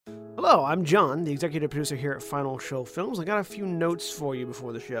Hello, I'm John, the executive producer here at Final Show Films. I got a few notes for you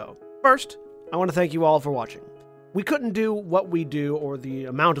before the show. First, I want to thank you all for watching. We couldn't do what we do or the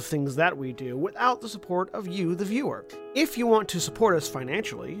amount of things that we do without the support of you, the viewer. If you want to support us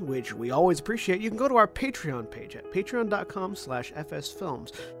financially, which we always appreciate, you can go to our Patreon page at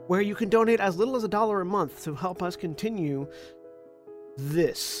patreon.com/fsfilms, where you can donate as little as $1 a month to help us continue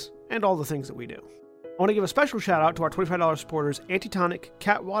this and all the things that we do. I want to give a special shout out to our $25 supporters, Antitonic,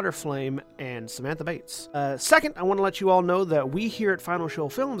 Cat Waterflame, and Samantha Bates. Second, I want to let you all know that we here at Final Show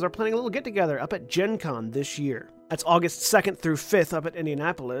Films are planning a little get-together up at Gen Con this year. That's August 2nd through 5th up at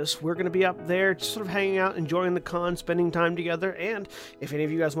Indianapolis. We're going to be up there just sort of hanging out, enjoying the con, spending time together, and if any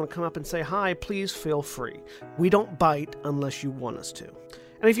of you guys want to come up and say hi, please feel free. We don't bite unless you want us to.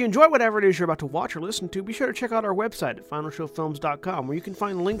 And if you enjoy whatever it is you're about to watch or listen to, be sure to check out our website at finalshowfilms.com, where you can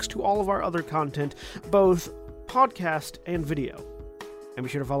find links to all of our other content, both podcast and video. And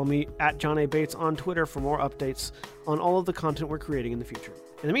be sure to follow me at John A. Bates on Twitter for more updates on all of the content we're creating in the future.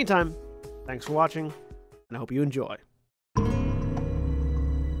 In the meantime, thanks for watching, and I hope you enjoy.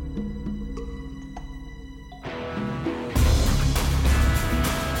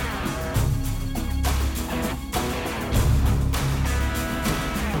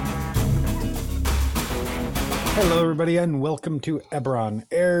 Hello, everybody, and welcome to Eberron,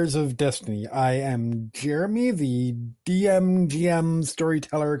 Heirs of Destiny. I am Jeremy, the DM, GM,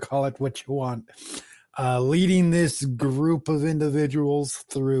 storyteller, call it what you want, leading this group of individuals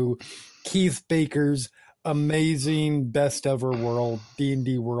through Keith Baker's amazing best ever world,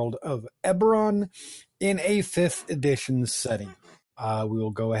 D&D world of Eberron, in a 5th edition setting. We will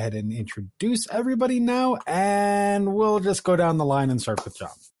go ahead and introduce everybody now, and we'll just go down the line and start with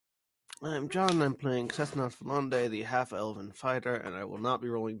John. I'm John, I'm playing Seth Falande, the half-elven fighter, and I will not be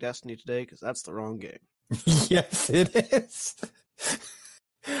rolling Destiny today, because that's the wrong game. Yes, it is.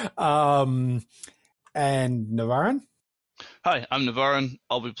 And Navarran? Hi, I'm Navarran.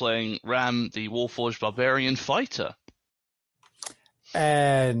 I'll be playing Ram, the Warforged Barbarian fighter.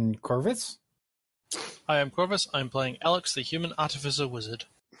 And Korvys? Hi, I'm Korvys. I'm playing Alex, the human artificer wizard.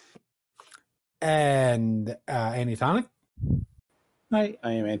 And Antitonic? Hi,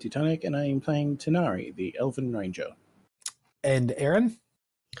 I am Antitonic, and I am playing Tanar'ri, the Elven Ranger. And Erin?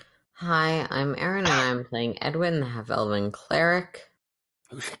 Hi, I'm Erin, and I'm playing Edwin, the half-elven cleric.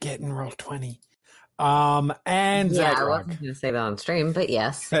 Who should get in roll 20? And yeah, Zaghrog. I wasn't going to say that on stream, but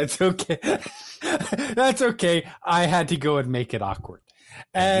yes. That's okay. That's okay. I had to go and make it awkward.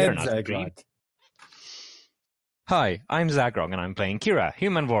 And Zaghrog. Hi, I'm Zaghrog, and I'm playing Kira,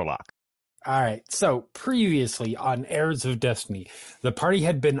 human warlock. All right, so previously on Heirs of Destiny, the party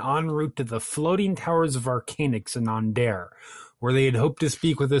had been en route to the floating towers of Arcanix in Onder, where they had hoped to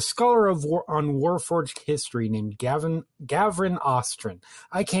speak with a scholar on Warforged history named Gavin Ostrin.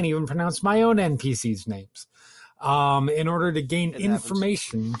 I can't even pronounce my own NPCs' names. In order to gain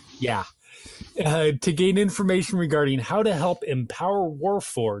information, to gain information regarding how to help empower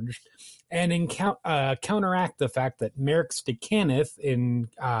Warforged and counteract the fact that Merrick's Decanith in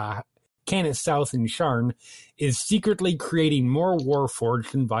Canis South in Sharn is secretly creating more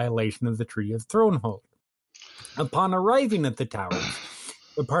Warforged in violation of the Treaty of Thronehold. Upon arriving at the towers,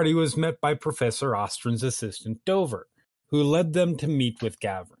 the party was met by Professor Ostrin's assistant Dover, who led them to meet with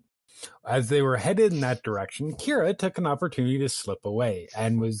Gavin. As they were headed in that direction, Kira took an opportunity to slip away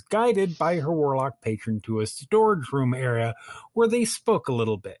and was guided by her warlock patron to a storage room area where they spoke a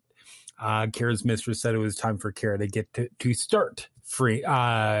little bit. Kira's mistress said it was time for Kira to get to start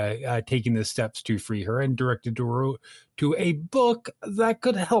taking the steps to free her, and directed her to a book that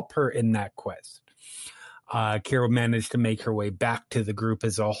could help her in that quest. Kira managed to make her way back to the group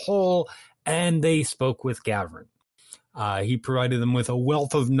as a whole, and they spoke with Gavin. He provided them with a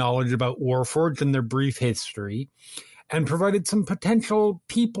wealth of knowledge about Warforged and their brief history, and provided some potential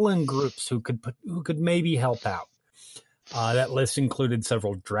people and groups who could maybe help out. That list included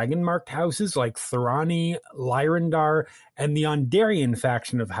several dragon-marked houses like Thorani, Lyrandar, and the Ondarian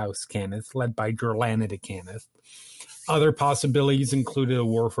faction of House Cannith, led by Jorlana de Cannith. Other possibilities included a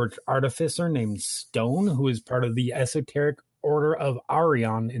Warforged artificer named Stone, who is part of the esoteric order of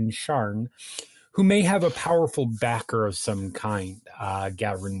Arion in Sharn, who may have a powerful backer of some kind,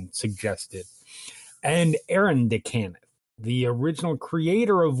 Gavin suggested. And Erin de Cannith, the original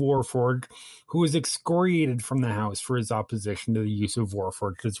creator of Warforged, who was excoriated from the house for his opposition to the use of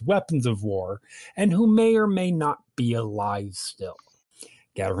Warforged as weapons of war, and who may or may not be alive still.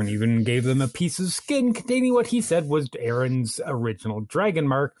 Gavin even gave them a piece of skin containing what he said was Erin's original dragon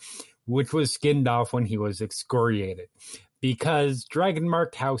mark, which was skinned off when he was excoriated, because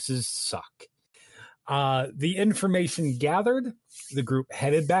dragon-marked houses suck. The information gathered, the group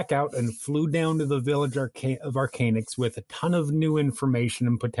headed back out and flew down to the village of Arcanix with a ton of new information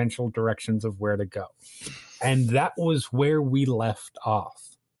and potential directions of where to go. And that was where we left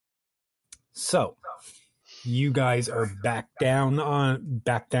off. So, you guys are back down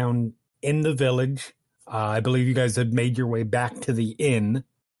in the village. I believe you guys had made your way back to the inn.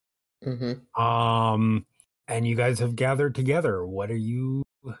 Mm-hmm. And you guys have gathered together. What are you...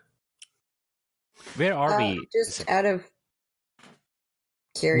 Where are we? Just out of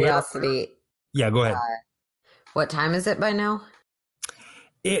curiosity. Yeah, go ahead. What time is it by now?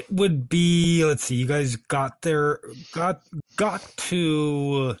 It would be, let's see, you guys got to,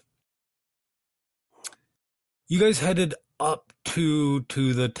 you guys headed up to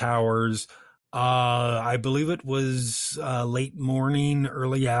the towers. I believe it was late morning,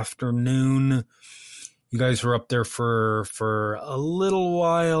 early afternoon. You guys were up there for a little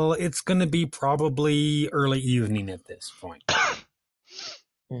while. It's going to be probably early evening at this point.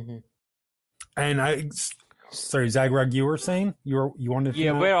 Mm-hmm. And sorry, Zaghrog, you were saying you wanted to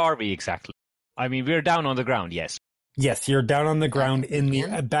Yeah, know? where are we exactly? I mean, we're down on the ground, yes. Yes, you're down on the ground in the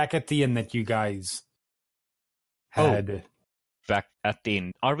inn? back at the inn that you guys had. Back at the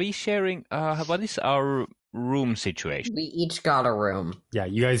inn. Are we sharing, what is our room situation? We each got a room. Yeah,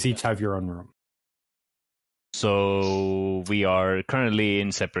 you guys each have your own room. So we are currently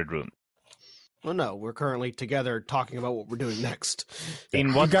in separate rooms. Well, no, we're currently together talking about what we're doing next.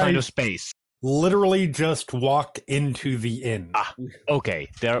 In what kind of space? Literally just walked into the inn. Okay.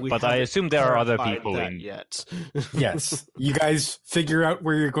 We But I haven't assume there are other clarified people that in. yet. Yes. You guys figure out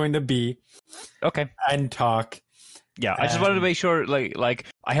where you're going to be Okay. and talk. Yeah, I just wanted to make sure, like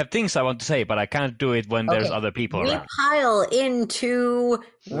I have things I want to say, but I can't do it when there's other people We around. pile into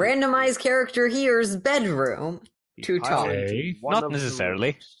randomized character here's bedroom to talk. Okay. Not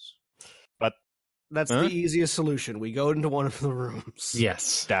necessarily. But That's the easiest solution. We go into one of the rooms.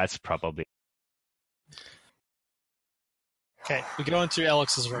 Yes. that's probably... Okay, we go into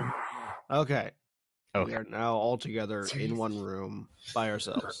Alex's room. Okay. We Okay. are now all together in one room by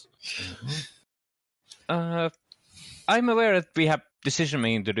ourselves. I'm aware that we have decision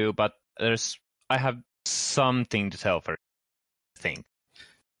making to do, but I have something to tell first, I think.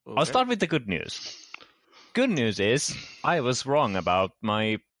 Okay. I'll start with the good news. Good news is I was wrong about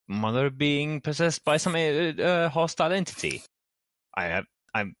my mother being possessed by some hostile entity.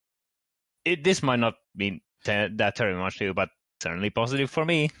 This might not mean that terribly much to you, but certainly positive for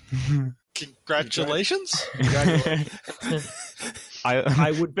me. Congratulations.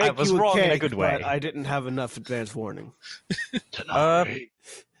 I would bet I was you wrong cake, in a good way. but I didn't have enough advance warning. Tanar'ri.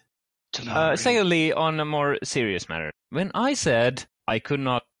 Secondly, on a more serious matter, when I said I could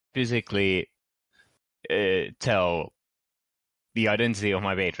not physically tell the identity of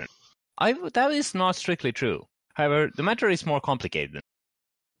my patron, that is not strictly true. However, the matter is more complicated.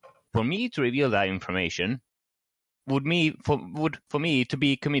 For me to reveal that information would for me to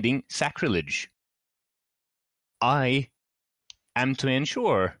be committing sacrilege. I am to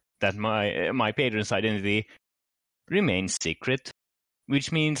ensure that my patron's identity remains secret,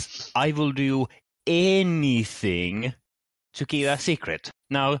 which means I will do anything to keep that secret.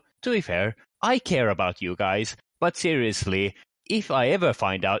 Now, to be fair, I care about you guys, but seriously, if I ever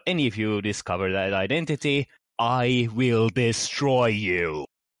find out any of you discover that identity, I will destroy you.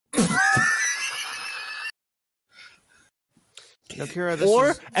 Now, Kira,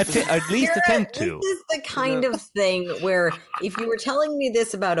 Or at least attempt to. This is the kind of thing where if you were telling me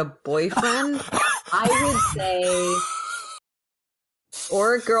this about a boyfriend, I would say,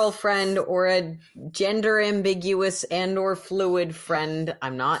 or a girlfriend, or a gender ambiguous and or fluid friend.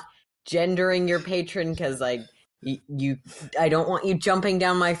 I'm not gendering your patron because I don't want you jumping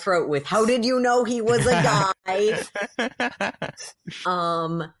down my throat with "How did you know he was a guy?"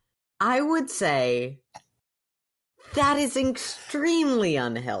 I would say that is extremely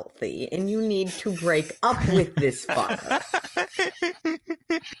unhealthy, and you need to break up with this fucker.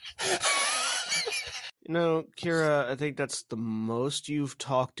 You know, Kira, I think that's the most you've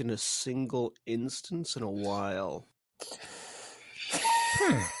talked in a single instance in a while.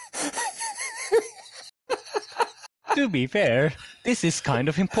 To be fair, this is kind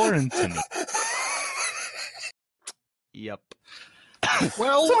of important to me. Yep.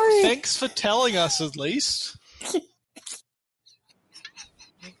 Well, thanks for telling us at least.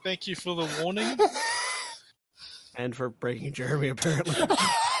 Thank you for the warning. And for breaking Jeremy, apparently.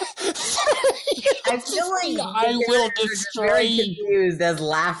 I feel like I will destroy very you. confused as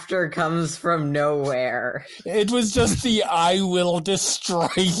laughter comes from nowhere. It was just the "I will destroy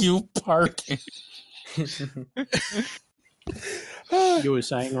you" part. You were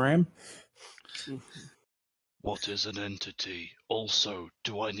saying, Ram? What is an entity? Also,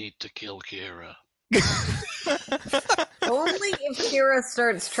 do I need to kill Kira? Only if Kira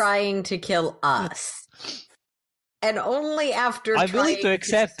starts trying to kill us. And only after I'm willing to trying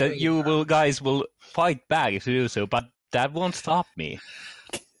accept that swing you her. guys will fight back if you do so, but that won't stop me.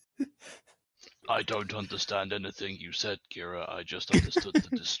 I don't understand anything you said, Kira. I just understood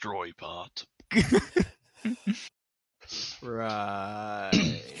the destroy part.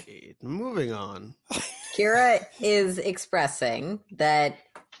 Right. Moving on. Kira is expressing that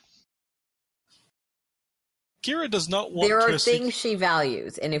Kira does not want there are to things she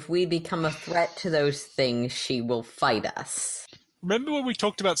values, and if we become a threat to those things, she will fight us. Remember when we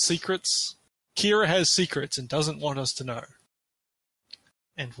talked about secrets? Kira has secrets and doesn't want us to know.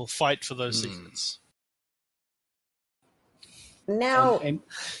 And will fight for those secrets. Now, And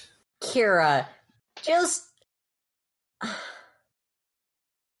Kira, just...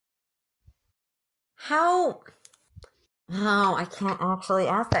 How... Oh, I can't actually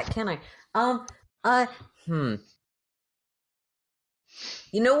ask that, can I? You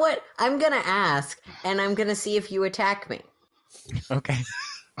know what? I'm gonna ask, and I'm gonna see if you attack me. Okay.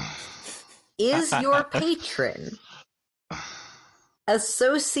 Is your patron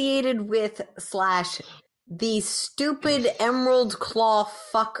associated with / the stupid Emerald Claw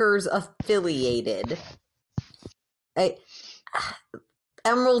fuckers affiliated?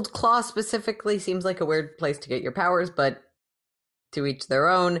 Emerald Claw specifically seems like a weird place to get your powers, but to each their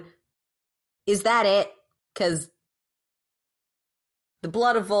own. Is that it? Because the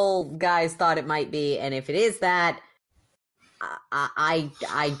Blood of Vol guys thought it might be, and if it is that, I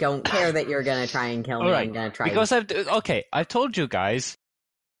don't care that you're gonna try and kill me. Alright, I'm gonna try because I've told you guys,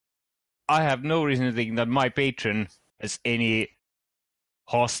 I have no reason to think that my patron has any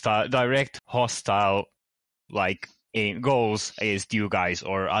direct hostile, goals against you guys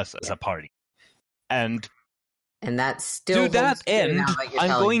or us as a party. And and that's still to that holds true end, now that you're I'm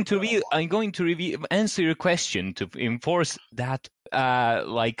telling going to answer your question to enforce that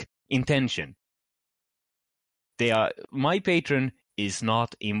intention. My patron is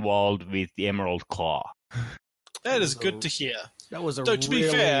not involved with the Emerald Claw. That is good to hear. That was a Though, to be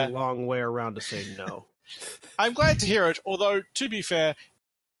really fair- long way around to say no. I'm glad to hear it, although, to be fair,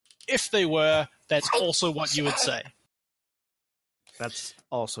 if they were, that's also what you would say. That's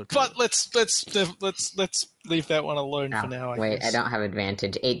also true. But let's leave that one alone for now. Wait, guess. I don't have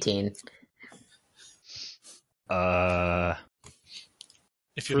advantage. 18.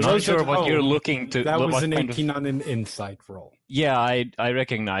 If you're For Not those sure that what you're know, looking to. That was what an kind of- 18 on an insight roll. Yeah, I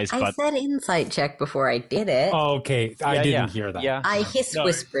recognize, I but said insight check before I did it. Oh, okay, I didn't hear that. Yeah, I hiss No.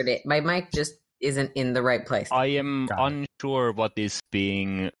 whispered it. My mic just isn't in the right place. I am Got it. unsure what is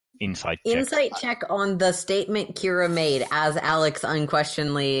being insight checked. Insight check on the statement Kira made, as Alex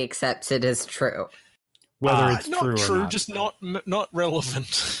unquestionably accepts it as true. Whether it's not true true, or not. just not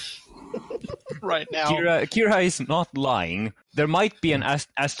relevant right now. Kira is not lying. There might be an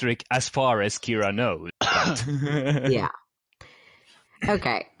asterisk as far as Kira knows. but- Yeah.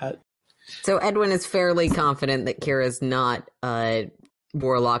 Okay. Uh, So Edwin is fairly confident that Kira's not a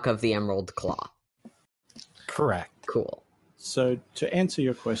Warlock of the Emerald Claw. Correct. Cool. So to answer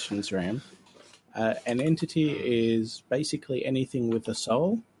your questions, Ram, an entity is basically anything with a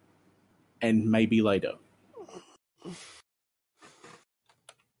soul and maybe later.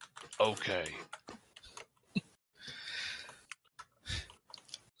 Okay.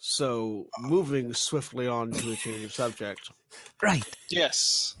 So, moving swiftly on to a change of subject. Right.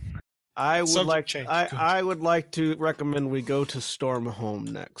 Yes. I would Subject like change, I, good. I would like to recommend we go to Stormhome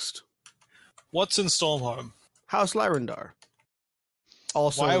next. What's in Stormhome? House Lyrandar.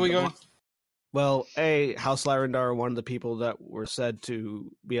 Also, Why are we going? Well, A, House Lyrandar are one of the people that were said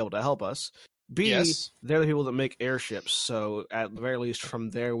to be able to help us. B, Yes. they're the people that make airships, so at the very least from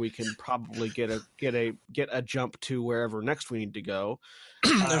there we can probably get a jump to wherever next we need to go.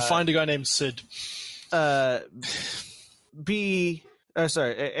 And find a guy named Sid. B,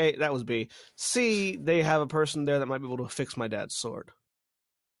 A, that was B. C, they have a person there that might be able to fix my dad's sword.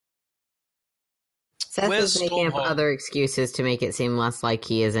 Seth Where's is making up Stormhome? other excuses to make it seem less like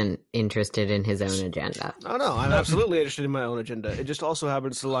he isn't interested in his own agenda. Oh no, I'm absolutely interested in my own agenda. It just also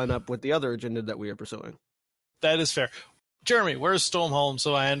happens to line up with the other agenda that we are pursuing. That is fair. Jeremy, where's Stormhome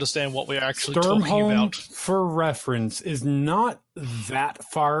so I understand what we're actually talking Stormhome, about? for reference, is not that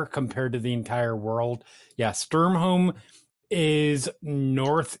far compared to the entire world. Yeah, Stormhome is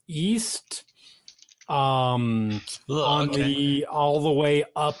northeast, on okay. all the way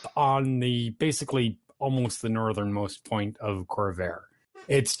up on the basically almost the northernmost point of Korvys.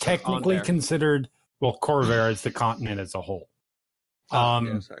 It's technically there. considered Korvys is the continent as a whole.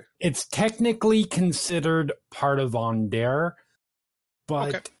 Sorry. It's technically considered part of Onder,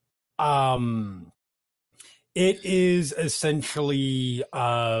 but it is essentially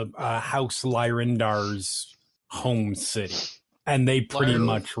House Lyrandar's home city, and they pretty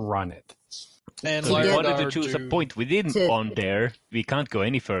much run it. And So we Lyra wanted to choose a do- point within Onder. We can't go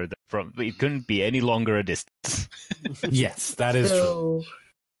any further from. It couldn't be any longer a distance. Yes, that is true. So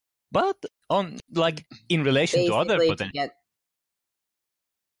But in relation to other basically, potential.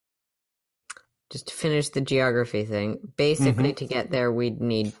 just to finish the geography thing, basically to get there, we'd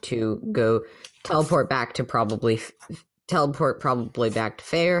need to go teleport probably back to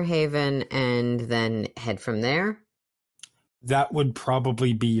Fairhaven, and then head from there. That would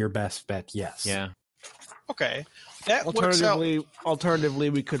probably be your best bet, yes. Yeah. Okay. That works out. Alternatively,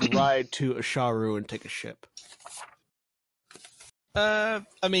 we could ride to Asharu and take a ship. I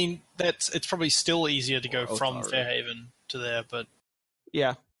mean, it's probably still easier to go from Othari. Fairhaven to there, but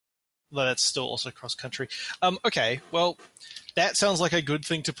Yeah. though that's still also cross country. Okay, well, that sounds like a good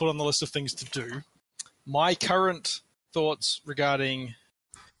thing to put on the list of things to do. My current thoughts regarding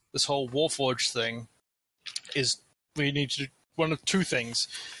this whole Warforged thing is we need to do one of two things.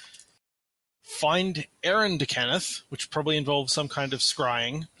 Find Erin de Kenneth, which probably involves some kind of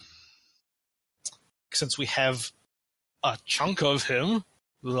scrying, since we have a chunk of him,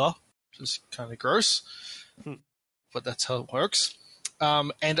 which is kind of gross, but that's how it works.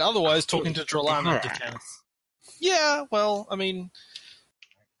 And otherwise, talking to Drolana de Kenneth. Yeah, well, I mean,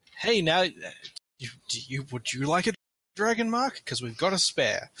 hey, now, would you like a dragon mark? Because we've got a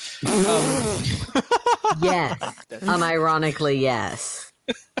spare. Yes. Unironically, yes.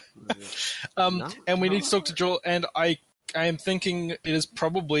 And we need to talk to Joel, and I am thinking it is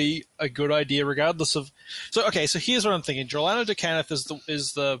probably a good idea, regardless of. So here's what I'm thinking: Drolana de Kenneth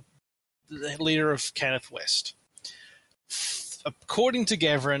is the leader of Kenneth West. According to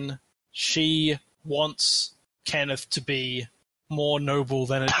Gavrin, she wants Kenneth to be more noble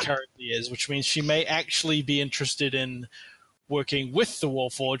than it currently is, which means she may actually be interested in working with the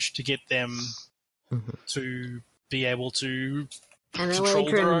Warforged to get them to be able to. And control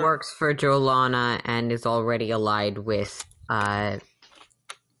their Eladrin own- works for Jolana and is already allied with at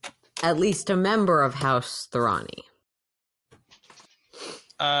least a member of House Tharani.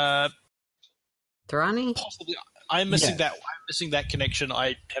 Tharani? Possibly, I'm missing Yeah. that. I'm missing that connection.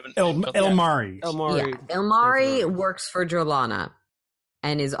 I haven't. Elmari. Yeah, Ilmari works for Jolana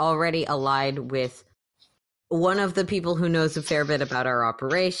and is already allied with one of the people who knows a fair bit about our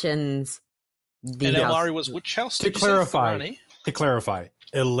operations. And Elmari was which house? Did you say? Tharani? To clarify,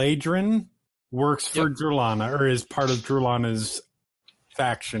 Eladrin works for Drolana, or is part of Drolana's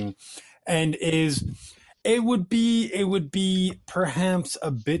faction, and it would be perhaps a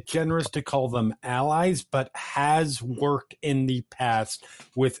bit generous to call them allies, but has worked in the past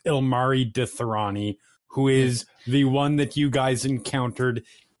with Ilmari de Tharani, who is the one that you guys encountered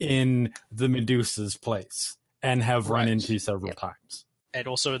in the Medusa's place and have run into several times. And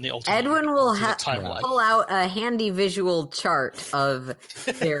also in the alternate. Edwin will timeline. pull out a handy visual chart of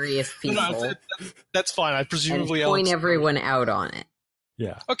various people No, that's fine. I and presumably point Alex- everyone out on it.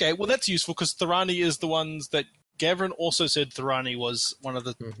 Yeah. Okay, well that's useful because Tharani is the ones that Gavrin also said Tharani was one of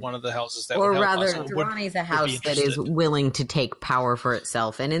the houses that. Or would help rather, us, or would- Tharani's a would be house that is interested. willing to take power for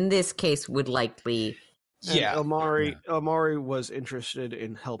itself, and in this case would likely... And Yeah. Elmari was interested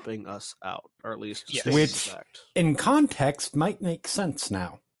in helping us out, or at least Yes. stating Which- the fact. In context, might make sense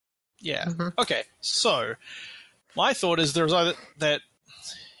now. Yeah. Mhm. Okay. So, my thought is there's either that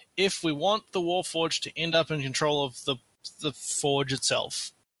if we want the Warforged to end up in control of the forge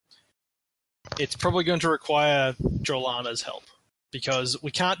itself, it's probably going to require Jolana's help because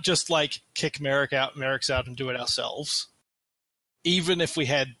we can't just kick Merrick's out and do it ourselves, even if we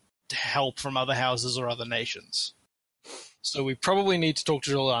had help from other houses or other nations. So we probably need to talk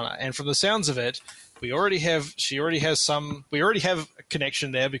to Jolana, and from the sounds of it, we already have a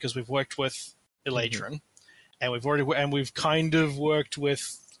connection there because we've worked with Eladrin, and we've kind of worked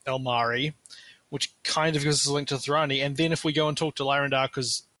with Elmari, which kind of gives us a link to Tharani. And then if we go and talk to Lyrandar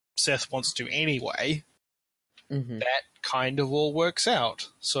because Seth wants to anyway, that kind of all works out.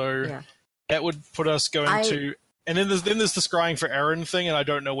 So that would put us going to. And then there's the scrying for Erin thing, and I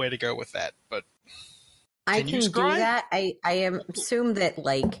don't know where to go with that. But I Can can you do scry? that. I assume that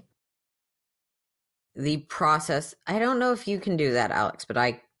the process. I don't know if you can do that, Alex, but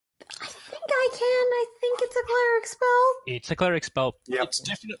I think I can. I think it's a cleric spell. It's a cleric spell. it's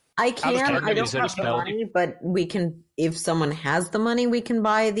definitely I can. character, I don't is it a have the spell? money, but we can. If someone has the money, we can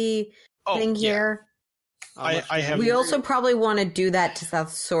buy the thing here. I have. We also probably want to do that to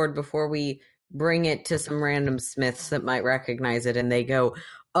Seth's sword before we bring it to some random smiths that might recognize it, and they go,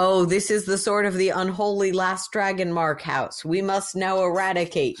 "Oh, this is the sword of the unholy last dragon mark house. We must now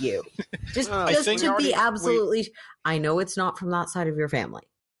eradicate you." Just to be absolutely... I know it's not from that side of your family.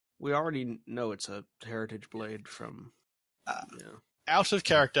 We already know it's a heritage blade from... Out of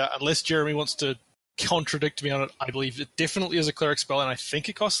character, unless Jeremy wants to contradict me on it, I believe it definitely is a cleric spell, and I think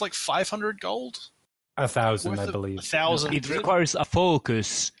it costs like 500 gold? 1,000, I believe. 1,000. It requires a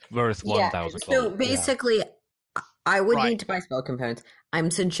focus worth 1,000 So gold. basically, I would need to buy spell components.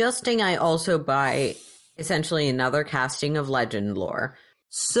 I'm suggesting I also buy essentially another casting of legend lore,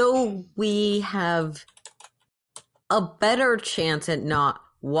 so we have a better chance at not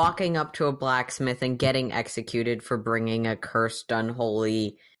walking up to a blacksmith and getting executed for bringing a cursed,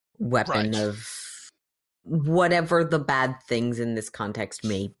 unholy weapon of whatever the bad things in this context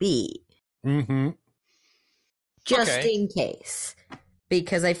may be. Mm-hmm. Just in case.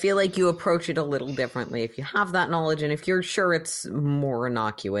 Because I feel like you approach it a little differently if you have that knowledge, and if you're sure it's more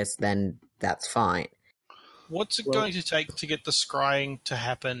innocuous, then that's fine. What's it going to take to get the scrying to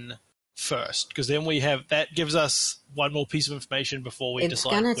happen first? Because then that gives us one more piece of information before we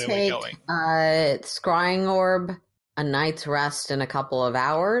decide where we're going. It's going to take scrying orb, a night's rest, and a couple of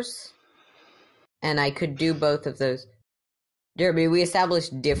hours. And I could do both of those. Derby, we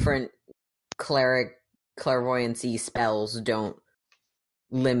established different cleric clairvoyancy spells don't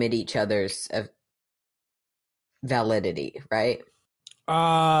limit each other's validity, right?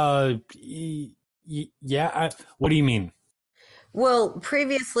 Yeah. What do you mean? Well,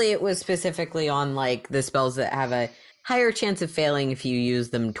 previously it was specifically on like the spells that have a higher chance of failing if you use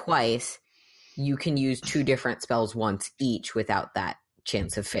them twice. You can use 2 different spells once each without that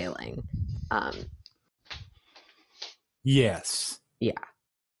chance of failing. Yes. Yeah.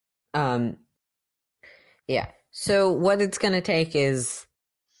 Yeah. So what it's going to take is...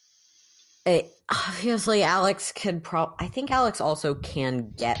 obviously, Alex could I think Alex also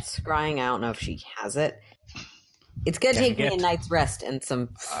can get scrying. I don't know if she has it. It's going to take me a night's rest and some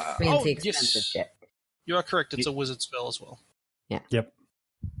fancy expensive shit. You are correct. It's a wizard spell as well. Yeah. Yep.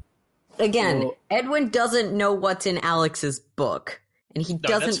 Again, Edwin doesn't know what's in Alex's book, and he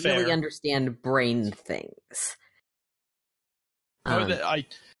doesn't really understand brain things.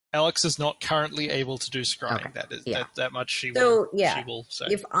 Alex is not currently able to do scrying. Okay. That is that much she will say.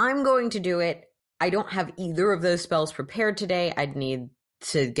 If I'm going to do it, I don't have either of those spells prepared today. I'd need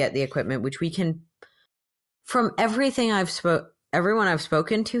to get the equipment, which we can... From everything everyone I've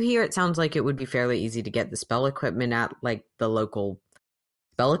spoken to here, it sounds like it would be fairly easy to get the spell equipment at like the local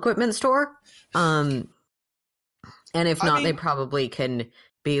spell equipment store. And if not, they probably can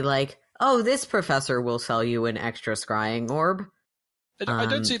be like, "Oh, this professor will sell you an extra scrying orb." I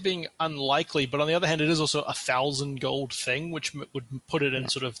don't see it being unlikely, but on the other hand, it is also 1,000 gold thing, which would put it in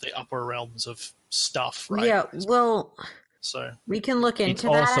sort of the upper realms of stuff, right? Yeah, well, so we can look into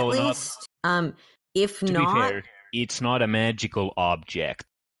that at least. If to not, be fair, it's not a magical object.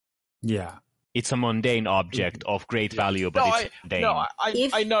 Yeah. It's a mundane object of great value, but it's mundane.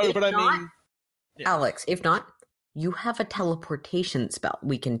 I know, but I mean... Alex, if not, you have a teleportation spell.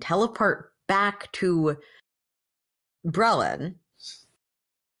 We can teleport back to Brelin.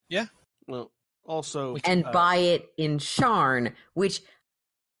 Yeah. Well, also... And buy it in Sharn, which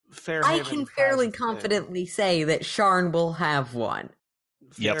I can fairly confidently say that Sharn will have one.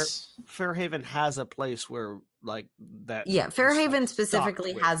 Fairhaven has a place where, like, that... Yeah, Fairhaven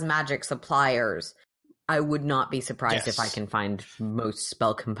specifically has magic suppliers. I would not be surprised if I can find most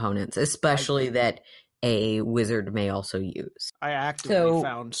spell components, especially that a wizard may also use. I actively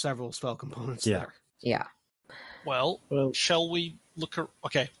found several spell components there. Yeah. Well, shall we look at...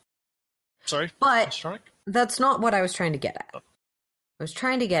 Okay. Sorry. But that's not what I was trying to get at. What I was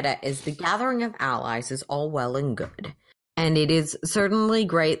trying to get at is the gathering of allies is all well and good. And it is certainly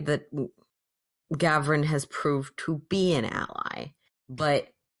great that Gavrin has proved to be an ally. But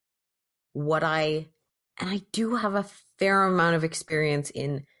and I do have a fair amount of experience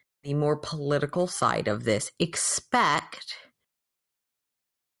in the more political side of this, expect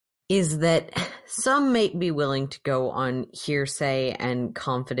is that some may be willing to go on hearsay and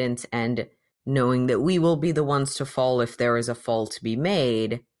confidence and knowing that we will be the ones to fall if there is a fall to be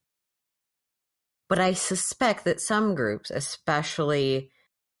made. But I suspect that some groups, especially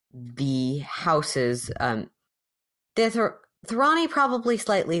the houses, Tharani probably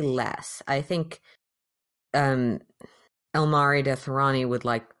slightly less. I think Elmari de Tharani would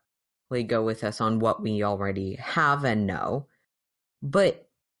likely go with us on what we already have and know.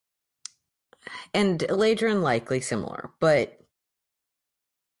 And Eladrin likely similar. But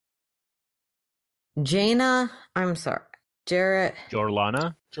Jaina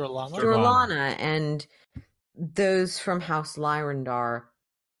Jorlana? Jorlana and those from House Lyrandar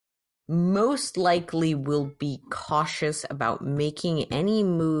most likely will be cautious about making any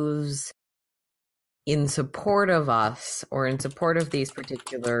moves in support of us or in support of these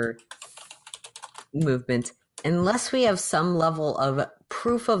particular movements unless we have some level of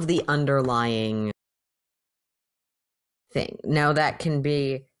proof of the underlying thing. Now, that can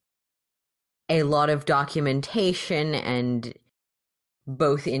be a lot of documentation, and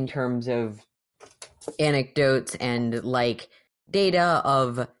both in terms of anecdotes and like data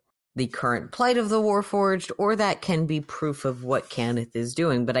of the current plight of the Warforged, or that can be proof of what Kenneth is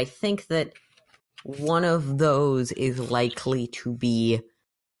doing. But I think that one of those is likely to be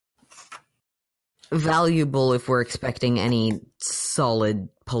valuable if we're expecting any solid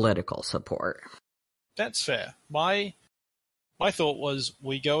political support. That's fair. My thought was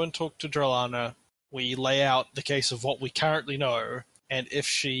we go and talk to Jorlana, we lay out the case of what we currently know, and if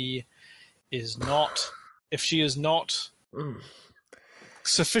she is not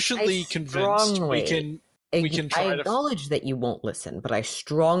sufficiently convinced, we can try I acknowledge that you won't listen, but I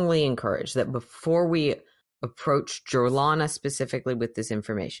strongly encourage that before we approach Jorlana specifically with this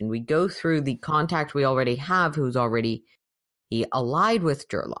information, we go through the contact we already have who's already allied with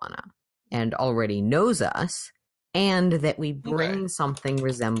Jorlana and already knows us, and that we bring something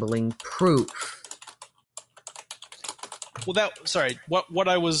resembling proof. Well, what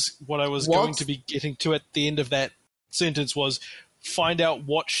I was going to be getting to at the end of that sentence was find out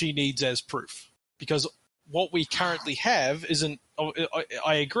what she needs as proof, because what we currently have isn't.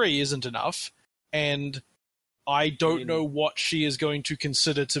 I agree, isn't enough, and I don't know what she is going to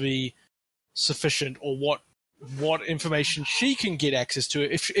consider to be sufficient, or what information she can get access to.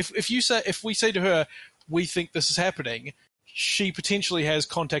 If we say to her, we think this is happening, she potentially has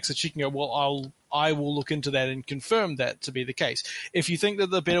contacts that she can go, well, I will look into that and confirm that to be the case. If you think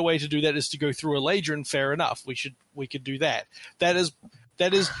that the better way to do that is to go through a Ladron, fair enough. We could do that. That is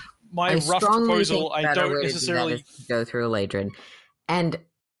my rough proposal. I don't necessarily go through a Ladron. And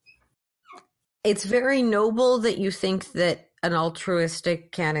it's very noble that you think that an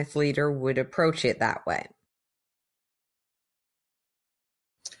altruistic Kenneth leader would approach it that way.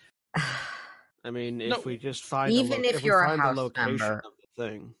 I mean, if we just find even if you're a house member, of the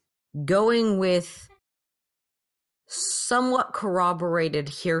thing, going with somewhat corroborated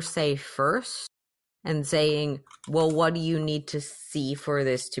hearsay first and saying, well, what do you need to see for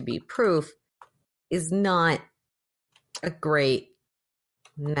this to be proof, is not a great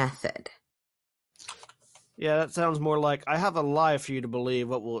method. Yeah, that sounds more like, I have a lie for you to believe.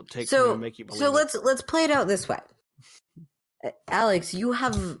 What will it take for me to make you believe So it? let's play it out this way. Alex, you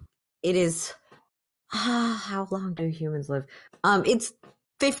have... It is... how long do humans live? It's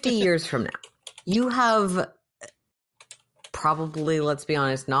 50 years from now. You have probably, let's be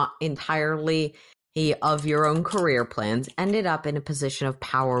honest, not entirely of your own career plans, ended up in a position of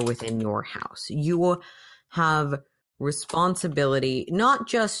power within your house. You have responsibility not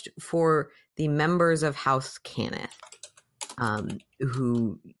just for the members of House Kenneth,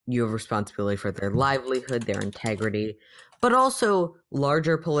 who you have responsibility for their livelihood, their integrity, but also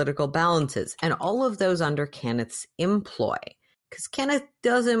larger political balances, and all of those under Kenneth's employ. Because Kenneth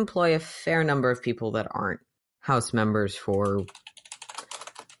does employ a fair number of people that aren't House members for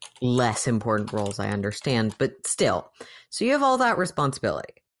less important roles, I understand, but still. So you have all that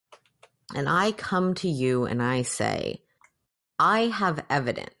responsibility. And I come to you and I say, I have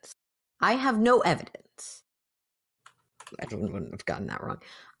evidence. I have no evidence. Edwin wouldn't have gotten that wrong.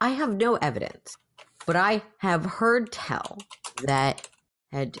 I have no evidence. But I have heard tell that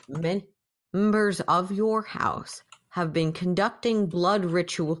members of your house have been conducting blood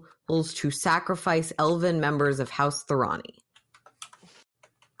rituals to sacrifice elven members of House Tanar'ri.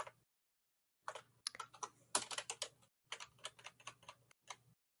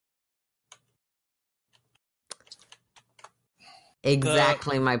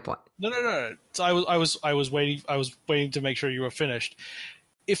 Exactly my point. No. So I was waiting to make sure you were finished.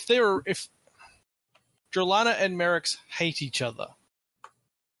 If Jorlana and Merrick's hate each other,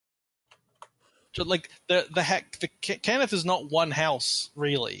 like the Kenneth is not one house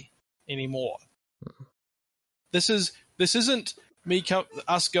really anymore. This isn't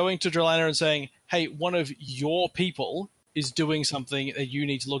us going to Jorlana and saying, "Hey, one of your people is doing something that you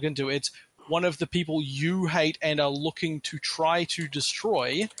need to look into." It's one of the people you hate and are looking to try to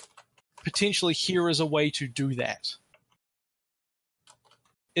destroy. Potentially, here is a way to do that.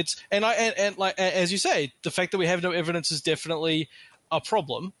 It's and like as you say, the fact that we have no evidence is definitely a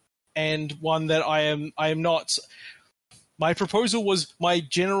problem, and one that I am not. My proposal was my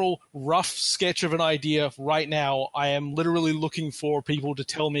general rough sketch of an idea. Right now, I am literally looking for people to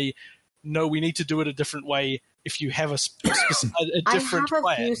tell me, no, we need to do it a different way if you have a different I have a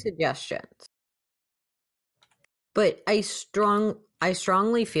plan. few suggestions. But I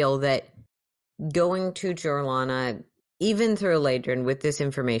strongly feel that going to Jorlana, even through Eladrin, with this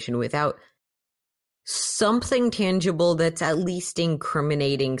information, without something tangible that's at least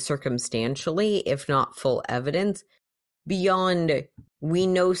incriminating circumstantially, if not full evidence, beyond we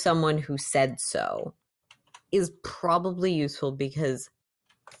know someone who said so, is probably useful, because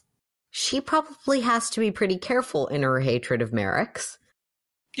she probably has to be pretty careful in her hatred of Merrick's.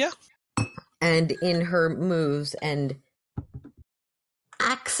 Yeah. And in her moves, and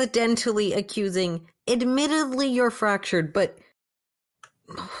accidentally accusing, admittedly you're fractured, but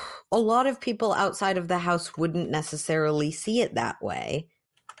a lot of people outside of the house wouldn't necessarily see it that way.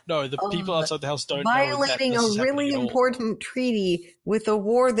 No, the people outside the house don't know violating that this is a really happening at all. important treaty with a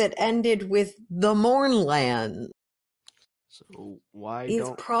war that ended with the Mournland So why is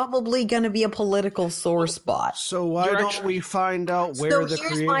don't probably going to be a political sore spot. so why You're don't actually- we find out where So the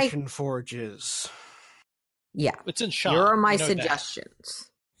here's my- creation forge is? Yeah. It's in Shan. Here are my we know that. suggestions.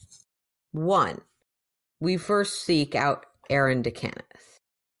 1, we first seek out Erin DeCanis.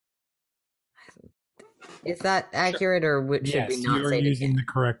 Is that accurate, or should Yes, we you not are say using DeCanis? the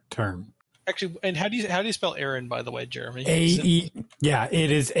correct term. Actually, and how do you spell Erin, by the way, Jeremy? Yeah, it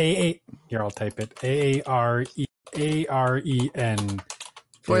is A. Here, I'll type it. AAREN.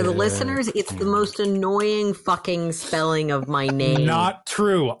 For the listeners, it's the most annoying fucking spelling of my name. Not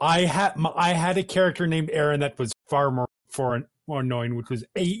true. I had a character named Erin that was far more annoying, which was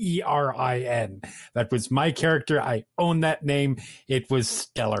Aerin. That was my character. I own that name. It was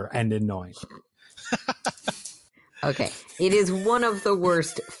stellar and annoying. Okay, it is one of the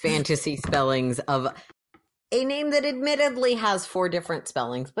worst fantasy spellings of a name that admittedly has 4 different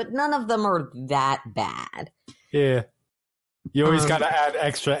spellings, but none of them are that bad. Yeah. You always got to add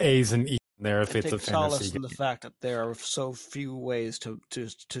extra A's and E in there if it's a Take solace fantasy in game. the fact that there are so few ways to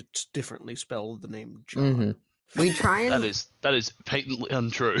differently spell the name John. Mm-hmm. We try and That is patently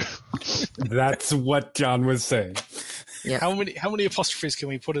untrue. That's what John was saying. Yep. How many apostrophes can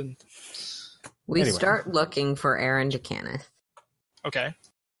we put in? we Anyway. start looking for Erin DeCanis. Okay.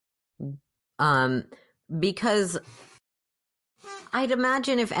 Because I'd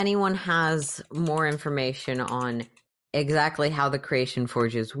imagine if anyone has more information on exactly how the creation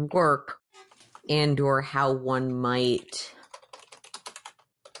forges work, and or how one might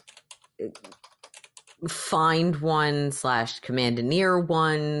find one / commandeer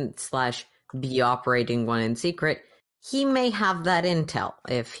one / be operating one in secret, he may have that intel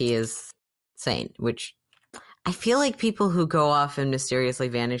if he is sane, which I feel like people who go off and mysteriously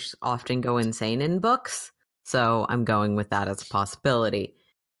vanish often go insane in books, so I'm going with that as a possibility.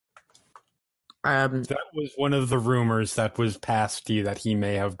 That was one of the rumors that was passed to you, that he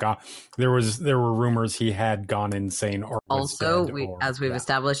may have gone. There were rumors he had gone insane or was Also, dead, or, as we've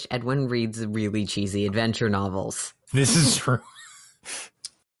established, Edwin reads really cheesy adventure novels. This is true.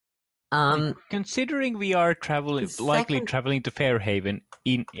 Considering we are likely Second- traveling to Fairhaven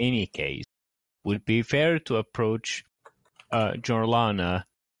in any case, would it be fair to approach Jorlana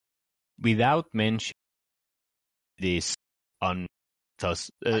without mentioning this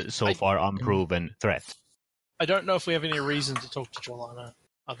so far unproven threat? I don't know if we have any reason to talk to Jorlana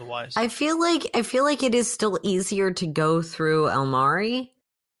otherwise. I feel like it is still easier to go through Elmari.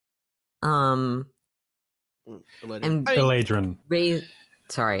 And Eladrin.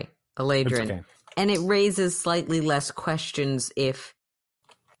 Eladrin. It's okay. And it raises slightly less questions if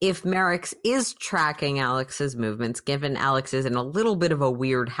Merrick's is tracking Alex's movements, given Alex is in a little bit of a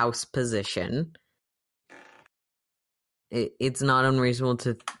weird house position. It's not unreasonable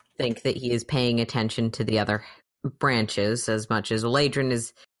to think that he is paying attention to the other branches as much as Eladrin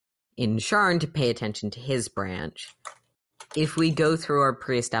is in Sharn to pay attention to his branch, if we go through our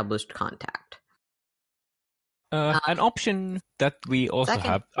pre-established contact. An option that we also Second.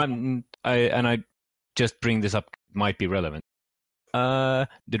 have, I just bring this up, might be relevant. The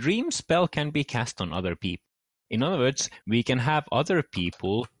dream spell can be cast on other people. In other words, we can have other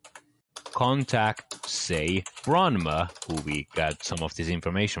people contact, say, Ranma, who we got some of this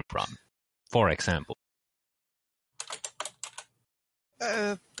information from, for example.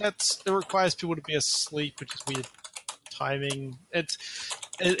 It requires people to be asleep, which is weird timing.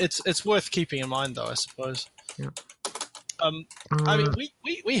 It's worth keeping in mind, though, I suppose. Yeah. I mean,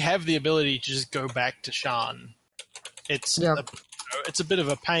 we have the ability to just go back to Shan. It's a bit of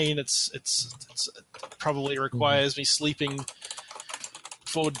a pain. It probably requires me sleeping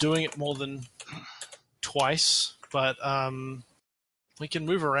before doing it more than twice. but we can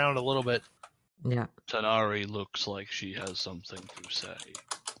move around a little bit. Yeah. Tanar'ri looks like she has something to say.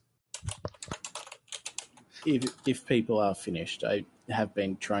 If people are finished, I have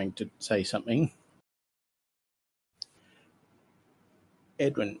been trying to say something.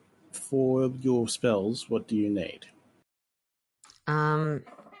 Edwin, for your spells, what do you need?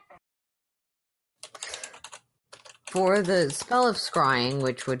 For the spell of scrying,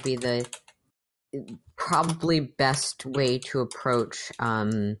 which would be the probably best way to approach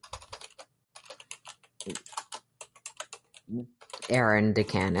Erin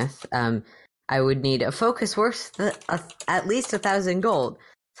DeCaneth, I would need a focus worth at least 1,000 gold,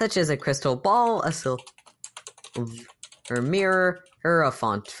 such as a crystal ball, a silver mirror, or a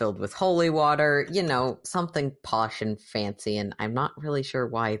font filled with holy water, something posh and fancy, and I'm not really sure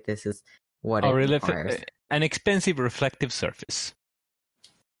why this is what it requires. An expensive reflective surface.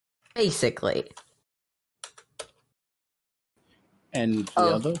 Basically. And the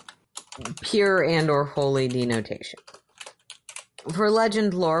other? Pure and or holy denotation. For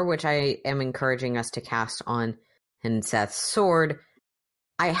legend lore, which I am encouraging us to cast on in Seth's sword,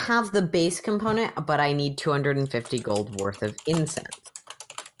 I have the base component, but I need 250 gold worth of incense.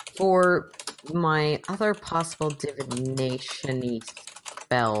 For my other possible divination-y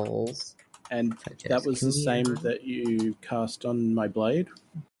spells... And that was the same that you cast on my blade?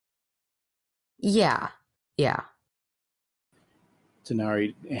 Yeah.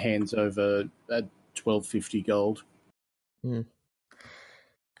 Tanar'ri hands over 1250 gold. You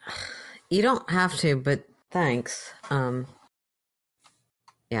don't have to, but thanks.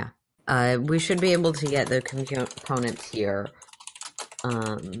 Yeah. We should be able to get the components here.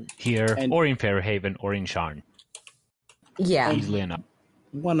 Here, or in Fairhaven, or in Sharn. Yeah. Easily enough.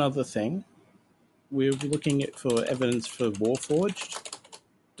 One other thing. We're looking for evidence for Warforged.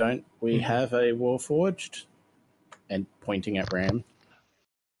 Don't we have a Warforged? And pointing at Ram.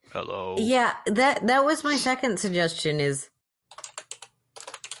 Hello. Yeah, that was my second suggestion is...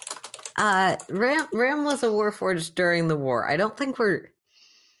 Ram was a Warforged during the war.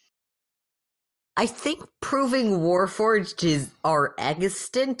 I think proving Warforged are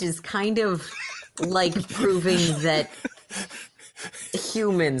extant is kind of like proving that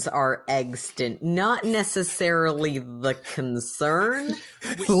humans are extant, not necessarily the concern.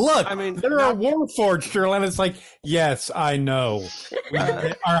 Look, I mean, there are Warforged, and it's like, yes, I know.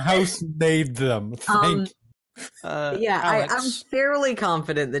 Our house made them. Thank you. I'm fairly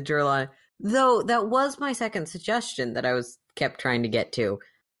confident that Jerline, though that was my second suggestion that I kept trying to get to,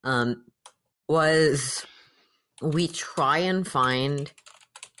 was we try and find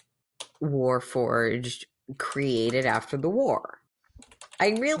Warforged created after the war.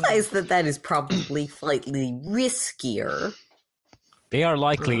 I realize that is probably slightly riskier. They are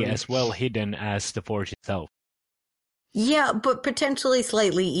likely as well hidden as the forge itself. Yeah, but potentially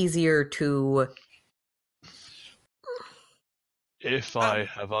slightly easier to... If I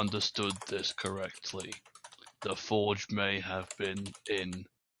have understood this correctly, the forge may have been in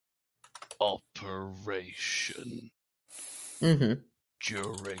operation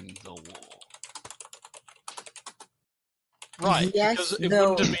during the war. Right, yes, because it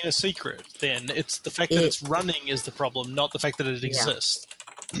wouldn't have been a secret then. It's the fact that it's running is the problem, not the fact that it exists.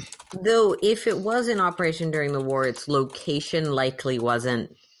 Though, if it was in operation during the war, its location likely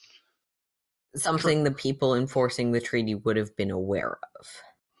wasn't something the people enforcing the treaty would have been aware of.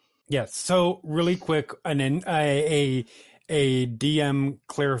 Yes, so really quick, a DM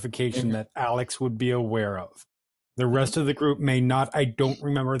clarification that Alex would be aware of. The rest of the group may not. I don't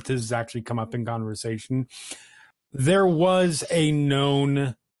remember if this has actually come up in conversation. There was a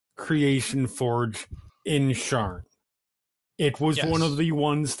known creation forge in Sharn. It was one of the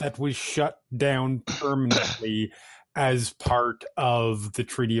ones that was shut down permanently as part of the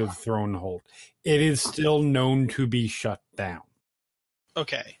Treaty of Thronehold. It is still known to be shut down.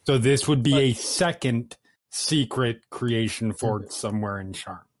 Okay. So this would be a second secret creation forge somewhere in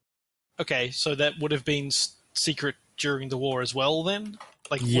Sharn. Okay, so that would have been secret during the war as well then?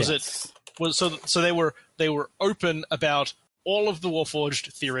 Like, yes. So they were open about all of the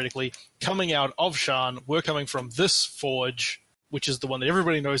Warforged, theoretically, coming out of Sharn, were coming from this forge, which is the one that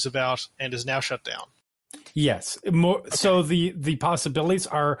everybody knows about and is now shut down. Yes. So the possibilities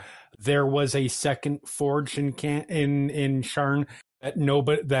are there was a second forge in Sharn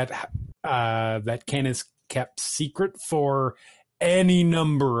that Canis kept secret for any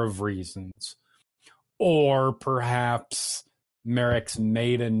number of reasons, or perhaps Merrick's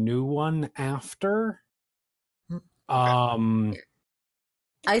made a new one after. I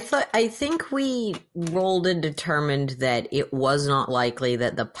think we rolled and determined that it was not likely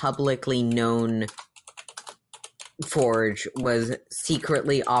that the publicly known Forge was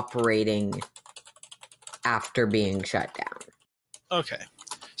secretly operating after being shut down. Okay.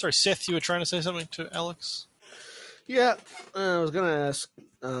 Sorry, Seth, you were trying to say something to Alex? Yeah, I was going to ask,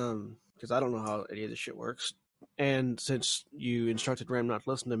 because I don't know how any of this shit works. And since you instructed Ram not to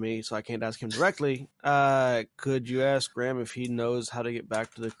listen to me, so I can't ask him directly, could you ask Ram if he knows how to get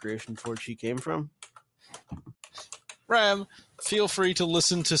back to the Creation Forge he came from? Ram, feel free to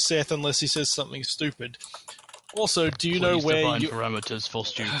listen to Seth unless he says something stupid. Also, do you know where define you... parameters for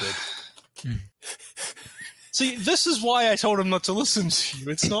stupid. See, this is why I told him not to listen to you.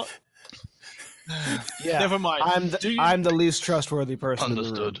 It's not... Yeah, Never mind. I'm the least trustworthy person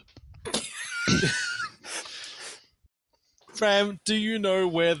Understood. in the room. Ram, do you know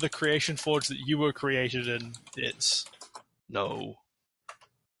where the Creation Forge that you were created in is? No.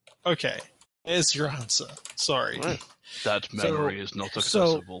 Okay. There's your answer. Sorry. Right. That memory is not so-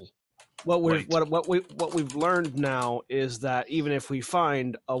 accessible. What Wait. we've learned now is that even if we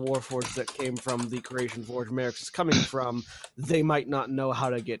find a Warforged that came from the Creation Forge Merrick's is coming from, they might not know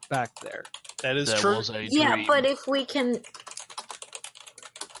how to get back there. That is There true. was a Yeah, dream. but if we can...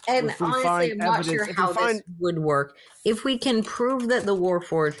 And If we honestly, find I'm not evidence- sure if we how find- this would work. If we can prove that the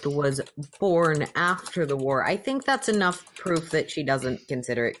Warforged was born after the war, I think that's enough proof that she doesn't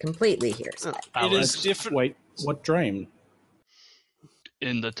consider it completely hearsay. It Alex, is different. Wait, what dream?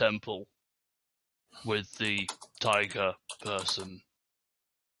 in the temple with the tiger person.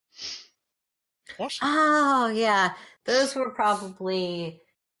 What? Oh, yeah. Those were probably...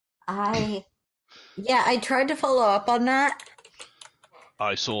 Yeah, I tried to follow up on that.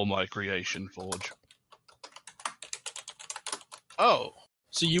 I saw my creation forge. Oh.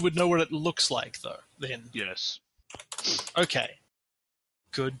 So you would know what it looks like, though, then? Yes. Okay.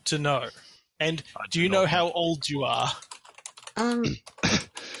 Good to know. And I do do you know not how know. old you are?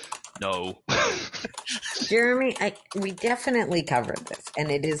 No. Jeremy, we definitely covered this,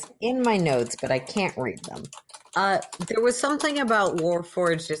 and it is in my notes, but I can't read them. There was something about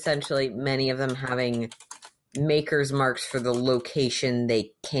Warforged, essentially, many of them having maker's marks for the location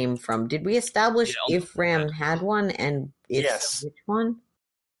they came from. Did we establish Yeah, if Ram had one, and if Yes. so, which one?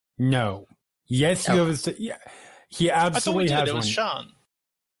 No. Yes, you Oh. have a... Yeah, he I thought we absolutely did. has It one. was Sean.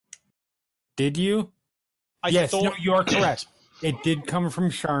 Did you? I Yes, thought... no, you are correct. It did come from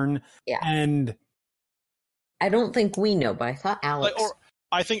Sharn, Yeah. and I don't think we know, but I thought Alex...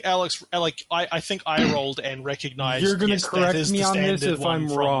 I think Alex, I think I rolled and recognized. you're going to yes, that correct is me the on this standard if one I'm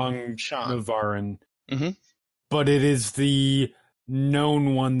from wrong, Sean. Navarran. Mhm. But it is the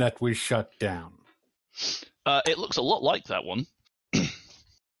known one that was shut down. It looks a lot like that one.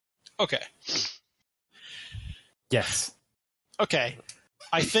 Okay. Yes. Okay.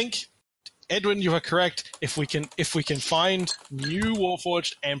 I think, Edwin, you are correct. If we can find new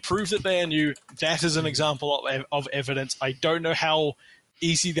Warforged and prove that they are new, that is an example of evidence. I don't know how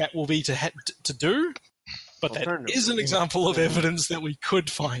easy that will be to do, but that is an example of evidence that we could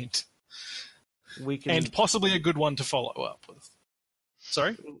find, We can and possibly a good one to follow up with.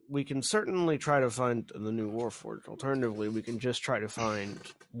 Sorry? we can certainly try to find the new Warforged. Alternatively, we can just try to find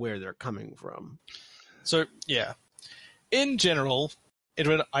where they're coming from. So, yeah. In general,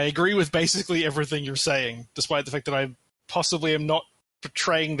 Edwin, I agree with basically everything you're saying, despite the fact that I possibly am not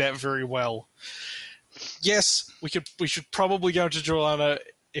portraying that very well. Yes, we should probably go to Joanna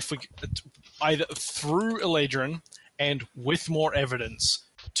if we either through Eladrin and with more evidence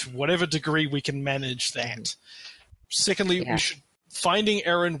to whatever degree we can manage that. Secondly, Yeah. finding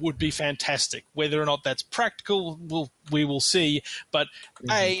Erin would be fantastic. Whether or not that's practical, we will see. But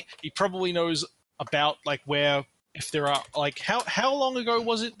A, he probably knows about where, if there are how long ago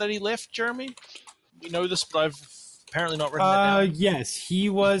was it that he left, Jeremy? We know this, but I've apparently not written that down. Yes, he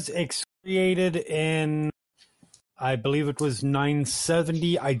was excreted in, I believe it was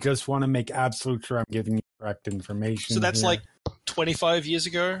 970. I just want to make absolute sure I'm giving you correct information. So that's here. 25 years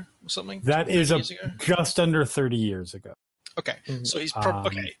ago or something? That 30 is years ago? just under 30 years ago. Okay, so he's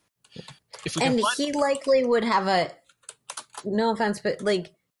okay. If we And can find, he likely would have a... No offense, but,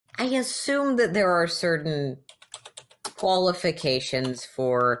 I assume that there are certain qualifications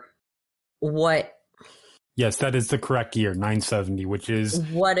for what Yes, that is the correct year, 970, which is is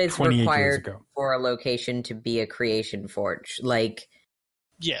 28 years required ago. for a location to be a creation forge.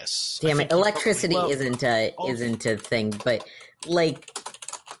 yes. I Damn think it, he electricity probably- isn't a thing, but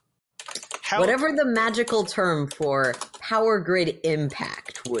How, whatever the magical term for power grid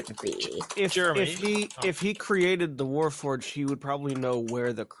impact would be. Jeremy. If he created the Warforged, he would probably know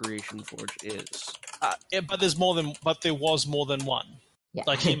where the Creation Forge is. but there was more than one. Yeah.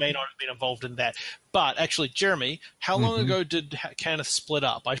 Like, he may not have been involved in that. But, actually, Jeremy, how long ago did Kenneth split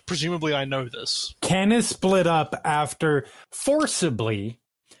up? Presumably I know this. Kenneth split up after, forcibly,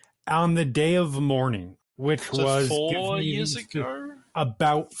 on the day of mourning, which So was 4 years ago?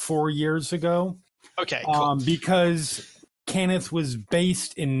 about 4 years ago. Okay, cool. Because Kenneth was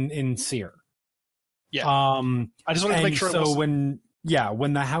based in Seer. Yeah. I just wanted to make sure it so wasn't...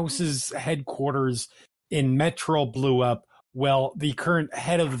 when the house's headquarters in Metro blew up, well, the current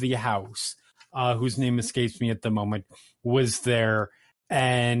head of the house, whose name escapes me at the moment, was there.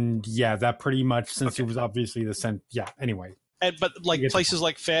 And yeah, that pretty much, since he was obviously the anyway. But like places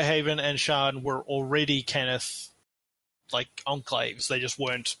like Fairhaven and Sharn were already Kenneth, like, enclaves. They just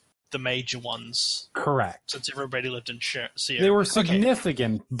weren't the major ones. Correct. Since everybody lived in Seer. They were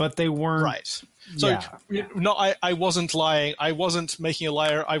significant, but they weren't. Right. So, no, I wasn't lying. I wasn't making a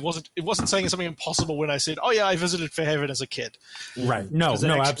liar. It wasn't saying something impossible when I said, "Oh yeah, I visited Fairhaven as a kid." Right. No,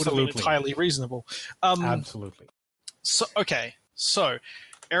 absolutely. Would have been entirely reasonable. Absolutely. So,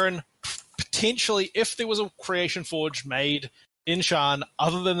 Erin, potentially, if there was a creation forge made in Sharn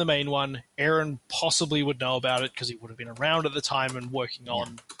other than the main one, Erin possibly would know about it because he would have been around at the time and working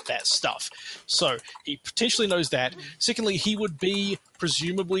on that stuff. So he potentially knows that. Secondly, he would be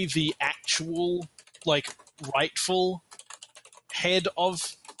presumably the actual, like, rightful head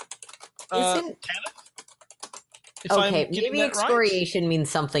of Canada. Okay, maybe excoriation means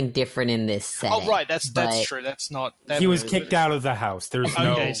something different in this setting. Oh, right, that's true. That's not. He was kicked out of the house. There's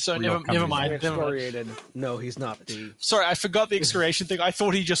so never mind. Excoriated. No, he's not the. Sorry, I forgot the excoriation thing. I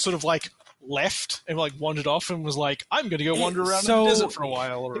thought he just sort of like left and like wandered off and was like, "I'm going to go wander around in the desert for a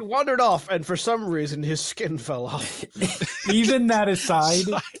while." He wandered off, and for some reason, his skin fell off. Even that aside,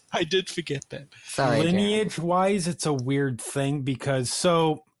 I did forget that. Sorry, lineage-wise, it's a weird thing because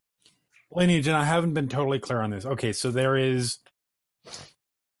lineage, and I haven't been totally clear on this. Okay, so there is,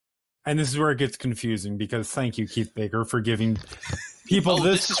 and this is where it gets confusing because thank you, Keith Baker, for giving people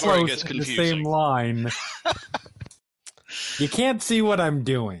this close to the same line. You can't see what I'm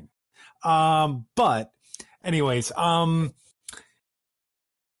doing. But anyways,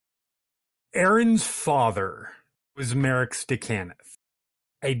 Erin's father was Merrick's Decaneth,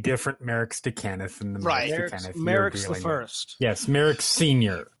 a different Merrick's Decaneth than the Merrick's Decaneth. Merrick's the first. Yes, Merrick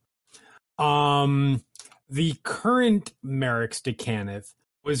Senior. The current Merrick's Decaneth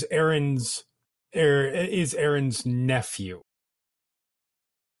was Erin's nephew.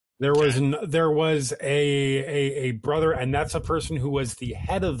 There was a brother, and that's a person who was the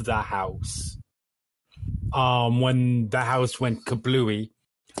head of the house. When the house went kablooey.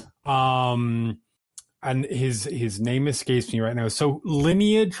 And his name escapes me right now. So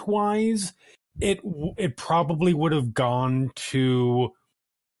lineage wise, it probably would have gone to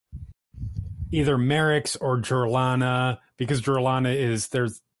either Merrick's or Jorlana, because Jorlana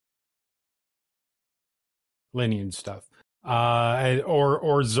there's lineage stuff.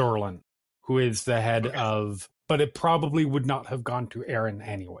 Or Zorlan, who is the head of, but it probably would not have gone to Erin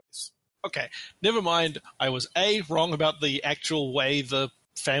anyways. Okay, never mind. I was A, wrong about the actual way the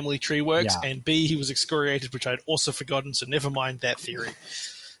family tree works, and B, he was excoriated, which I'd also forgotten, so never mind that theory.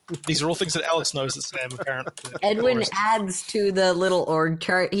 These are all things that Alex knows that Sam apparently... Edwin adds to the little org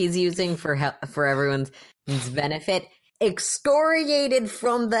chart he's using for everyone's benefit, excoriated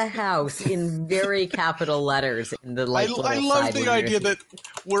from the house in very capital letters in the I love the idea that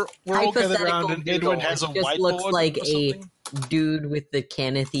we're all gathered around and Edwin has a whiteboard. Just looks like a dude with the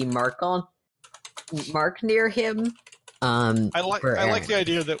Kennethy mark near him. I like the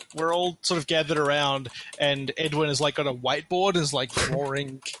idea that we're all sort of gathered around and Edwin is like on a whiteboard and is like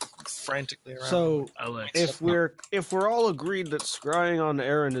drawing frantically around. So if we're all agreed that scrying on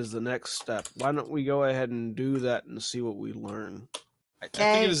Erin is the next step, why don't we go ahead and do that and see what we learn? I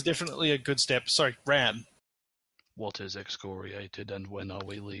think it is definitely a good step. Sorry, Ram. What is excoriated and when are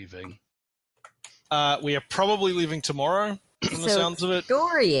we leaving? We are probably leaving tomorrow, from the sounds of it.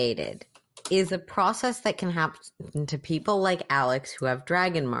 Excoriated is a process that can happen to people like Alex who have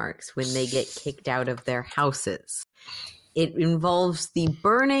dragon marks when they get kicked out of their houses. It involves the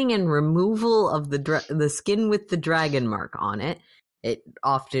burning and removal of the skin with the dragon mark on it. It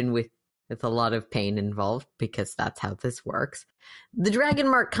often with a lot of pain involved because that's how this works. The dragon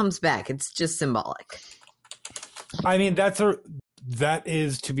mark comes back. It's just symbolic. I mean, that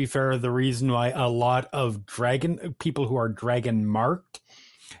is, to be fair, the reason why a lot of people who are dragon marked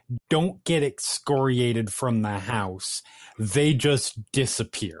don't get excoriated from the house. They just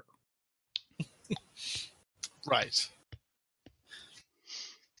disappear. Right.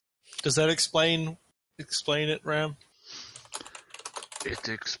 Does that explain it, Ram? It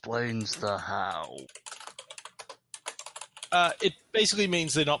explains the how. It basically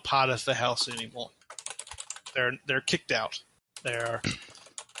means they're not part of the house anymore. They're kicked out. They're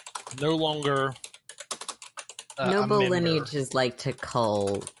no longer Noble a member. lineages like to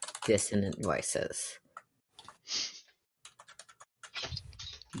cull dissonant voices.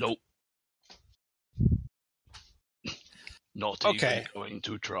 Nope. Not Okay. even going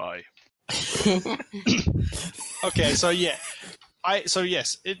to try. Okay, so yeah,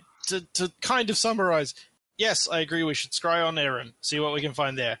 to kind of summarize, yes, I agree we should scry on Erin, see what we can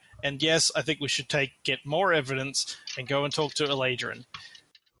find there, and yes, I think we should get more evidence and go and talk to Eladrin.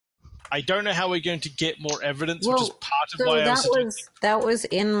 I don't know how we're going to get more evidence, which is part of why I was that was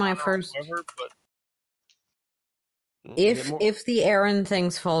in my first. However, but If the Erin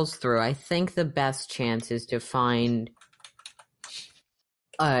things falls through, I think the best chance is to find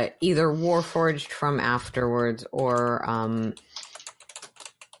either Warforged from afterwards or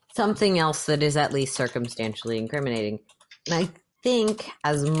something else that is at least circumstantially incriminating. And I think,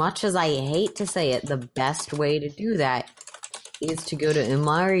 as much as I hate to say it, the best way to do that is to go to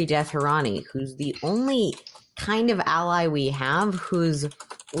Imari Detharani, who's the only kind of ally we have who's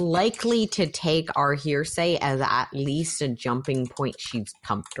likely to take our hearsay as at least a jumping point she's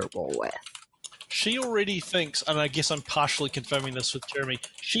comfortable with. she already thinks, and I guess I'm partially confirming this with Jeremy,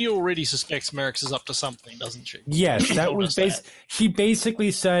 she already suspects Merrick's is up to something, doesn't she? Yes, that was she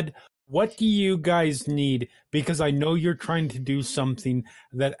basically said, what do you guys need? Because I know you're trying to do something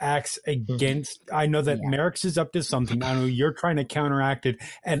that acts against. I know that Merrick's is up to something. I know you're trying to counteract it,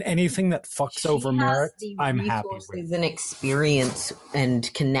 and anything that fucks over Merrick, I'm happy with. Resources and experience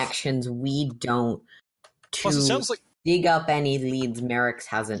and connections we don't Plus, it sounds like dig up any leads Merrick's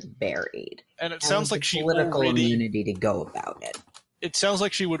hasn't buried. And it sounds like she political already immunity to go about it. It sounds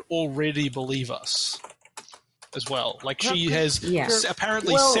like she would already believe us as well. Like she has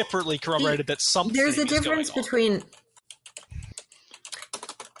apparently separately corroborated that something. There's a difference between.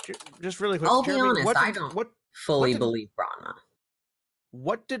 Just really quick, I'll Jeremy, be honest. I don't fully believe Brana.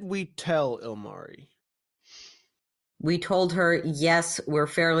 What did we tell Ilmari? We told her, yes, we're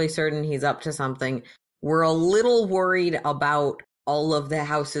fairly certain he's up to something. We're a little worried about all of the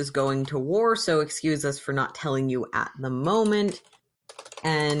houses going to war, so excuse us for not telling you at the moment.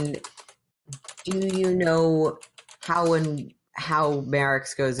 And do you know how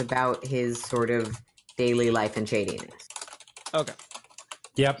Merrick's goes about his sort of daily life and shadiness? Okay.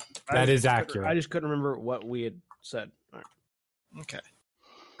 Yep, that is accurate. I just couldn't remember what we had said. All right. Okay.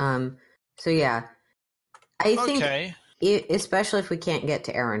 So yeah, I think, especially if we can't get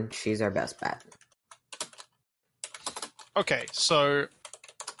to Erin, she's our best bet. Okay, so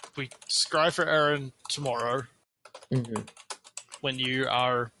we scry for Erin tomorrow when you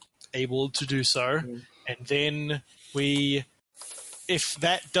are able to do so, and then if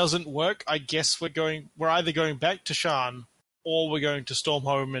that doesn't work, I guess we're either going back to Shan or we're going to storm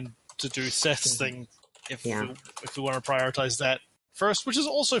home and to do Seth's thing if we want to prioritize that first, which is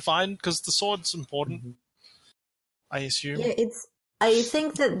also fine because the sword's important. I assume. Yeah, I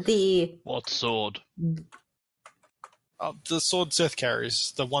think that what sword? The sword Seth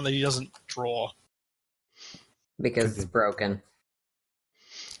carries, the one that he doesn't draw. Because it's broken.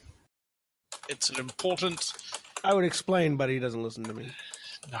 It's an important... I would explain, but he doesn't listen to me.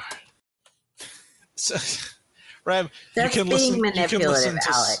 No. So, Ram, that's you can being listen, manipulative,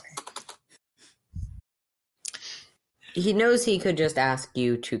 Alex. He knows he could just ask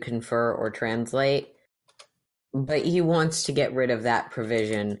you to confer or translate, but he wants to get rid of that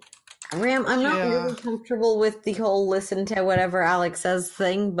provision. Ram, I'm not really comfortable with the whole listen to whatever Alex says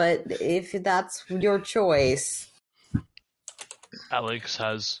thing, but if that's your choice. Alex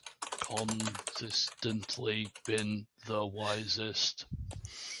has consistently been the wisest.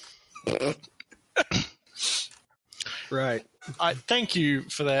 Right. Thank you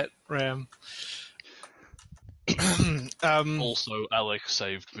for that, Ram. Also, Alex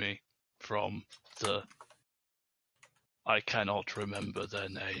saved me from I cannot remember their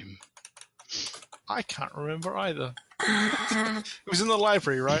name. I can't remember either. It was in the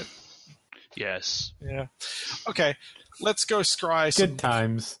library, right? Yes. Yeah. Okay, let's go scry some... Good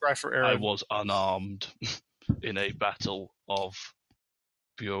times. Scry for Erin. I was unarmed in a battle of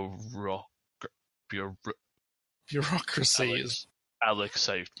bureaucracies. Alex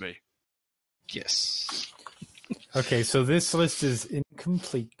saved me. Yes. Okay, so this list is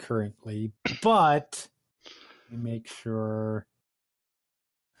incomplete currently, but let me make sure.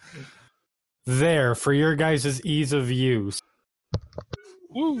 There, for your guys' ease of use.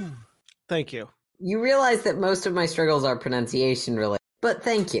 Woo! Thank you. You realize that most of my struggles are pronunciation related, but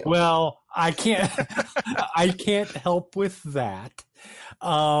thank you. Well, I can't help with that.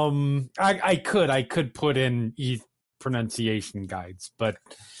 I could put in pronunciation guides, but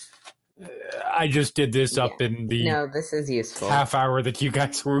I just did this up in the No, this is useful. half hour that you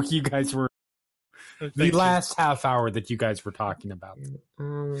guys were the last half hour that you guys were talking about.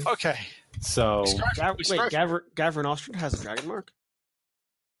 Okay. So Gavin Ostrand has a dragon mark?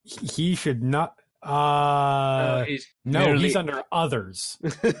 he should not. He's He's under others.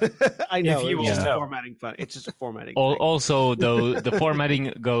 I know. If you It's just will know. formatting fun. It's just a formatting. Al- thing. Also, though, the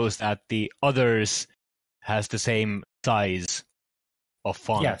formatting goes that the others has the same size of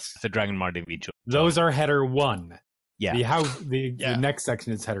font Yes. as the Dragon Mark individual. Those are header 1. Yeah. The next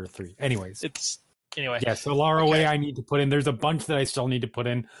section is header 3. Anyways. Anyway. Yes, Alara Okay. Way I need to put in. There's a bunch that I still need to put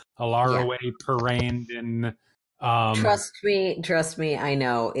in. Alara Way, Parandon. Trust me, I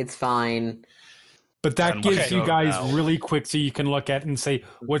know. It's fine. But that And gives okay. you guys Now. really quick so you can look at it and say,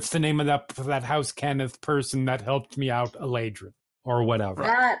 what's the name of that House Kenneth person that helped me out, Eladrin? Or whatever.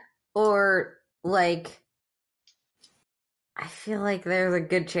 That, or, like, I feel like there's a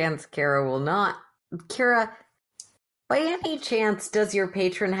good chance Kira will not. Kira, by any chance, does your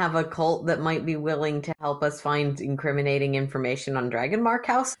patron have a cult that might be willing to help us find incriminating information on Dragonmark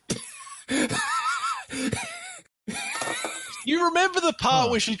House? You remember the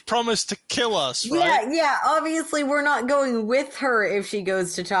part where she promised to kill us, right? Yeah, obviously we're not going with her if she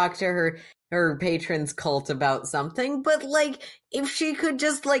goes to talk to her patron's cult about something, but, like, if she could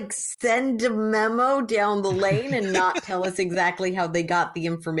just, like, send a memo down the lane and not tell us exactly how they got the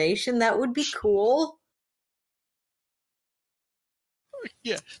information, that would be cool.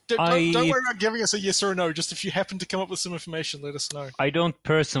 Yeah. Don't worry about giving us a yes or a no. Just if you happen to come up with some information, let us know. I don't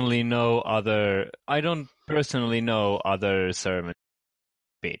personally know other sermon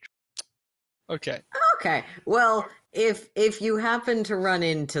page. Okay. Okay. Well, if you happen to run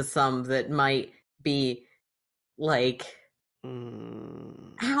into some that might be like I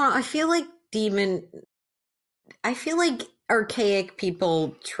don't know, I feel like archaic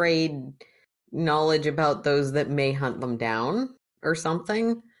people trade knowledge about those that may hunt them down or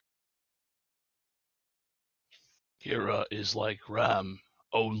something. Kira is like Ram,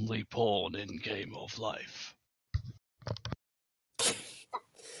 only pawn in game of life.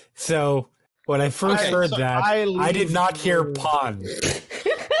 So, when I first Okay, heard so that, I did not hear pawn.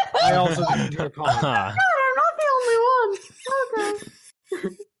 I also didn't hear Colin. I'm not the only one.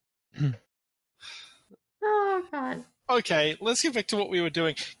 Okay. Oh god. Okay, let's get back to what we were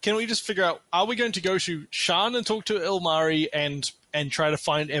doing. Can we just figure out, are we going to go to Shan and talk to Ilmari and try to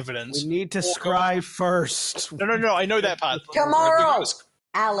find evidence? We need to scry first. No, I know that part. Tomorrow,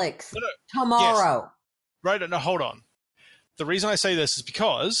 Alex. No, Tomorrow. Right, no, hold on. The reason I say this is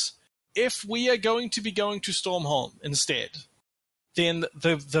because if we are going to be going to Stormholm instead, then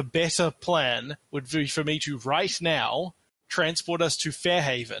the better plan would be for me to right now transport us to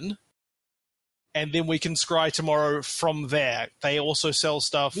Fairhaven, and then we can scry tomorrow from there. They also sell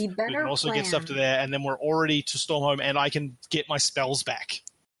stuff. The We better can also plan. get stuff to there, and then we're already to Stormholm, and I can get my spells back.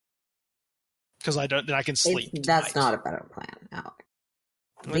 Because then I can sleep. That's tonight. not a better plan, Alex.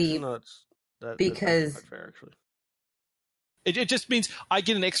 Actually, no, that's because- not fair, actually. It just means I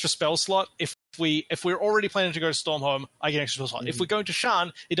get an extra spell slot. If we're already planning to go to Stormholm, I get an extra spell slot. If we're going to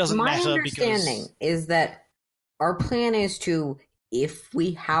Shan, it doesn't My matter understanding because is that our plan is to, if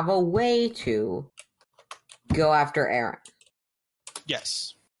we have a way to, go after Erin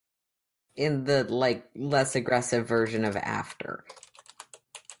yes. in the less aggressive version of after.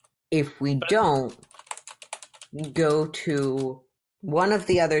 If we don't, go to one of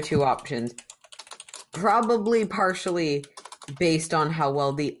the other two options, probably partially based on how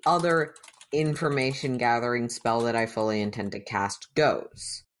well the other information gathering spell that I fully intend to cast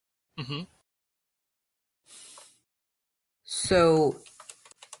goes. Mm-hmm. So,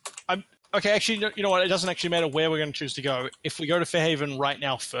 Okay, actually, you know what? It doesn't actually matter where we're going to choose to go. If we go to Fairhaven right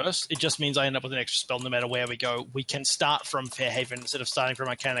now first, it just means I end up with an extra spell no matter where we go. We can start from Fairhaven instead of starting from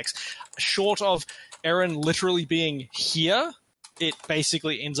Mechanics. Short of Erin literally being here, it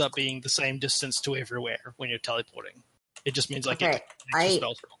basically ends up being the same distance to everywhere when you're teleporting. It just means I get Okay, an extra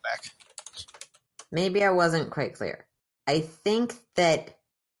spell to go back. maybe I wasn't quite clear. I think that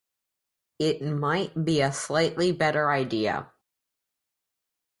it might be a slightly better idea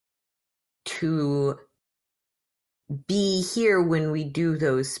to be here when we do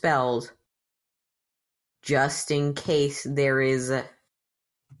those spells, just in case there's a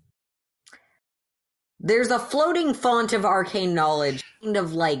floating font of arcane knowledge, kind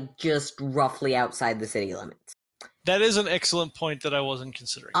of just roughly outside the city limits. That is an excellent point that I wasn't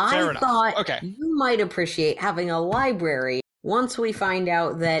considering. Fair I enough. thought Okay. you might appreciate having a library once we find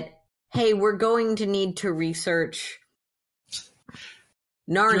out that, hey, we're going to need to research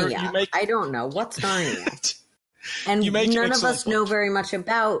Narnia. You make- I don't know. What's Narnia? And You make an none of excellent us know point. very much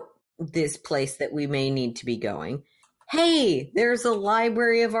about this place that we may need to be going. Hey, there's a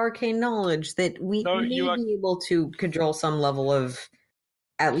library of arcane knowledge that we No, may you are- be able to cajole some level of,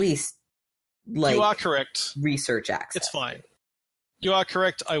 at least, like, You are correct. research access. It's fine. You are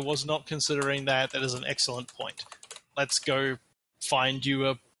correct. I was not considering that. That is an excellent point. Let's go find you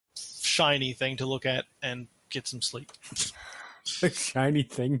a shiny thing to look at and get some sleep. A shiny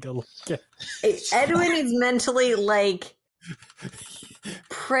thing to look at. Edwin is mentally, like,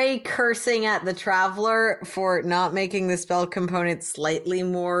 pray cursing at the Traveler for not making the spell component slightly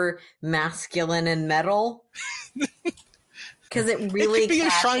more masculine and metal. Because it really It could be a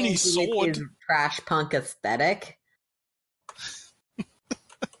caps shiny into with sword. his trash punk aesthetic.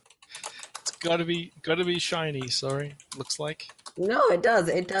 It's gotta be shiny. Sorry, looks like. No, it does.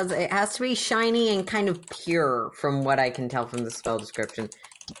 It does. It has to be shiny and kind of pure, from what I can tell from the spell description.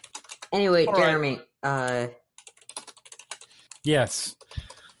 Anyway, All right. Jeremy, Yes.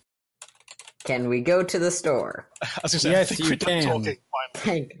 can we go to the store? I was gonna say, Yes, I think you we're done can. talking.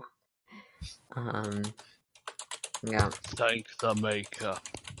 Finally. Thank yeah. Thank the maker.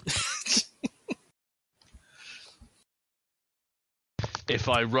 If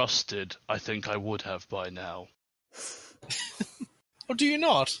I rusted, I think I would have by now. Oh, do you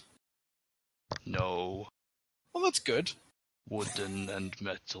not? No. Well, that's good. Wooden and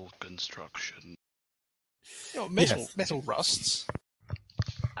metal construction. Metal rusts.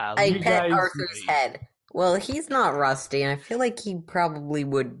 I You pet guys- Arthur's head. Well, he's not rusty, and I feel like he probably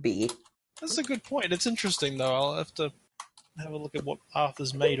would be. That's a good point. It's interesting, though. I'll have to have a look at what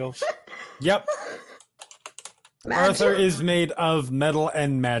Arthur's made of. Yep. Arthur is made of metal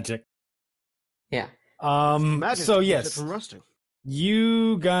and magic. Yeah. Magic So keeps it yes, from rusting.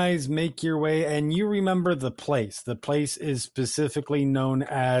 you guys make your way, and you remember the place. The place is specifically known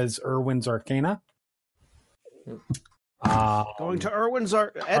as Irwin's Arcana. Going to Irwin's.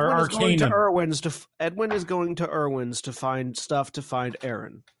 Edwin is going to Irwin's to find stuff to find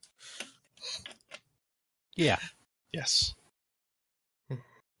Erin. Yeah. Yes.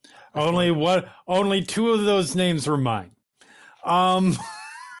 Only two of those names were mine.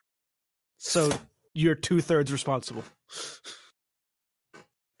 So you're 2/3 responsible.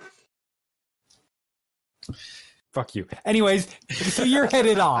 Fuck you. Anyways, so you're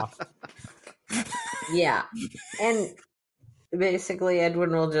headed off. Yeah. And basically,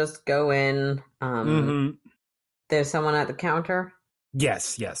 Edwin will just go in. Mhm. There's someone at the counter.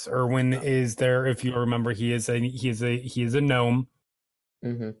 Yes. Irwin is there. If you remember, he is a gnome.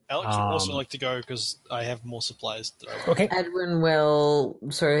 Mm-hmm. Alex would also like to go because I have more supplies. Okay. Edwin will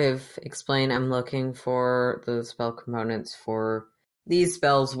sort of explain, I'm looking for the spell components for these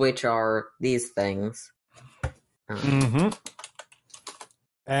spells, which are these things. Mm-hmm.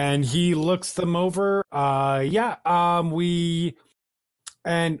 And he looks them over.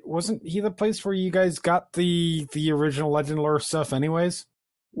 And wasn't he the place where you guys got the original Legend Lore stuff anyways?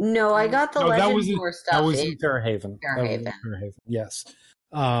 No, I got the Legend Lore stuff. That was in Fairhaven. Fairhaven. Yes.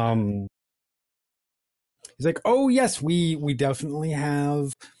 He's like, oh yes, we definitely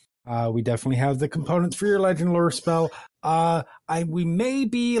have the components for your Legend Lore spell. Let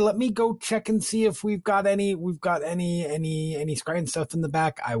me go check and see if we've got any scrying stuff in the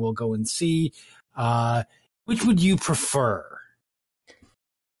back. I will go and see. Which would you prefer?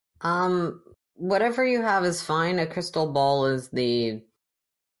 Whatever you have is fine. A crystal ball is the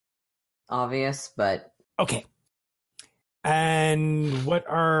obvious, but Okay. And what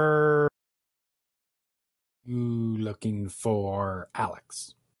are you looking for,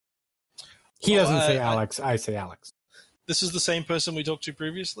 Alex? He doesn't say Alex. I say Alex. This is the same person we talked to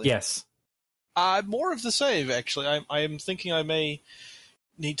previously? Yes. More of the save, actually. I am thinking I may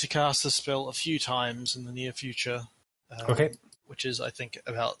need to cast this spell a few times in the near future. Okay. Which is, I think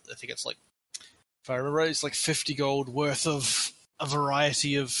it's like, if I remember right, it's like 50 gold worth of a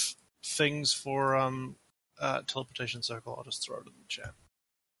variety of things for teleportation circle. I'll just throw it in the chat.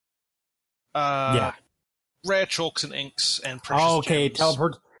 Yeah. Rare chalks and inks and precious gems.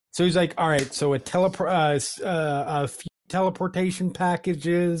 Teleport. So he's like, all right. So a few teleportation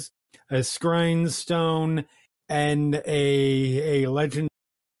packages, a scrying stone, and a legend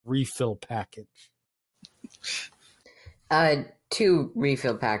refill package. 2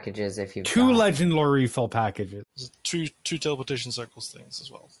 refill packages if you've Two got. Legend Lore refill packages. Two teleportation circles things as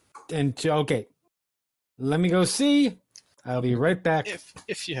well. And okay, let me go see. I'll be right back.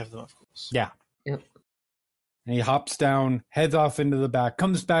 If you have them, of course. Yeah. Yep. And he hops down, heads off into the back,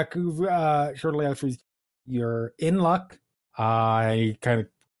 comes back shortly after. You're in luck. He kind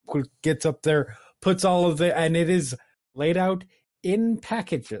of gets up there, puts all of it, and it is laid out in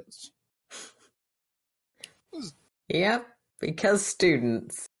packages. Yep, because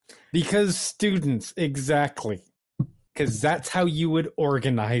students. Because students, exactly. Because that's how you would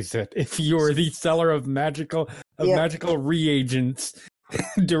organize it if you were the seller of magical reagents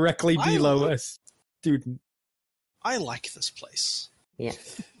directly below a student. I like this place. Yeah.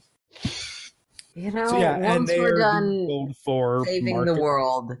 You know, So, yeah, once we're done for saving the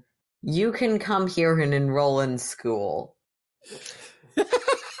world, you can come here and enroll in school.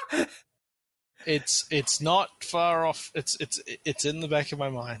 It's not far off. It's in the back of my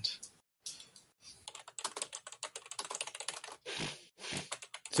mind.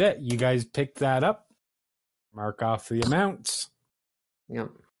 That's it. You guys pick that up. Mark off the amounts. Yep.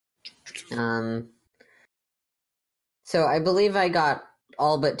 So I believe I got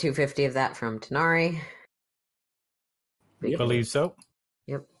all but 250 of that from Tanar'ri. I believe so.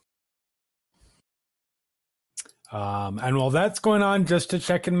 Yep. And while that's going on, just to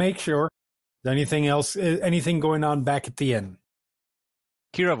check and make sure, is anything going on back at the inn?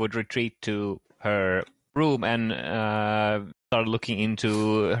 Kira would retreat to her room and start looking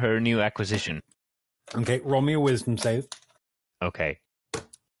into her new acquisition. Okay, roll me a wisdom save. Okay.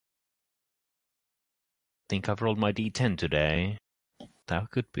 Think I've rolled my d10 today.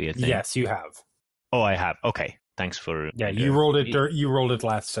 That could be a thing. Yes, you have. Oh, I have. Okay. Thanks for... Yeah, you rolled it. You rolled it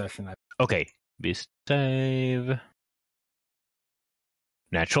last session. Okay. Beast save.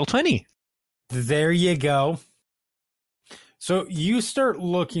 Natural 20. There you go. So you start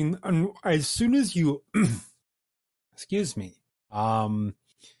looking, and as soon as you... excuse me.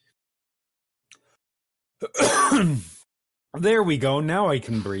 There we go. Now I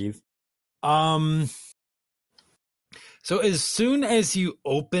can breathe. So as soon as you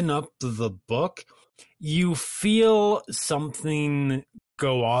open up the book, you feel something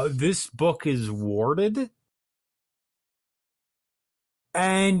go on. This book is warded.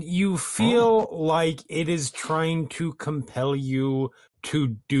 And you feel like it is trying to compel you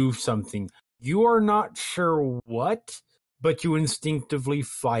to do something. You are not sure what, but you instinctively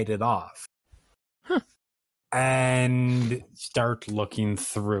fight it off. And start looking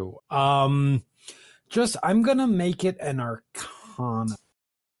through. I'm gonna make it an Arcana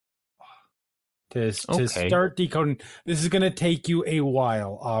to start decoding. This is gonna take you a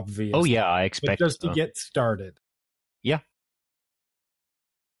while, obviously. Oh yeah, I expect. But just to get started. Yeah.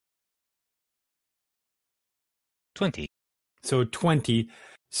 20. So 20.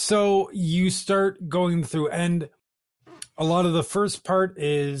 So you start going through, and a lot of the first part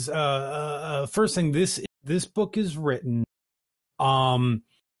is first thing. This book is written.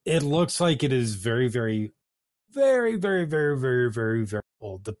 It looks like it is very, very, very, very, very, very, very, very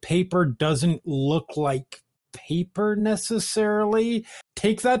old. The paper doesn't look like paper necessarily.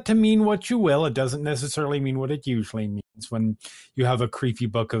 Take that to mean what you will. It doesn't necessarily mean what it usually means when you have a creepy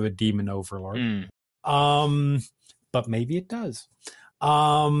book of a demon overlord. But maybe it does.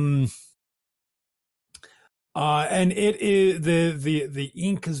 And it is the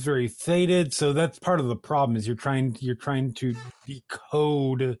ink is very faded, so that's part of the problem. Is you're trying to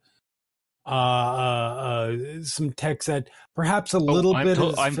decode some text that perhaps a little bit.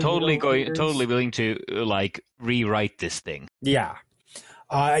 I'm totally willing to like rewrite this thing. Yeah,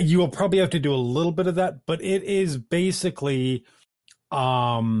 you will probably have to do a little bit of that, but it is basically,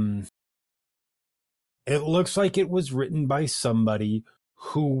 it looks like it was written by somebody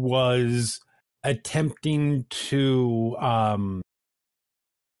who was attempting to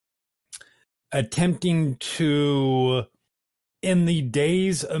in the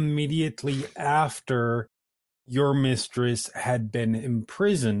days immediately after your mistress had been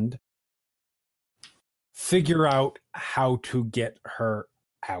imprisoned, figure out how to get her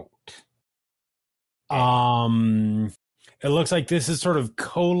out. It looks like this is sort of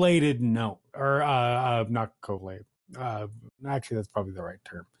collated note, or not collated. Actually, that's probably the right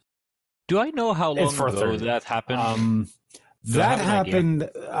term. Do I know how long ago that happened? That happened.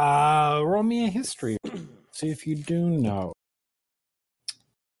 Roll me a history. See if you do know.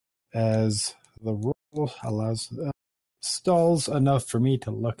 As the rule allows, stalls enough for me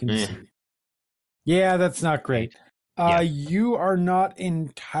to look and see. Yeah, that's not great. You are not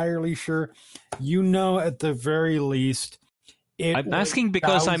entirely sure. You know, at the very least, I'm asking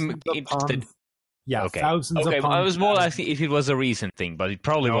because I'm interested. Yeah, okay. Thousands upon I was more asking if it was a recent thing, but it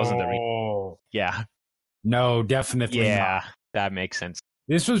probably wasn't a recent. Yeah. No, definitely not. That makes sense.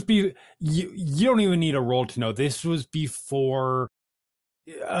 This was you don't even need a roll to know. This was before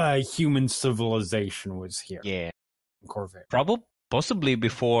human civilization was here. Yeah. Korvys. Possibly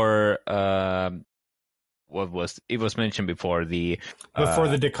before it was mentioned before the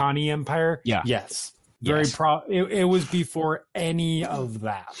Dakani Empire? Yeah. Yes. It was before any of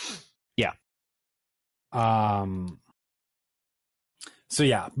that. Yeah. So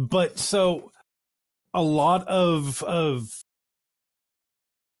yeah, but so a lot of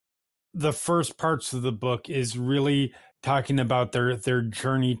the first parts of the book is really talking about their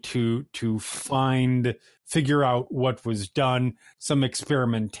journey to figure out what was done, some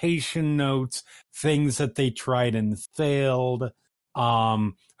experimentation notes, things that they tried and failed,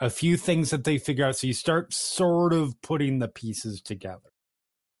 a few things that they figure out. So you start sort of putting the pieces together.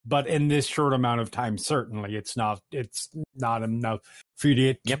 But in this short amount of time, certainly it's not enough for you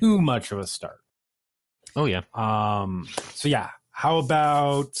to get too much of a start. Oh yeah. So yeah, how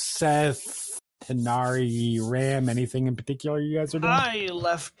about Seth, Tanar'ri, Ram? Anything in particular you guys are doing? I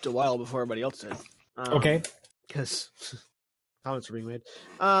left a while before everybody else did. Okay. Because comments were being made.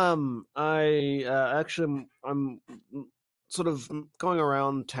 I'm sort of going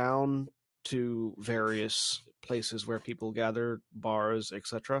around town to various places where people gather, bars,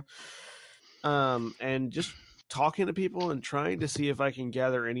 etc. And just talking to people and trying to see if I can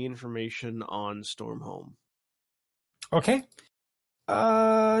gather any information on Stormhome. Okay.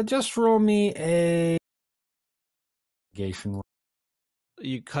 Just roll me a investigation roll.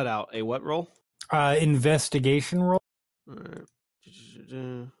 You cut out a what roll? Investigation roll. All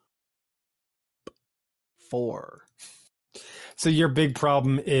right. 4. So your big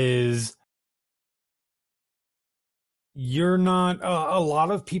problem is you're not. A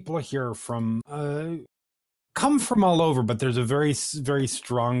lot of people here from come from all over, but there's a very, very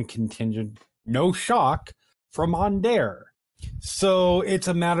strong contingent. No shock from Ondair. So it's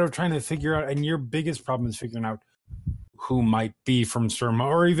a matter of trying to figure out, and your biggest problem is figuring out who might be from Sturma,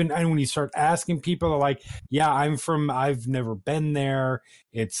 or even, and when you start asking people, they're like, yeah, I've never been there.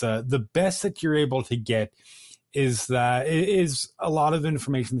 It's the best that you're able to get is a lot of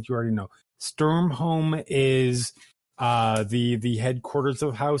information that you already know. Stormhome is the headquarters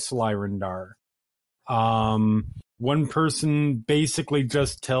of House Lyrandar. One person basically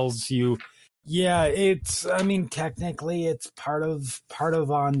just tells you, yeah, technically it's part of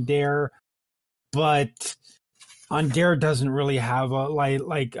Ondair, but Ondair doesn't really have a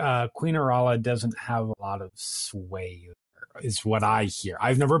Queen Arala doesn't have a lot of sway, is what I hear.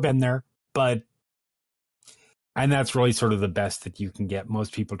 I've never been there, and that's really sort of the best that you can get.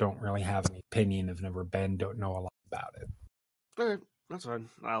 Most people don't really have any opinion, have never been, don't know a lot about it. All right, that's fine.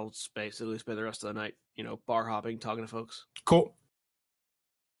 I'll basically spend the rest of the night, bar hopping, talking to folks. Cool.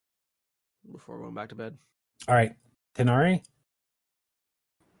 Before going back to bed. All right, Tanar'ri?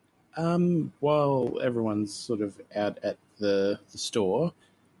 While everyone's sort of out at the store,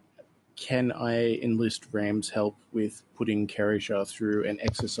 can I enlist Ram's help with putting Kerishar through an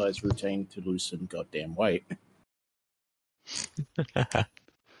exercise routine to lose some goddamn weight?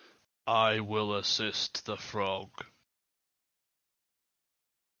 I will assist the frog.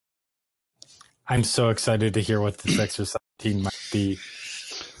 I'm so excited to hear what this exercise routine might be.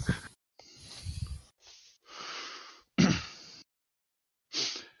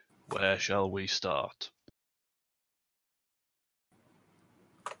 Where shall we start?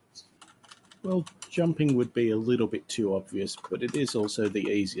 Well, jumping would be a little bit too obvious, but it is also the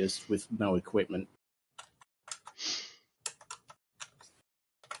easiest with no equipment.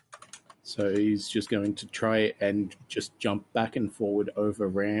 So he's just going to try and just jump back and forward over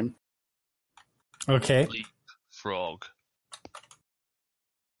Ram. Okay. Leap, frog.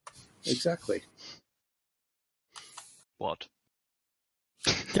 Exactly. What?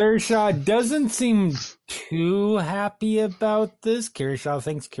 Kerishar doesn't seem too happy about this. Kerishar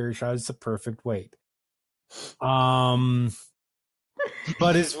thinks Kerishar is the perfect weight. But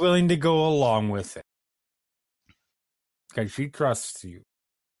is willing to go along with it. Because she trusts you.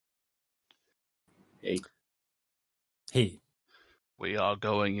 Hey. We are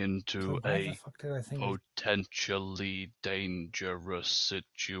going into So why a the fuck did I think potentially dangerous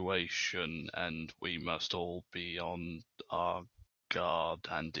situation, and we must all be on our guard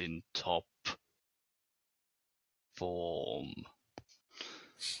and in top form.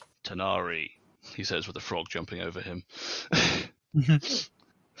 Tanar'ri, he says with the frog jumping over him.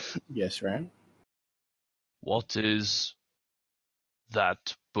 Yes, Ram? What is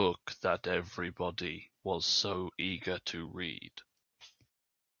that book that everybody was so eager to read?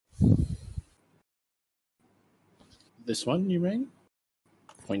 This one, you mean?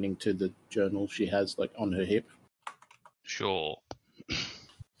 Pointing to the journal she has, on her hip. Sure.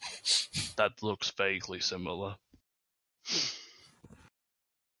 That looks vaguely similar.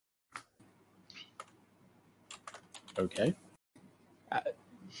 Okay.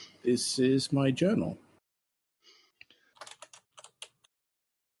 This is my journal.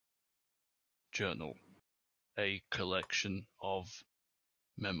 Journal. A collection of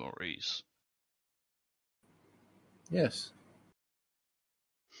memories. Yes.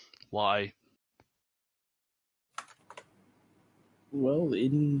 Why? Well,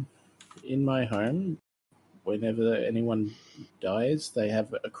 in my home, whenever anyone dies, they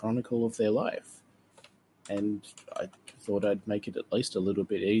have a chronicle of their life. And I thought I'd make it at least a little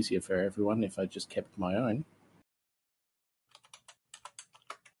bit easier for everyone if I just kept my own.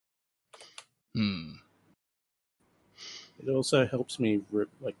 It also helps me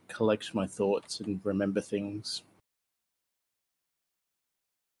collect my thoughts and remember things.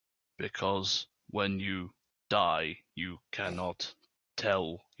 Because when you die, you cannot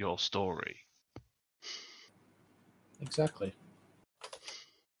tell your story. Exactly.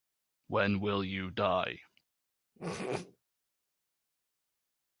 When will you die?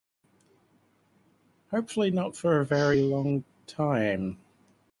 Hopefully not for a very long time.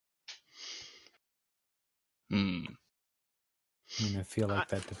 I mean, I feel like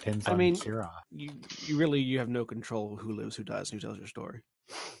that depends on Kira. You have no control of who lives, who dies, and who tells your story.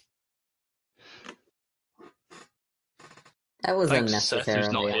 That was Thanks, unnecessarily Seth,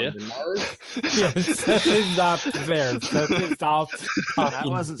 who's not on here. the nose. Yes, that is not fair. That is not That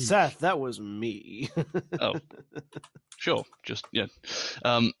wasn't Seth. That was me. Oh, sure. Just yeah.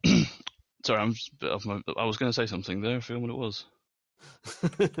 Sorry, I was going to say something there. I forgot what it was.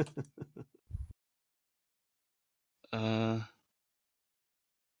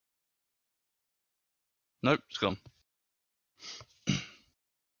 Nope, it's gone.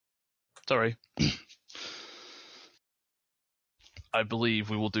 Sorry. I believe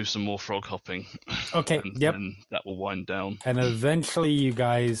we will do some more frog hopping. Okay, and yep. then that will wind down. And eventually you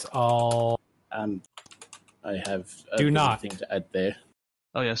guys all... I have Do not. thing to add there.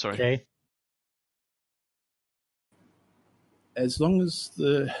 Oh yeah, sorry. Okay. As long as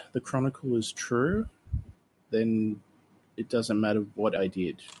the chronicle is true, then it doesn't matter what I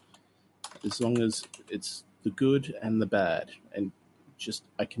did. As long as it's the good and the bad, and just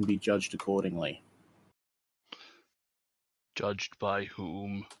I can be judged accordingly. Judged by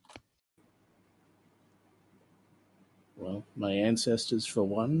whom? Well, my ancestors for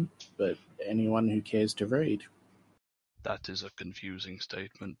one, but anyone who cares to read. That is a confusing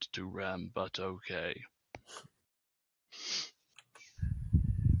statement to ram, but okay.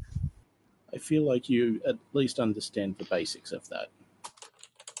 I feel like you at least understand the basics of that.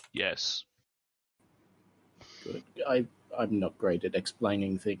 Yes. Good. I'm not great at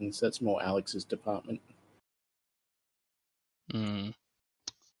explaining things. That's more Alex's department.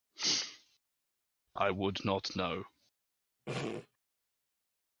 I would not know. I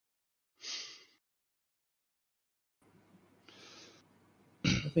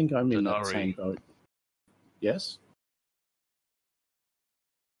think I'm in that Tanar'ri. same boat. Yes?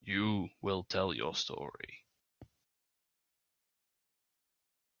 You will tell your story.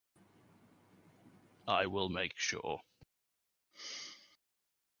 I will make sure.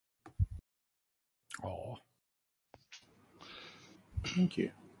 Oh. Thank you.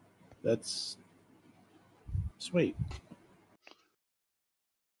 That's sweet.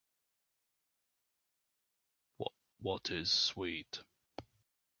 What is sweet?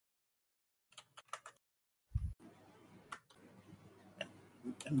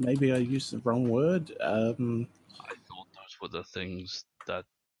 Maybe I used the wrong word. I thought those were the things that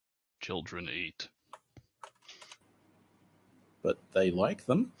children eat. But they like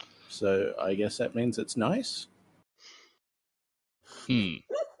them, so I guess that means it's nice.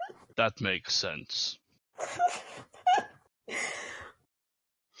 That makes sense.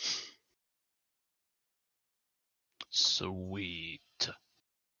 Sweet.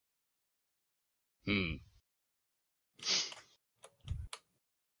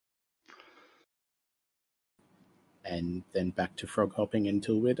 And then back to frog hopping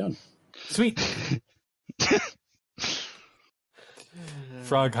until we're done. Sweet.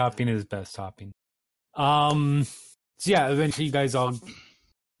 Frog hopping is best hopping. So yeah, eventually you guys all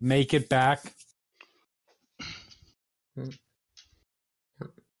make it back.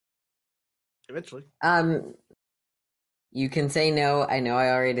 Eventually. You can say no. I know I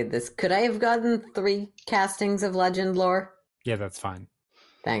already did this. Could I have gotten 3 castings of legend lore? Yeah, that's fine.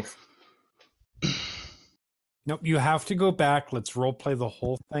 Thanks. Nope, you have to go back. Let's roleplay the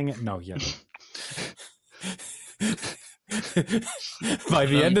whole thing. No, yeah. By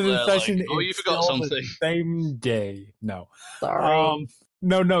the end of the session, like, you it's forgot still something. the same day. No. Sorry.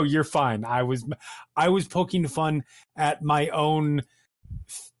 No, you're fine. I was poking fun at my own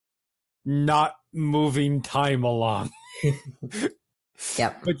not moving time along.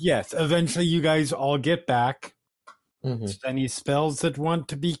 Yep. But yes, eventually you guys all get back. Mm-hmm. Any spells that want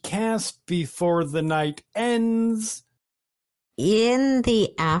to be cast before the night ends? In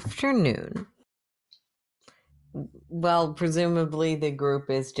the afternoon, Well, presumably the group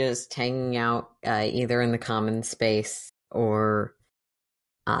is just hanging out either in the common space or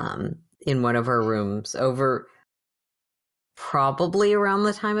in one of our rooms over probably around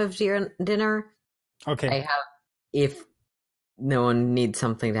the time of dinner. Okay. If no one needs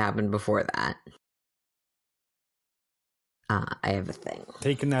something to happen before that. I have a thing.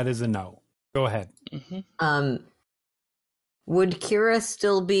 Taking that as a no. Go ahead. Mm-hmm. Would Kira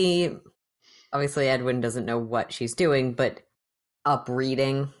still be... Obviously, Edwin doesn't know what she's doing, but up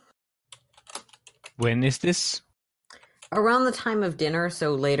reading. When is this? Around the time of dinner,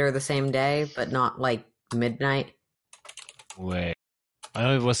 so later the same day, but not like midnight. Wait. I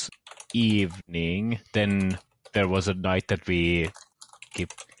know it was evening. Then there was a night that we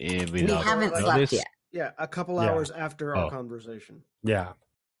keep without We haven't slept notice. yet. Yeah, a couple Yeah. hours after our conversation. Yeah.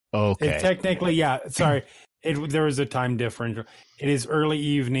 Okay. Technically, yeah. Sorry. There was a time differential. It is early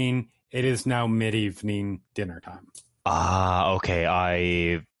evening. It is now mid-evening dinner time. Okay.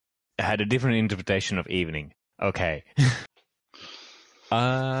 I had a different interpretation of evening. Okay.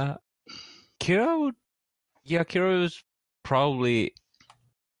 Kira would probably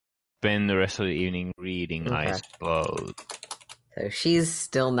spend the rest of the evening reading, I Okay. suppose. So she's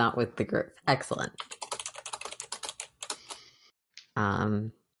still not with the group. Excellent.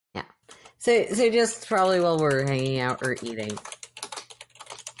 Yeah. So just probably while we're hanging out or eating,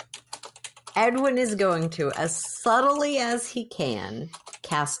 Edwin is going to, as subtly as he can,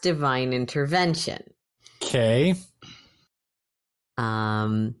 cast Divine Intervention. Okay.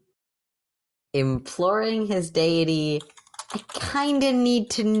 Imploring his deity, I kind of need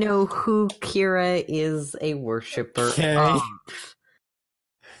to know who Kira is a worshiper Okay. of.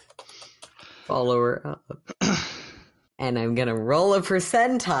 Follower up. And I'm gonna roll a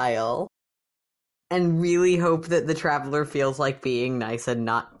percentile and really hope that the traveler feels like being nice and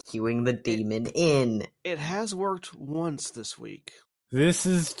not queuing the demon in. It has worked once this week. This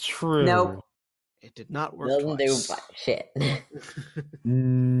is true. Nope. It did not work Doesn't do twice. shit.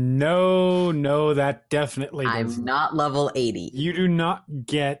 No, that definitely does. I'm not level 80. You do not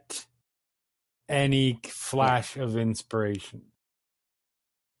get any flash of inspiration.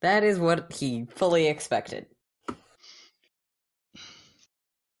 That is what he fully expected.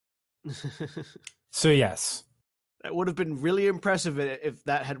 So yes, That would have been really impressive if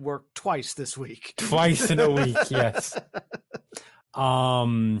that had worked twice this week. twice in a week. Yes.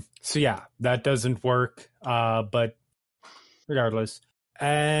 So yeah, that doesn't work. But regardless,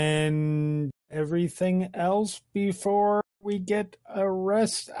 and everything else before we get a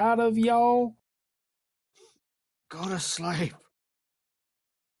rest out of y'all. Go to sleep.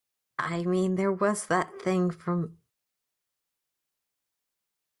 I mean, there was that thing from...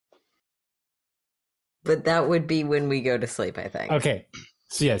 But that would be when we go to sleep, I think. Okay.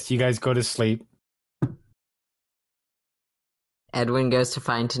 So yes, you guys go to sleep. Edwin goes to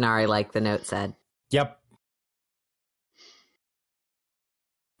find Tanar'ri, like the note said. Yep.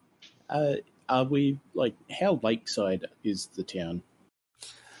 Are we, like, how lakeside is the town?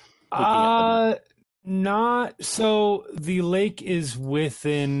 Looking at Not so. The lake is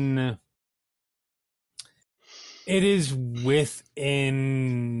within. It is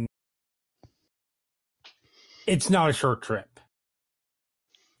within. It's not a short trip.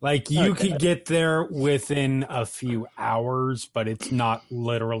 Like you Okay. could get there within a few hours, but it's not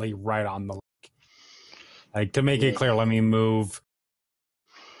literally right on the lake. Like to make it clear, let me move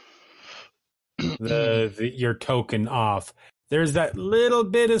your token off. There's that little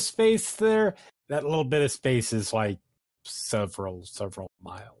bit of space there. That little bit of space is like several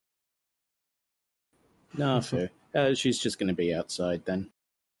miles. No, fair. She's just going to be outside then.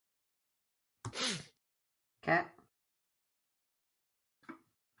 Okay.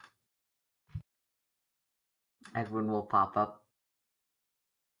 Edwin will pop up.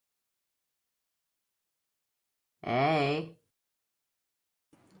 Hey.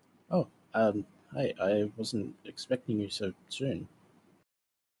 Oh, hey, I wasn't expecting you so soon.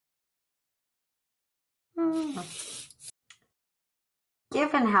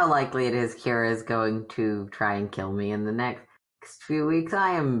 Given how likely it is Kira is going to try and kill me in the next few weeks,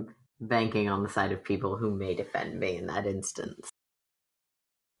 I am banking on the side of people who may defend me in that instance.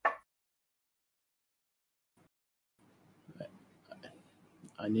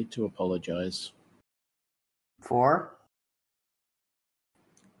 I need to apologize. For?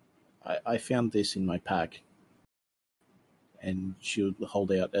 I found this in my pack. And she'll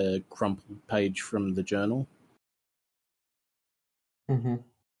hold out a crumpled page from the journal. Mm-hmm.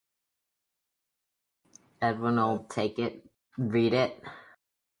 Edwin will take it, read it.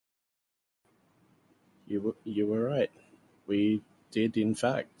 You were right. We did, in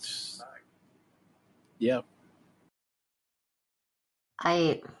fact. Yeah.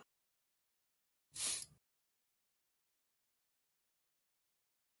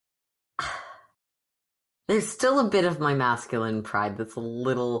 There's still a bit of my masculine pride that's a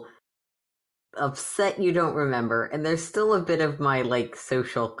little upset you don't remember, and there's still a bit of my, like,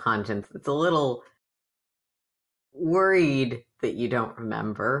 social conscience that's a little worried that you don't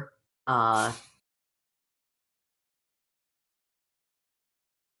remember.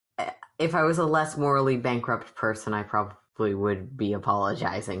 If I was a less morally bankrupt person, I probably would be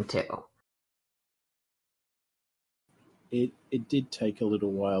apologizing too. It did take a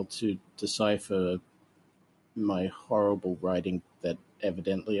little while to decipher my horrible writing that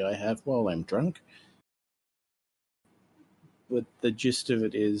evidently I have while I'm drunk. But the gist of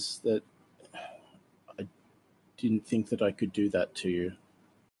it is that I didn't think that I could do that to you.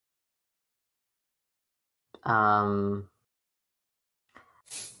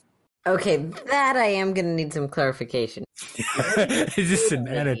 Okay, that I am going to need some clarification. Is this an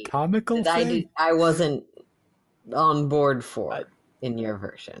anatomical thing? I wasn't on board for in your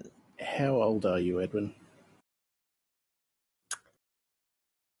version. How old are you, Edwin?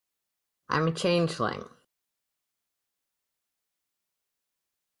 I'm a changeling.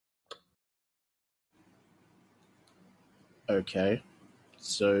 Okay.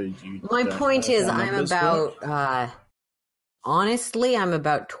 So you My don't point know is how I'm numbers about work? honestly I'm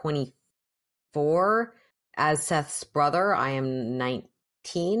about 24. As Seth's brother, I am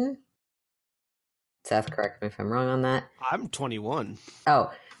 19. Seth, correct me if I'm wrong on that. I'm 21.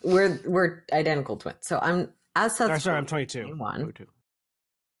 Oh, we're identical twins. So I'm as Seth's Sorry, I'm 22. 21. 22.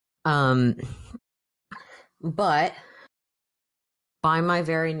 But by my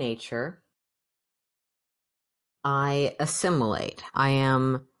very nature, I assimilate. I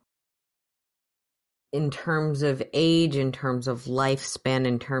am, in terms of age, in terms of lifespan,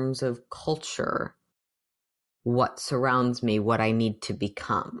 in terms of culture, what surrounds me, what I need to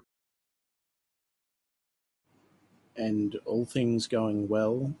become. And all things going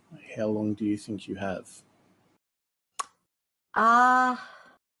well, how long do you think you have?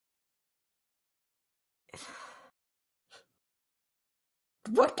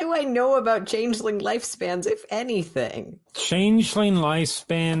 What do I know about changeling lifespans, if anything? Changeling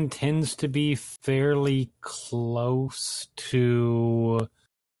lifespan tends to be fairly close to.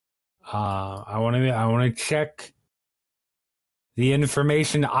 I want to check the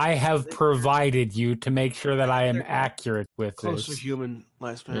information I have provided you to make sure that I am accurate with Close this. to human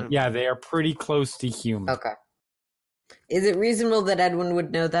lifespan. Yeah, they are pretty close to human. Okay. Is it reasonable that Edwin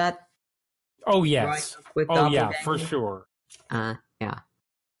would know that? Oh yes. With Oh yeah, doppelganger? for sure. Yeah.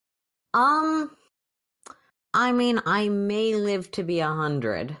 I mean, I may live to be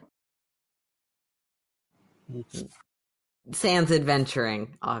 100. Sans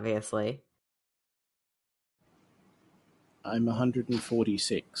adventuring, obviously. I'm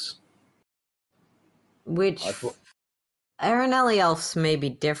 146. Which Aranelli elves may be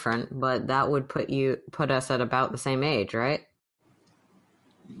different, but that would put us at about the same age, right?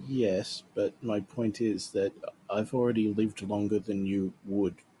 Yes, but my point is that I've already lived longer than you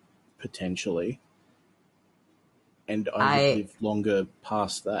would, potentially. And I would live longer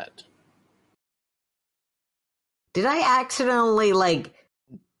past that. Did I accidentally,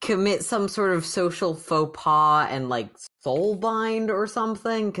 commit some sort of social faux pas and, soulbind or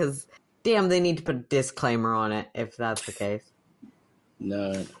something? Because, damn, they need to put a disclaimer on it if that's the case.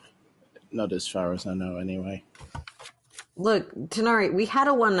 No, not as far as I know, anyway. Look, Tanar'ri, we had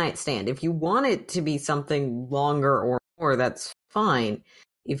a one-night stand. If you want it to be something longer or more, that's fine.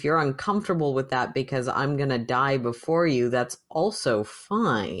 If you're uncomfortable with that because I'm gonna die before you, that's also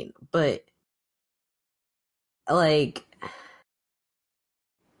fine. But, But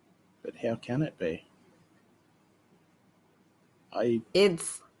how can it be?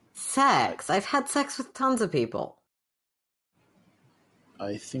 It's sex. I've had sex with tons of people.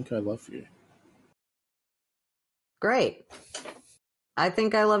 I think I love you. Great. I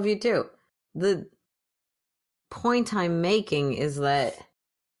think I love you too. The point I'm making is that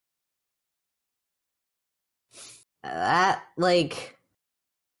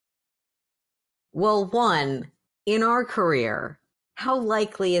one, in our career, how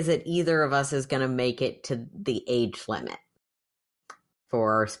likely is it either of us is going to make it to the age limit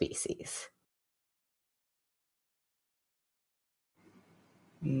for our species?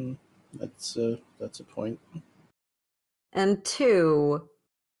 That's a point. And two,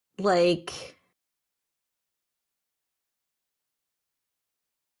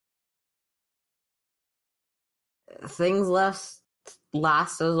 things last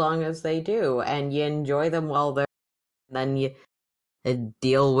as long as they do, and you enjoy them while they're, then you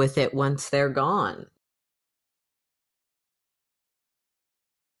deal with it once they're gone.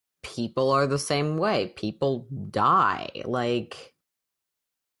 people are the same way. People die. Like,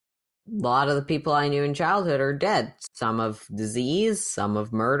 a lot of the people I knew in childhood are dead. Some of disease, some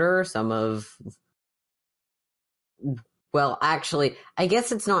of murder, some of... Well, actually, I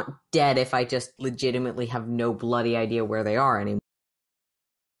guess it's not dead if I just legitimately have no bloody idea where they are anymore.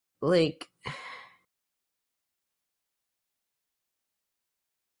 Like...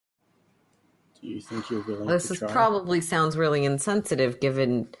 Do you think you're willing This to is try? probably sounds really insensitive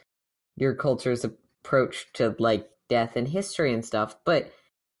given your culture's approach to, like, death and history and stuff, but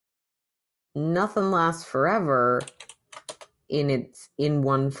nothing lasts forever in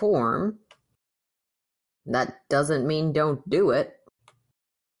one form. That doesn't mean don't do it.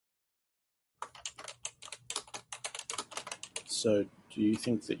 So, do you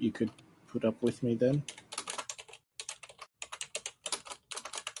think that you could put up with me then?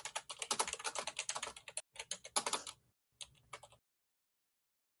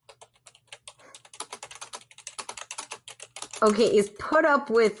 Okay, is put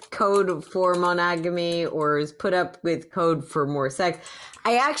up with code for monogamy or is put up with code for more sex?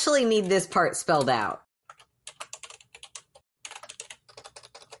 I actually need this part spelled out.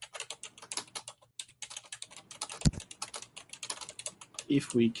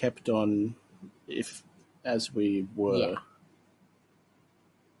 If we kept on, as we were,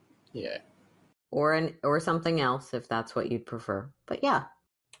 yeah. Or something else if that's what you'd prefer. But yeah.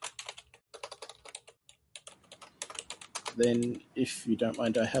 Then, if you don't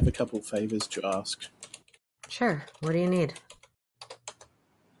mind, I have a couple favors to ask. Sure. What do you need?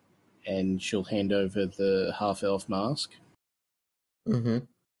 And she'll hand over the half-elf mask. Mm-hmm.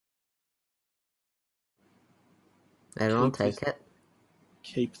 And I'll take it.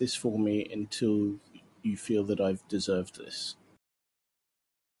 Keep this for me until you feel that I've deserved this.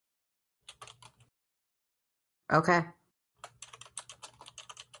 Okay.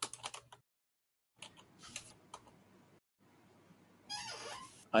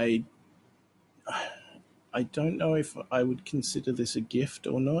 I don't know if I would consider this a gift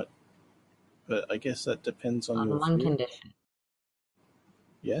or not, but I guess that depends on your one view. condition.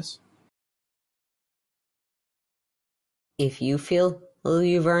 Yes? If you feel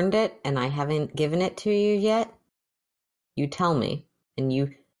you've earned it and I haven't given it to you yet, you tell me. And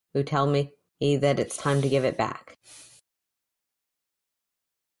you tell me that it's time to give it back.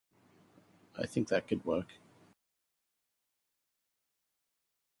 I think that could work.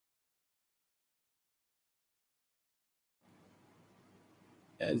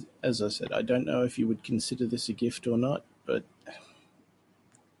 As I said, I don't know if you would consider this a gift or not, but...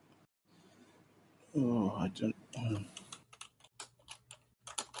 Oh, I don't...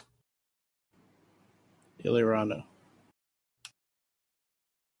 Ilirana.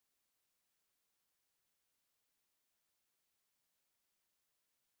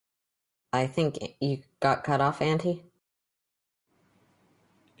 I think you got cut off, Auntie.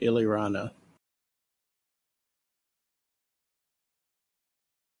 Ilirana.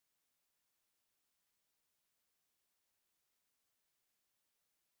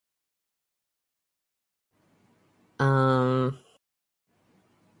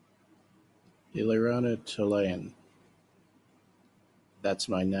 Ilirana Talayan. That's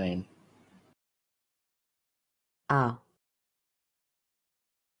my name. Oh.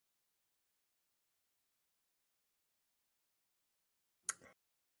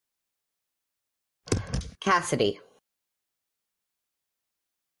 Cassidy.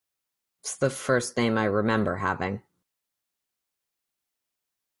 It's the first name I remember having.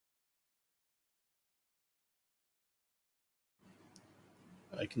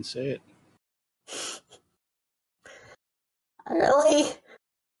 I can say it. Really?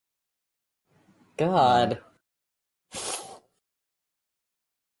 God.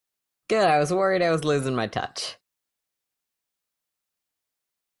 Good, I was worried I was losing my touch.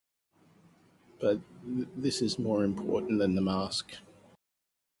 But this is more important than the mask.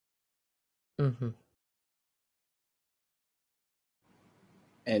 Mm-hmm.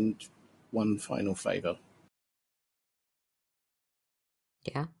 And one final favor.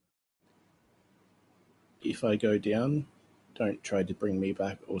 Yeah? If I go down, don't try to bring me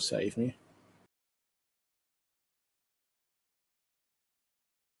back or save me.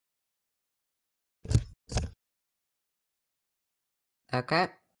 Okay.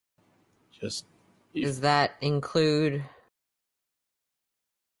 Just... Does that include...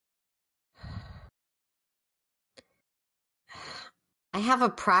 I have a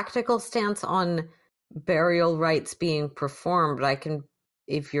practical stance on burial rites being performed, but I can,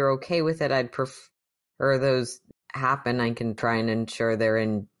 if you're okay with it, I'd prefer those happen. I can try and ensure they're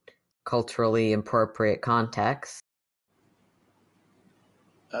in culturally appropriate context.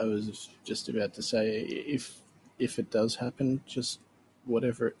 I was just about to say, if it does happen, just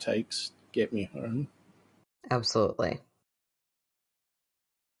whatever it takes, get me home. Absolutely.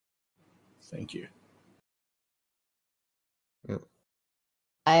 Thank you.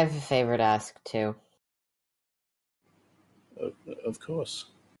 I have a favor to ask, too. Of course.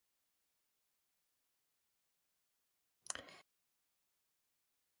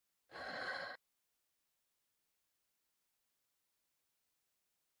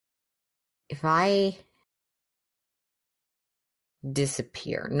 If I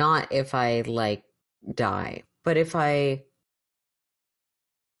disappear, not if I, die, but if I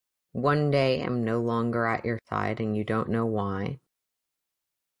one day am no longer at your side and you don't know why,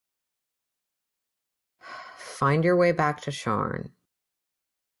 find your way back to Sharn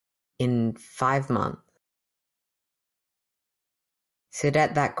in 5 months. Sit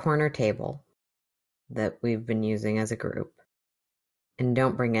at that corner table that we've been using as a group, and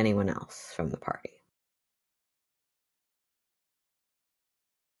don't bring anyone else from the party.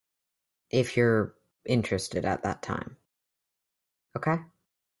 If you're interested at that time. Okay?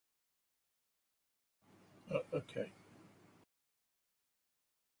 Okay.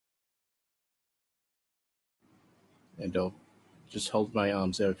 And I'll just hold my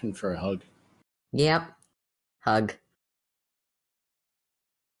arms open for a hug. Yep. Hug.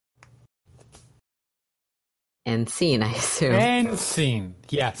 And scene, I assume. And scene,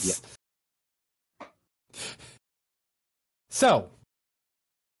 yes. Yeah. So,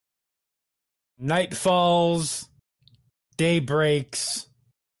 night falls, day breaks,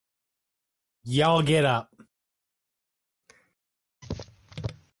 y'all get up.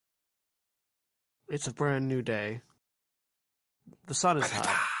 It's a brand new day. The sun is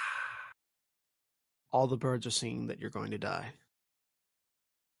high. All the birds are singing that you're going to die.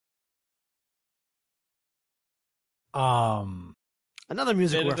 Another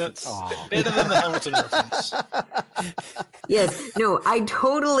music reference. Better than the Hamilton reference. Yes, no, I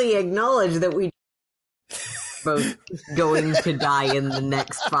totally acknowledge that we both going to die in the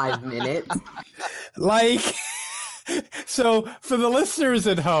next 5 minutes. So for the listeners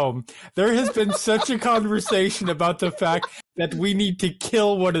at home, there has been such a conversation about the fact that we need to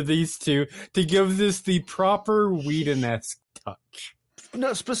kill one of these two to give this the proper Whedon-esque touch.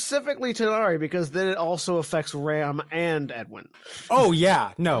 No, specifically Tanar'ri, because then it also affects Ram and Edwin. Oh,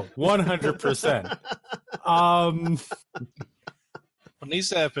 yeah. No, 100%. What needs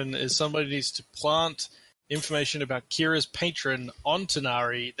to happen is somebody needs to plant information about Kira's patron on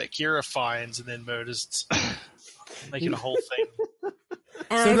Tanar'ri that Kira finds and then murders, making a whole thing.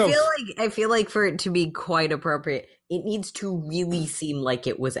 And I feel like for it to be quite appropriate, it needs to really seem like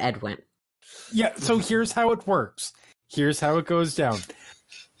it was Edwin. Yeah, so here's how it works. Here's how it goes down.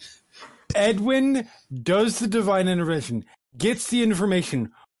 Edwin does the divine intervention, gets the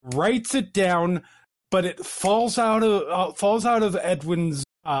information, writes it down, but it falls out of Edwin's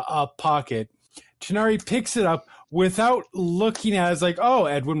pocket. Tanar'ri picks it up without looking at it as like, oh,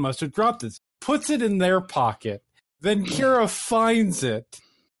 Edwin must have dropped this. Puts it in their pocket. Then Kira finds it.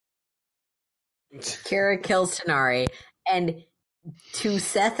 Kira kills Tanar'ri, and to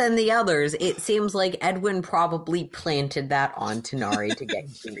Seth and the others, it seems like Edwin probably planted that on Tanar'ri to get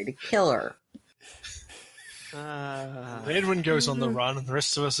Kira to kill her. Edwin goes on the run, and the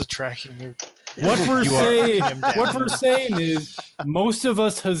rest of us are tracking her. What we're saying is, most of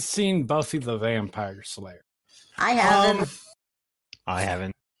us has seen Buffy the Vampire Slayer. I haven't. I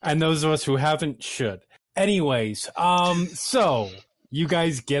haven't. And those of us who haven't should. Anyways, so you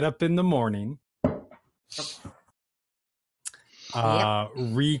guys get up in the morning.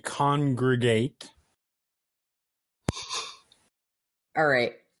 Recongregate. All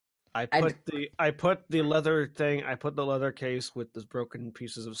right. I put the leather case with the broken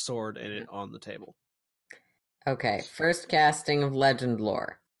pieces of sword in it on the table. Okay, first casting of legend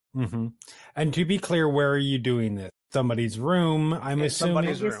lore. Mm-hmm. And to be clear, where are you doing this? Somebody's room, I'm assuming.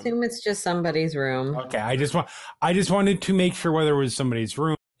 I assume it's just somebody's room. Okay, I just wanted to make sure whether it was somebody's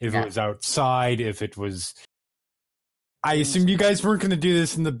room, if it was outside, if it was. I assumed you guys weren't going to do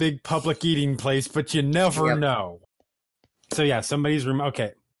this in the big public eating place, but you never know. So yeah, somebody's room.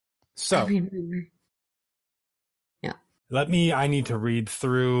 Okay, so yeah. I need to read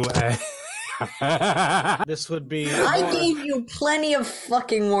through. This would be. I gave you plenty of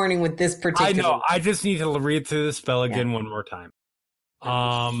fucking warning with this particular. I know. I just need to read through the spell again one more time.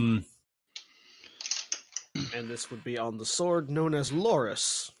 And this would be on the sword known as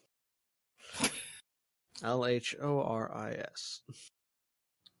Loris. Lhoris.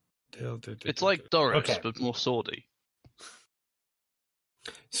 It's like Doris, but more swordy.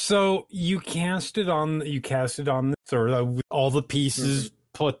 So you cast it on the sword with all the pieces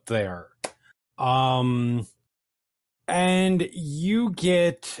put there. And you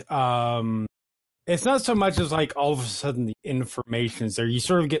get, it's not so much as like all of a sudden the information is there. You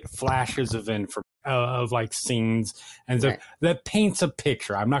sort of get flashes of of like scenes and stuff that paints a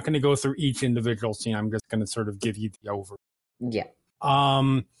picture. I'm not going to go through each individual scene. I'm just going to sort of give you the overview. Yeah.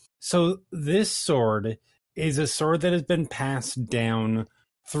 So this sword is a sword that has been passed down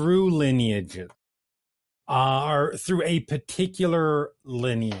through lineages, or through a particular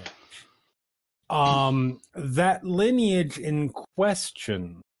lineage. That lineage in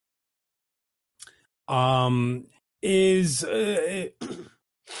question is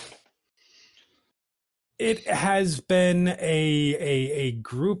it has been a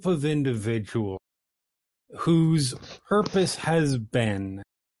group of individuals whose purpose has been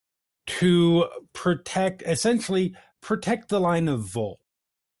to essentially protect the line of Vol,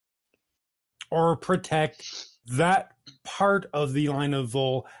 or protect that part of the line of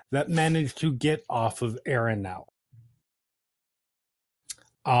Vol that managed to get off of Erin.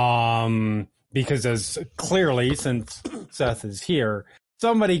 Because as clearly, since Seth is here,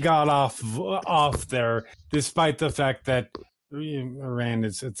 somebody got off there, despite the fact that Rand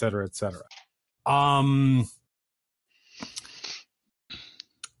is, et cetera, et cetera.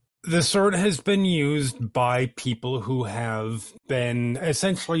 The sword has been used by people who have been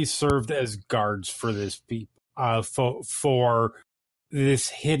essentially served as guards for this for this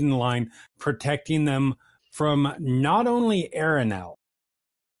hidden line, protecting them from not only Erinel,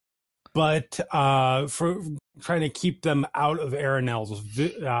 but for trying to keep them out of Erinel's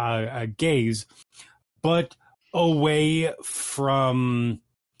gaze, but away from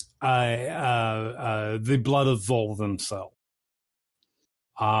the blood of Vol themselves.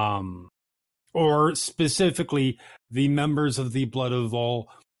 Or specifically the members of the Blood of Vol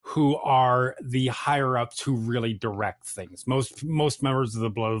who are the higher-ups who really direct things. Most members of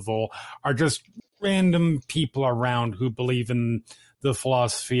the Blood of Vol are just random people around who believe in the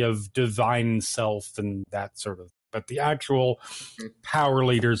philosophy of divine self and that sort of, but the actual power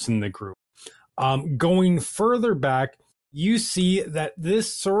leaders in the group. Going further back, you see that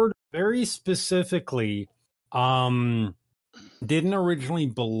this sword very specifically didn't originally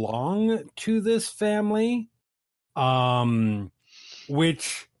belong to this family,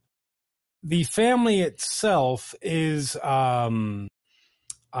 which the family itself is a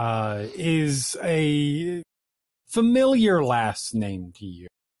familiar last name to you,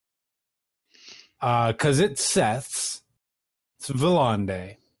 because it's Seth's. It's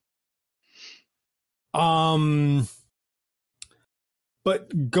Villande.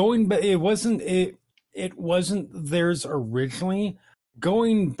 But going back, it wasn't theirs originally.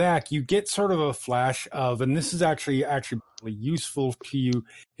 Going back, you get sort of a flash of, and this is actually really useful to you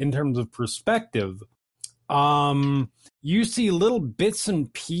in terms of perspective. You see little bits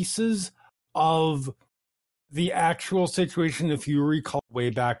and pieces of the actual situation. If you recall way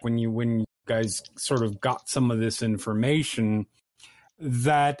back when you guys sort of got some of this information,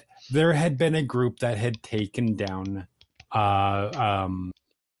 that there had been a group that had taken down Arandis,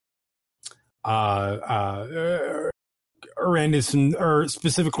 or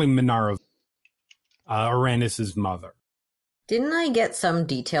specifically Minara, Arandis' mother. Didn't I get some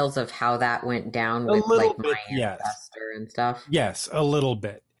details of how that went down with like my ancestor and stuff? Yes, a little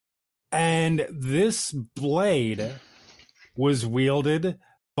bit. And this blade was wielded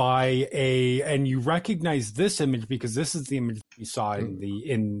by and you recognize this image because this is the image we saw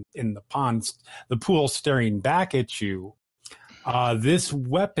in the pond, the pool staring back at you. This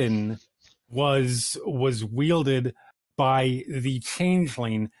weapon was wielded by the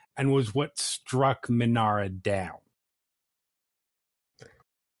changeling and was what struck Minara down.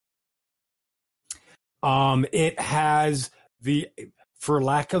 It has for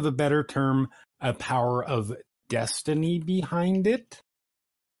lack of a better term, a power of destiny behind it.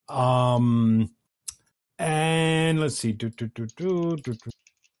 And let's see.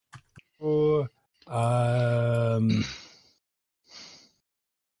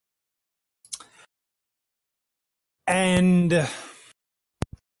 And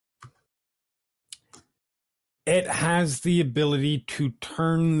it has the ability to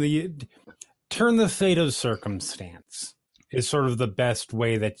turn the fate of circumstance, is sort of the best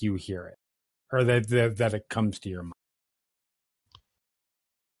way that you hear it, or that it comes to your mind.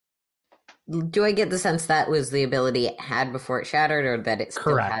 Do I get the sense that was the ability it had before it shattered, or that it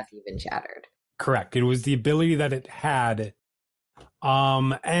still has even shattered? Correct. It was the ability that it had.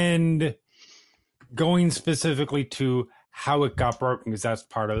 And going specifically to how it got broken, because that's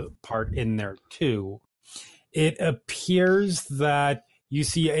part in there too. It appears that you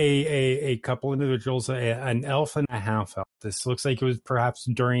see a couple individuals, an elf and a half elf. This looks like it was perhaps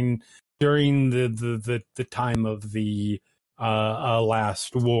during the time of the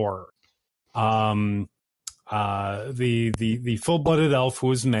last war. The full-blooded elf, who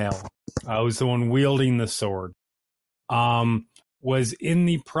was male, was the one wielding the sword, was in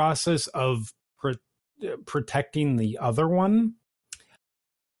the process of protecting the other one,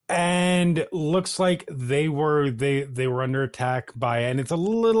 and looks like they were under attack by, and it's a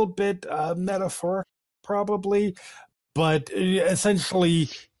little bit metaphor probably, but essentially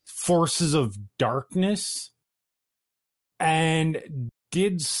forces of darkness, and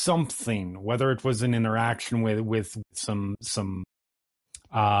did something, whether it was an interaction with some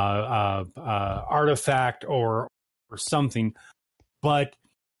artifact or something, but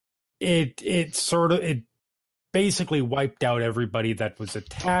it basically wiped out everybody that was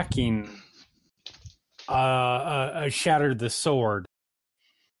attacking, shattered the sword,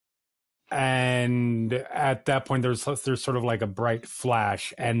 and at that point there's sort of like a bright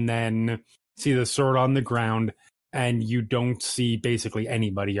flash, and then see the sword on the ground, and you don't see basically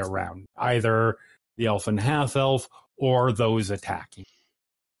anybody around, either the elf and half elf or those attacking.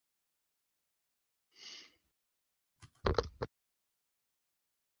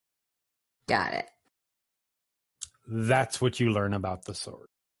 Got it. That's what you learn about the sword.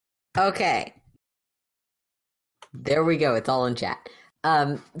 Okay. There we go. It's all in chat.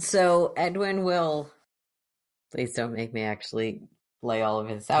 So Edwin will, please don't make me actually lay all of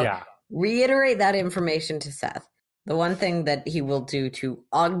this out. Yeah. Reiterate that information to Seth. The one thing that he will do to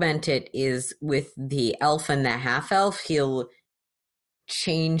augment it is with the elf and the half elf, he'll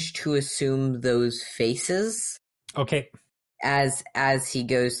change to assume those faces. Okay. As he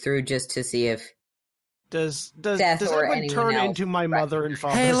goes through, just to see if Does Seth or Edwin anyone turn else into my mother and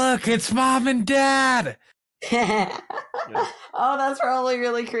father? Hey, look, it's Mom and Dad! Oh, that's probably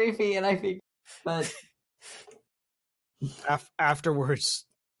really creepy, and I think, but Afterwards,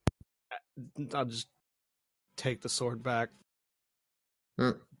 I'll just take the sword back.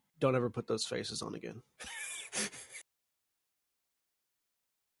 Don't ever put those faces on again.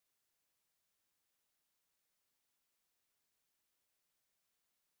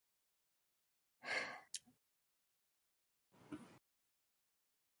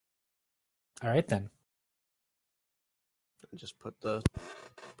 All right, then. Just put the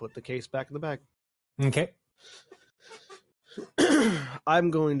case back in the bag. Okay.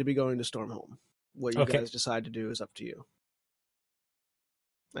 I'm going to be going to Stormhome. What you Okay. guys decide to do is up to you.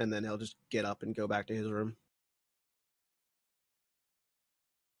 And then he'll just get up and go back to his room.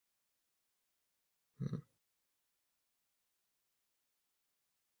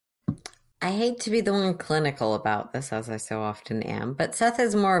 I hate to be the one clinical about this, as I so often am, but Seth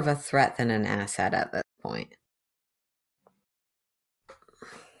is more of a threat than an asset at this point.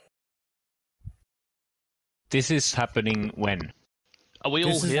 This is happening when? Are we all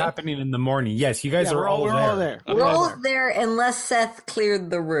This is here? happening in the morning. Yes, you guys Yeah, are we're all we're there. all there. Okay. We're all there unless Seth cleared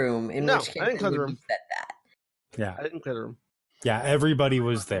the room, in No, which case I didn't clear the we room. said that. Yeah. I didn't clear the room. Yeah, everybody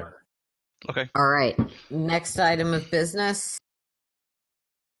was there. Okay. All right. Next item of business.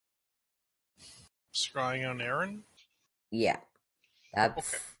 Scrying on Erin? Yeah. That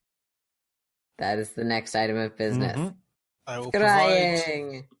is the next item of business. Mhm. I will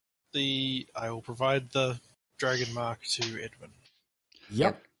Scrying. provide the dragon mark to Edwin.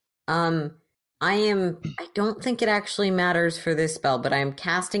 Yep. I don't think it actually matters for this spell, but I am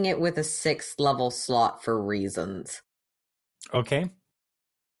casting it with a 6th level slot for reasons. Okay.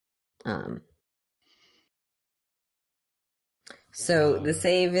 So the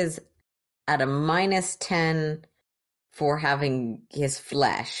save is at a -10 for having his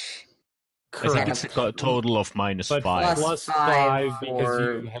flesh. I think it's a total of But -5. plus five 5 because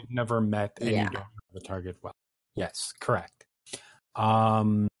for- you have never met and Yeah. you don't know the target well. Yes, correct.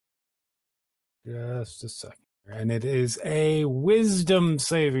 Just a second. And it is a wisdom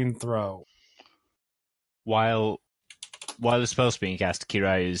saving throw. While the spell's being cast,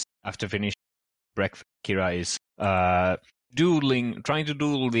 Kira is, after finishing breakfast, Kira is trying to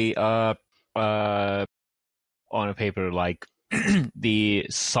doodle the on a paper, like the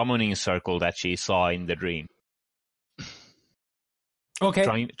summoning circle that she saw in the dream.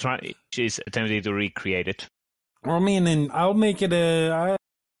 Okay. She's attempting to recreate it. Well, I mean, and I'll make it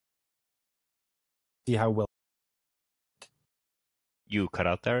see how well You cut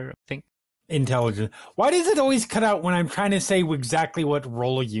out there, I think. intelligent. Why does it always cut out when I'm trying to say exactly what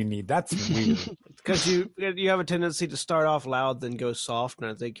roll you need? That's weird. Because you have a tendency to start off loud, then go soft,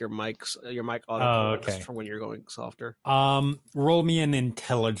 and I think your mic auto okay. for when you're going softer. Roll me an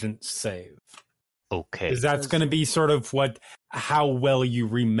intelligence save. Okay. Because that's going to be sort of how well you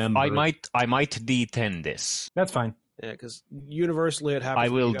remember. I might D10 this. That's fine. Yeah, because universally it happens. I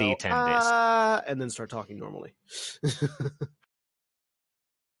will when you go, D10 this. and then start talking normally.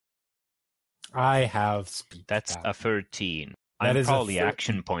 I have speed. That's out. a 13. That I'm is a probably 13.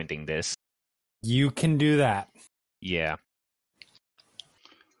 action pointing this. You can do that. Yeah.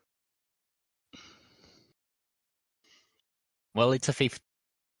 Well, it's a 15.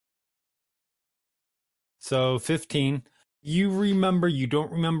 So 15. You remember, you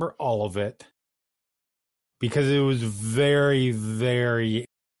don't remember all of it. Because it was very, very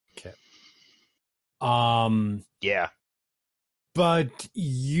intricate. Yeah. But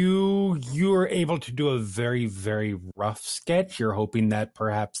you are able to do a very, very rough sketch. You're hoping that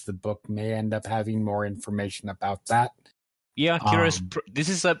perhaps the book may end up having more information about that. Yeah, Kira's. This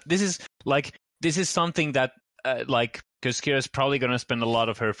is something that because Kira's probably going to spend a lot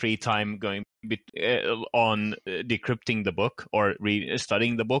of her free time going on decrypting the book or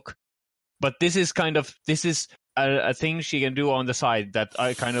studying the book. But this is a thing she can do on the side that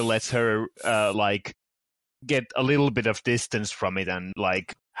kind of lets her get a little bit of distance from it and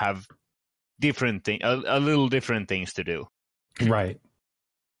have a little different things to do. Right.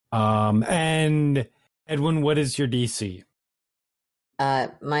 And Edwin, what is your DC?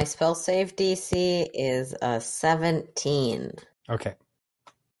 My spell save DC is 17. Okay.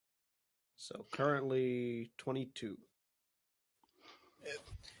 So currently 22.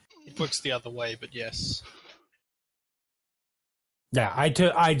 It works the other way, but yes. Yeah, I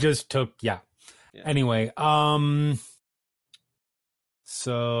just took yeah. Anyway,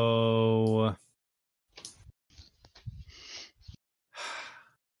 so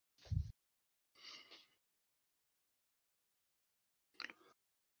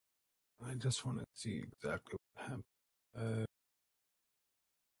I just want to see exactly what happened.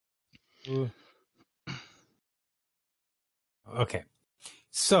 Okay,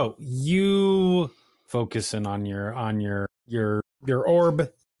 so you focus in on your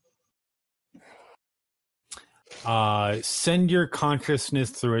orb. Send your consciousness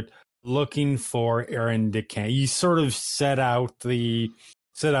through it, looking for Erin Decay. You sort of set out the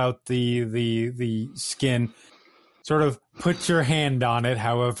skin, sort of put your hand on it,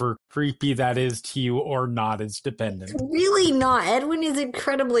 however creepy that is to you or not, it's dependent. It's really not. Edwin is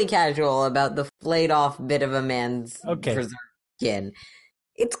incredibly casual about the flayed off bit of a man's preserved skin.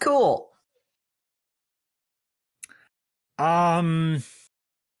 It's cool. And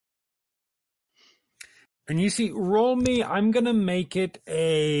you see, roll me. I'm gonna make it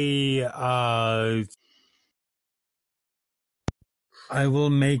a. I will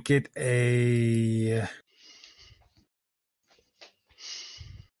make it a.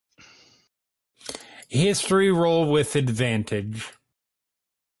 History roll with advantage.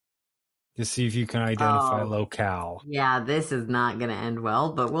 To see if you can identify locale. Yeah, this is not going to end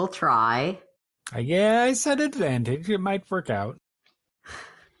well, but we'll try. Yeah, I said advantage. It might work out.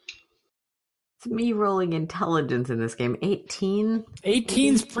 It's me rolling intelligence in this game. 18?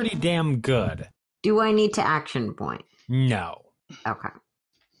 18's pretty damn good. Do I need to action point? No. Okay.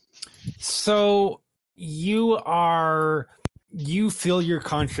 So you feel your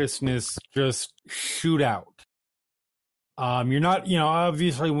consciousness just shoot out. You're not,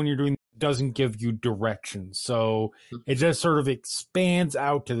 obviously when you're doing, it doesn't give you direction. So it just sort of expands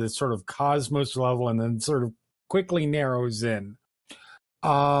out to this sort of cosmos level and then sort of quickly narrows in.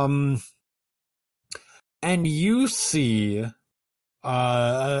 And you see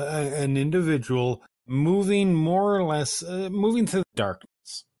an individual moving more or less, moving through the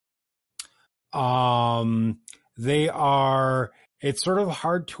darkness. It's sort of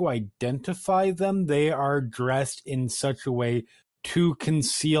hard to identify them. They are dressed in such a way to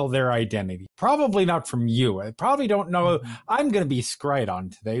conceal their identity. Probably not from you. I probably don't know. I'm going to be scryed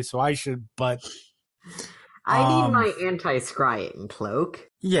on today, so I should, but... I need my anti-scrying cloak.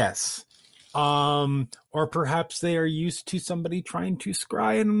 Yes. Or perhaps they are used to somebody trying to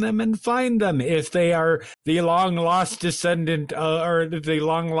scry on them and find them if they are the long-lost descendant, or the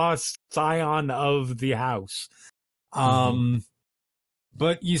long-lost scion of the house.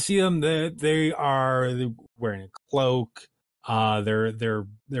 But you see them, they're wearing a cloak,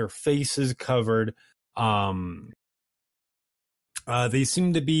 their faces covered. They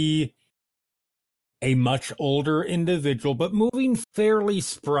seem to be a much older individual, but moving fairly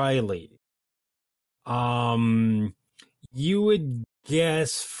spryly. You would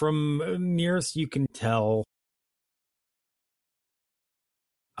guess from nearest you can tell,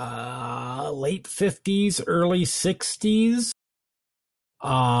 late 50s, early 60s.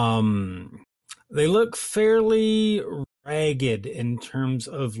 They look fairly ragged in terms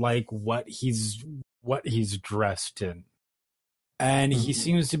of like what he's dressed in. And he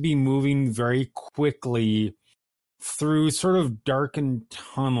seems to be moving very quickly through sort of darkened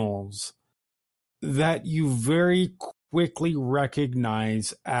tunnels that you very quickly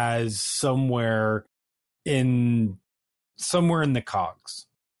recognize as somewhere in the cogs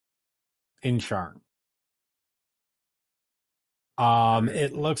in Sharn.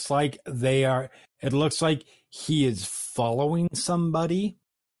 It looks like he is following somebody,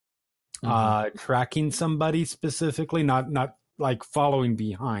 tracking somebody specifically, not like following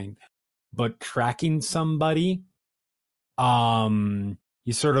behind, but tracking somebody.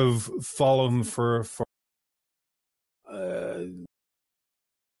 You sort of follow him for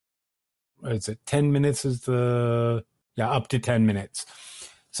is it 10 minutes is up to 10 minutes.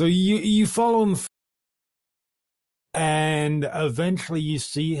 So you follow him and eventually you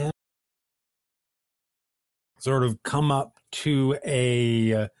see him sort of come up to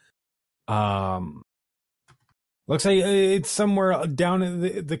a looks like it's somewhere down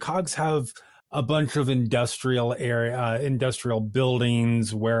in the cogs have a bunch of industrial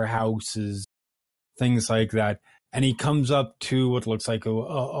buildings, warehouses, things like that. And he comes up to what looks like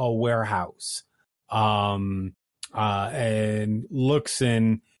a warehouse, and looks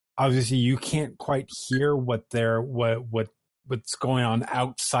in. Obviously, you can't quite hear what's going on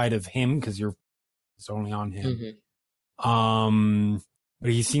outside of him because it's only on him. But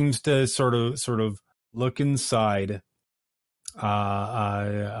he seems to sort of look inside,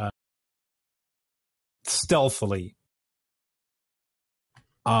 stealthily.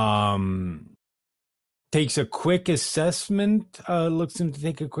 Takes a quick assessment, looks him to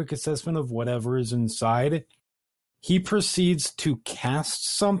take a quick assessment of whatever is inside. He proceeds to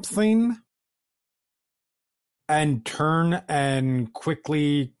cast something and turn and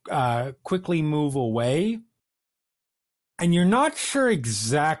quickly move away. And you're not sure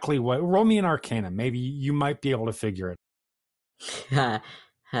exactly what. Roll me an Arcana. Maybe you might be able to figure it.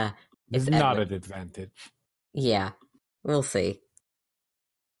 It's not Edwin. an advantage. Yeah, we'll see.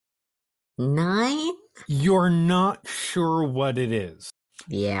 9? You're not sure what it is.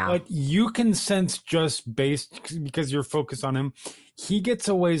 Yeah. But you can sense just based, because you're focused on him, he gets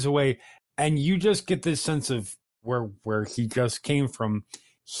a ways away, and you just get this sense of where he just came from,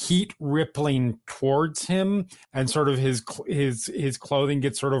 heat rippling towards him, and sort of his clothing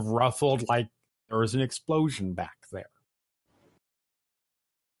gets sort of ruffled like there was an explosion back there.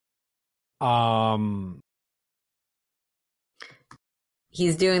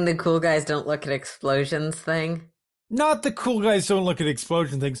 He's doing the cool guys don't look at explosions thing. Not the cool guys don't look at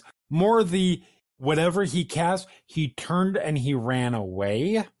explosion things. More the whatever he cast, he turned and he ran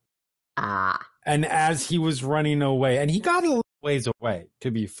away. And as he was running away, and he got a little ways away,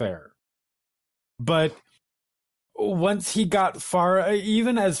 to be fair. But once he got far,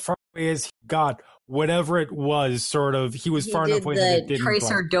 even as far away as he got, whatever it was, sort of, he was far enough away that it didn't.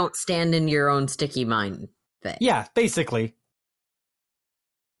 Tracer, don't stand in your own sticky mine thing. Yeah, basically.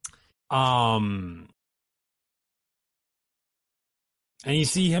 And you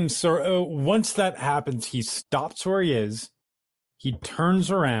see him once that happens, he stops where he is, he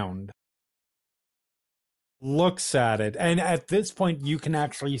turns around, looks at it, and at this point you can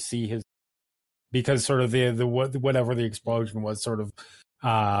actually see his, because sort of the whatever the explosion was sort of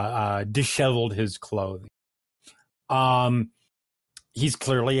disheveled his clothing. He's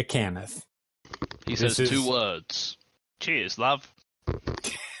clearly a Cannith. He says 2 words. Cheers, love.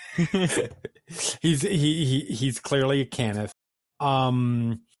 He's clearly a Cannith.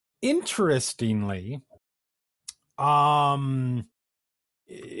 Interestingly,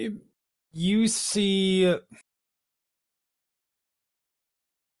 you see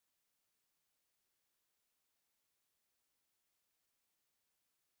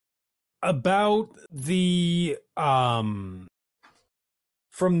about the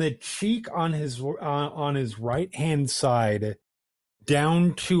from the cheek on his right hand side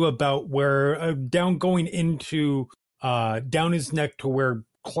down to about where going into down his neck to where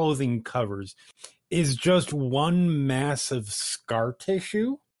clothing covers is just one massive scar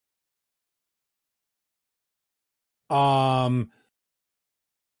tissue. That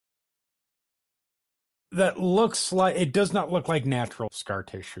looks like, it does not look like natural scar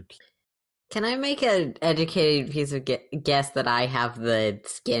tissue. Can I make an educated piece of guess that I have the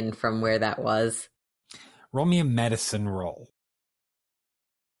skin from where that was? Roll me a medicine roll.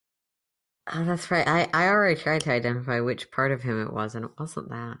 Oh, that's right. I already tried to identify which part of him it was, and it wasn't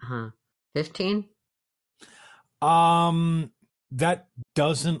that, huh? 15? That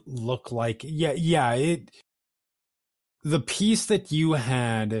doesn't look like... Yeah, the piece that you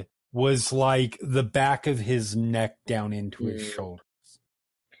had was like the back of his neck down into his shoulder.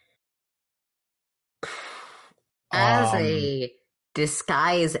 As a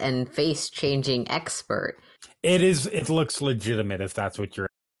disguise and face-changing expert, it looks legitimate if that's what you're.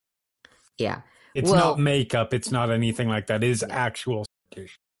 Yeah. It's not makeup. It's not anything like that. It is actual. Okay.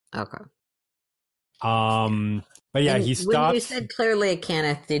 But yeah, he stops. When you said clearly a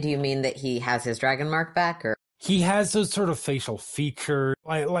Cannith, did you mean that he has his dragon mark back, or he has those sort of facial features,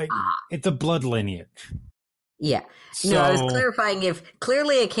 like it's a blood lineage. Yeah. So, no, I was clarifying if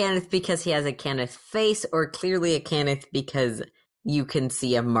clearly a Cannith because he has a Cannith face, or clearly a Cannith because you can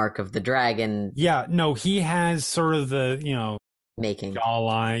see a mark of the dragon. Yeah, no, he has sort of the, making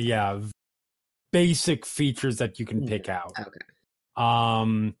jawline, basic features that you can pick out.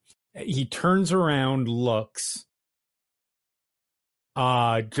 Okay. He turns around, looks,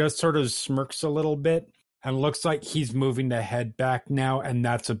 just sort of smirks a little bit, and looks like he's moving the head back now, and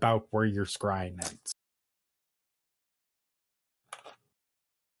that's about where your scrying ends.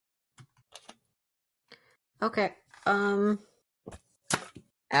 Okay.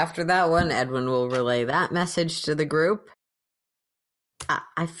 After that one, Edwin will relay that message to the group.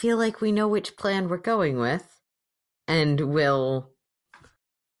 I feel like we know which plan we're going with, and will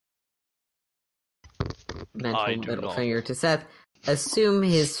mental middle finger to Seth, assume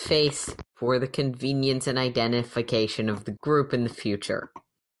his face for the convenience and identification of the group in the future.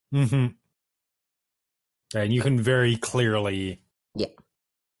 Mm-hmm. And you can very clearly... Yeah.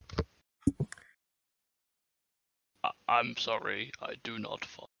 I'm sorry, I do not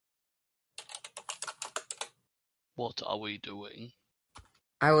follow. What are we doing?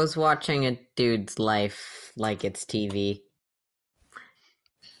 I was watching a dude's life like it's TV.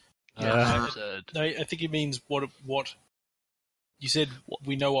 I think he means what you said.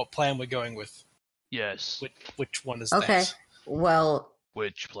 We know what plan we're going with. Yes. Which one is that? Well,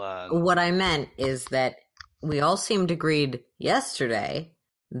 which plan? What I meant is that we all seemed agreed yesterday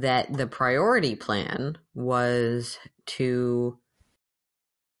that the priority plan was to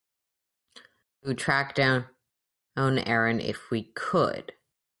track down Erin if we could.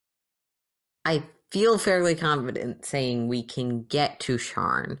 I feel fairly confident saying we can get to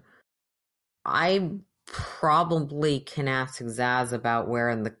Sharn. I probably can ask Zaz about where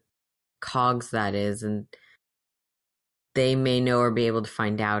in the cogs that is, and they may know or be able to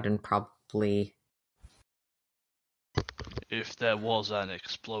find out, and probably... If there was an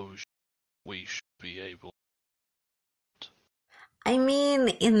explosion, we should be able... I mean,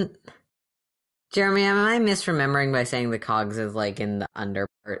 Jeremy, am I misremembering by saying the cogs is like in the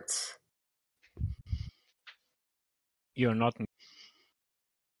underparts? You're not...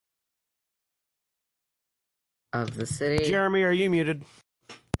 Of the city? Jeremy, are you muted?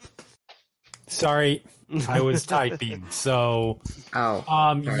 Sorry, I was typing. So,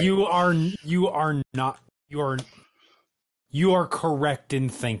 you are correct in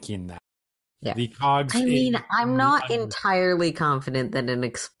thinking that. Yeah. The cogs. I mean, I'm not entirely confident that an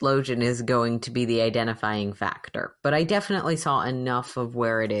explosion is going to be the identifying factor, but I definitely saw enough of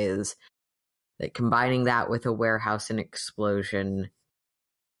where it is that combining that with a warehouse and explosion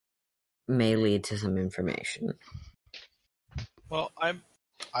may lead to some information. Well,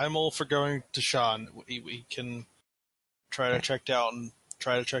 I'm all for going to Sharn. We can try to track down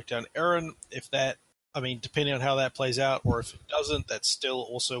Erin. If that, depending on how that plays out, or if it doesn't, that's still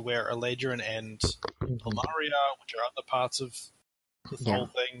also where Eladrin and Tanar'ri are, which are other parts of this whole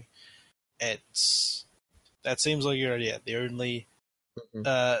thing. That seems like a good idea. The only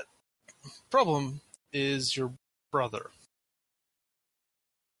problem is your brother.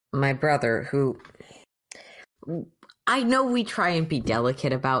 My brother, who... I know we try and be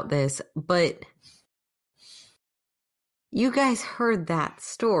delicate about this, but you guys heard that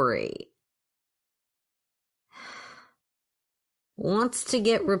story. Wants to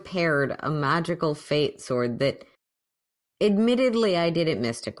get repaired a magical fate sword that, admittedly, I did it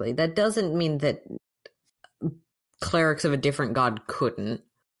mystically. That doesn't mean that clerics of a different god couldn't,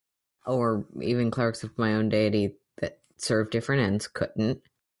 or even clerics of my own deity that serve different ends couldn't.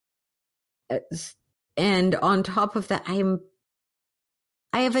 And on top of that, I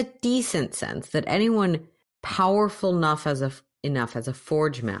have a decent sense that anyone powerful enough as a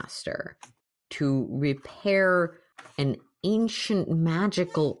forge master to repair an ancient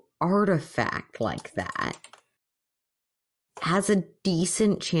magical artifact like that has a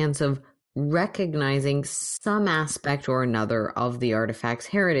decent chance of recognizing some aspect or another of the artifact's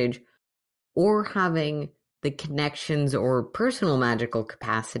heritage, or having the connections or personal magical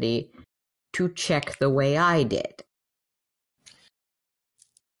capacity to check the way I did.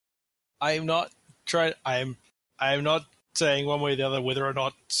 I am not saying one way or the other whether or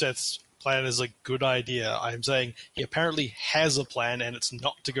not Seth's plan is a good idea. I'm saying he apparently has a plan, and it's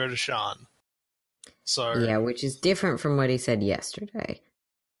not to go to Shan. So Yeah, which is different from what he said yesterday,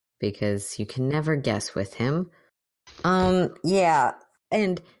 because you can never guess with him. Yeah,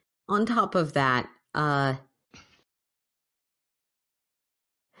 and on top of that,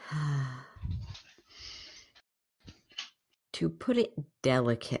 to put it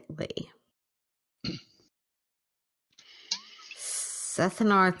delicately,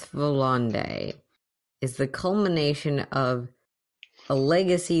 Sethenarth Volonde is the culmination of a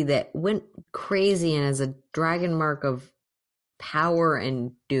legacy that went crazy and has a dragon mark of power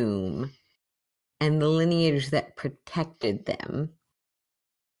and doom, and the lineage that protected them,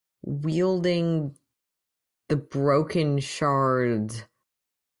 wielding the broken shards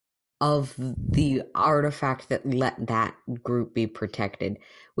of the artifact that let that group be protected,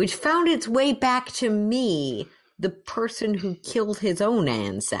 which found its way back to me, the person who killed his own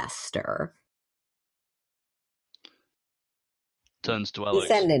ancestor. Turns to Alex.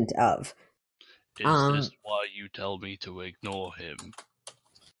 Descendant of. Is this why you tell me to ignore him?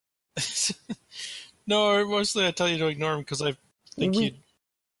 No, mostly I tell you to ignore him because I think he'd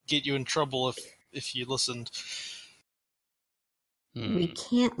get you in trouble if you listened. We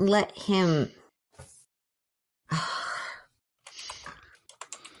can't let him...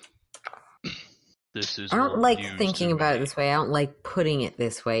 This is I don't what like news thinking to about it me. this way. I don't like putting it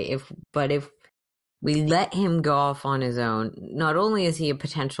this way. If we let him go off on his own, not only is he a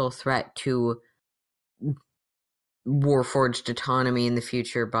potential threat to Warforged autonomy in the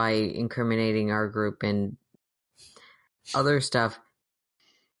future by incriminating our group and other stuff,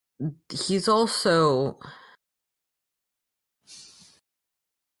 he's also...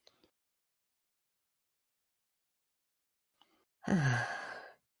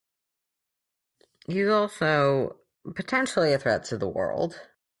 he's also potentially a threat to the world.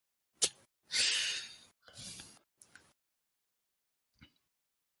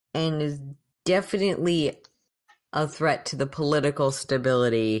 And is definitely a threat to the political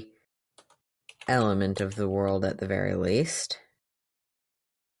stability element of the world at the very least.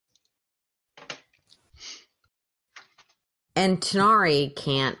 And Tanar'ri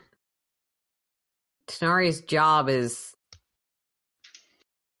can't... Tanar'ri's job is...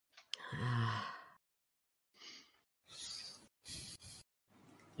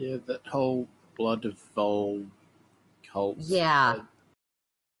 Yeah, that whole Blood of Vol cult. Yeah.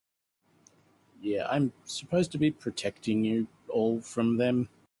 Yeah, I'm supposed to be protecting you all from them.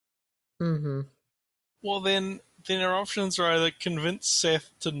 Mm-hmm. Well, then our options are either convince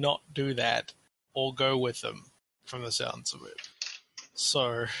Seth to not do that or go with them, from the sounds of it.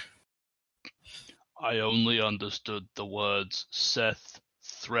 So... I only understood the words Seth,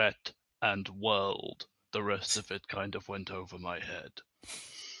 threat, and world. The rest of it kind of went over my head.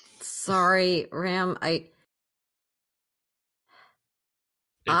 Sorry, Ram, It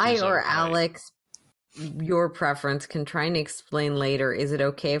I is or okay. Alex, your preference, can try and explain later. Is it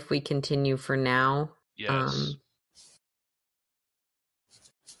okay if we continue for now? Yes.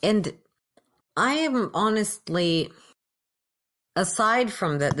 And I am honestly, aside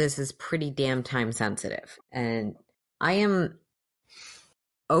from that, this is pretty damn time sensitive, and I am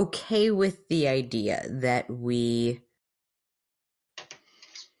okay with the idea that we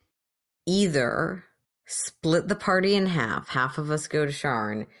either split the party in half of us go to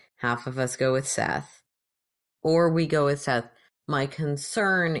Sharn, half of us go with Seth, or we go with Seth. My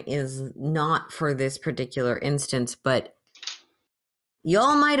concern is not for this particular instance, but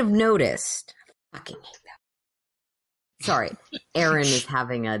y'all might have noticed. I fucking hate that. Sorry, Erin is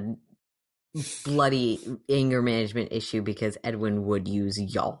having a bloody anger management issue because Edwin would use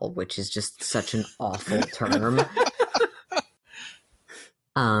y'all, which is just such an awful term.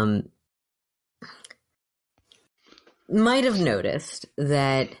 Might have noticed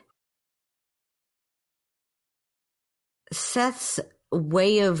that Seth's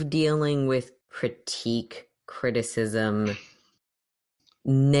way of dealing with critique, criticism,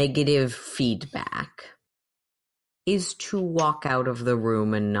 negative feedback is to walk out of the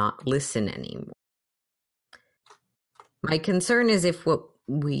room and not listen anymore. My concern is if what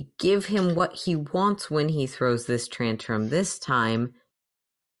we give him what he wants when he throws this tantrum this time,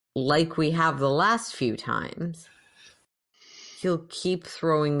 like we have the last few times, he'll keep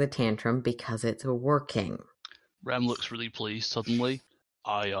throwing the tantrum because it's working. Ram looks really pleased suddenly.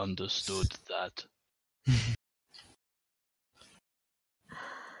 I understood that.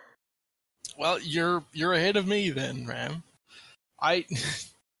 Well, you're ahead of me then, Ram. I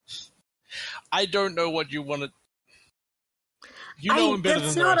don't know what you want to... You know him better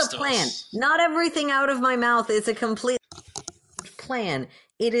than the rest of us. That's not a plan. Not everything out of my mouth is a complete... plan.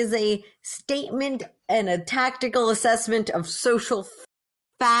 It is a statement and a tactical assessment of social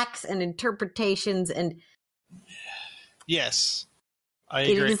facts and interpretations, and Yes, I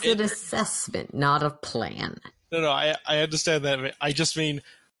agree. It is an assessment, not a plan. No, I understand that. I just mean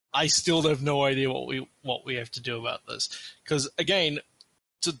I still have no idea what we have to do about this. Because again,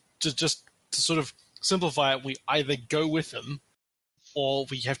 to sort of simplify it, we either go with him, or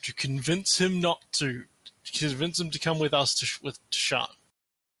we have to convince him not to. Convince him to come with us to Shan.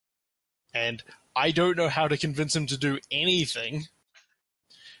 And I don't know how to convince him to do anything.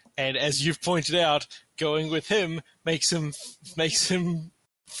 And as you've pointed out, going with him makes him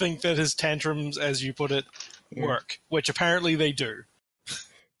think that his tantrums, as you put it, work, which apparently they do.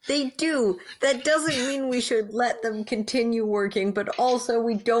 They do. That doesn't mean we should let them continue working, but also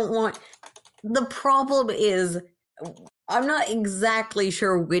we don't want... The problem is, I'm not exactly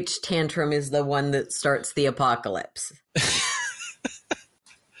sure which tantrum is the one that starts the apocalypse.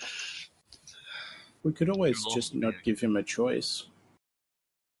 We could always just not give him a choice.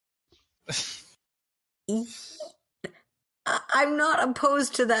 I'm not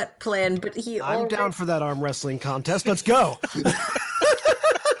opposed to that plan, but I'm down for that arm wrestling contest. Let's go!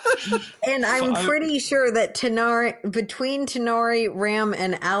 And I'm pretty sure that between Tanar'ri, Ram,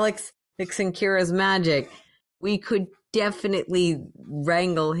 and Alex and Kira's magic, we could definitely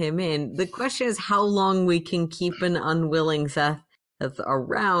wrangle him in. The question is how long we can keep an unwilling Seth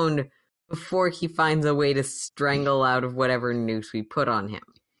around before he finds a way to strangle out of whatever noose we put on him.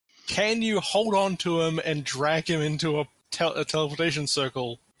 Can you hold on to him and drag him into a teleportation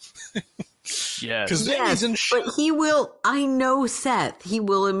circle? Yes. But he will, I know Seth, he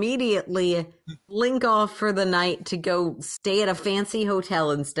will immediately blink off for the night to go stay at a fancy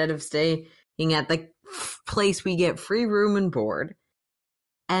hotel instead of staying at the place we get free room and board.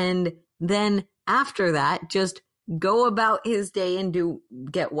 And then after that, just go about his day and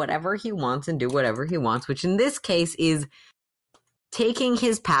get whatever he wants and do whatever he wants, which in this case is taking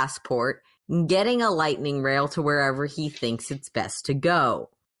his passport, getting a lightning rail to wherever he thinks it's best to go.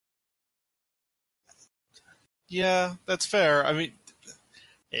 Yeah, that's fair. I mean,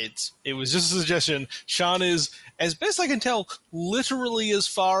 it was just a suggestion. Shan is, as best I can tell, literally as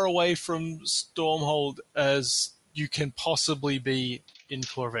far away from Stormhold as you can possibly be in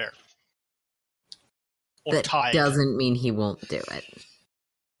Korvys. Or That Tide. doesn't mean he won't do it.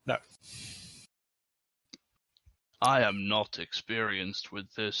 No. I am not experienced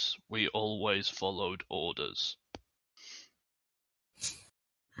with this. We always followed orders.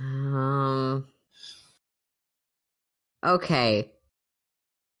 Okay.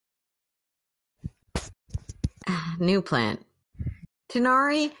 New plan.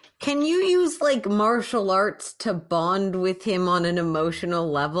 Tanar'ri, can you use, martial arts to bond with him on an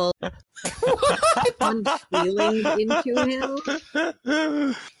emotional level? Punch feelings into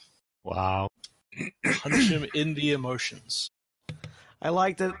him? Wow. Punch him in the emotions. I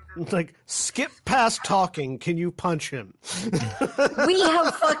like that. Skip past talking. Can you punch him? We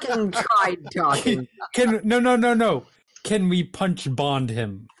have fucking tried talking. No. Can we punch bond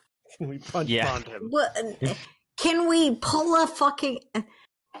him? Can we punch bond him? Can we pull a fucking...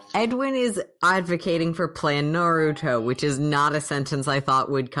 Edwin is advocating for Plan Naruto, which is not a sentence I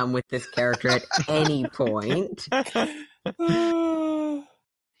thought would come with this character at any point.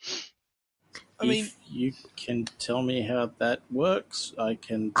 If you can tell me how that works, I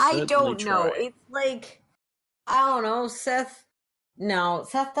can I don't try. know. It's I don't know, Seth... No,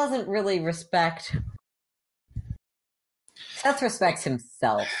 Seth doesn't really respect... Seth respects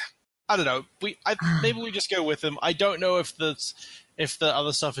himself. I don't know. Maybe we just go with him. I don't know if the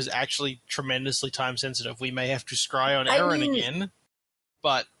other stuff is actually tremendously time sensitive. We may have to scry on Erin again,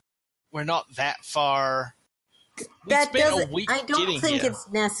 but we're not that far. I don't think it's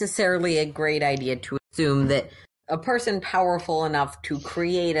necessarily a great idea to assume that a person powerful enough to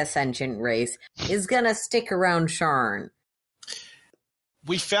create a sentient race is gonna stick around Sharn.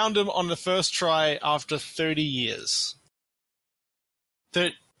 We found him on the first try after 30 years.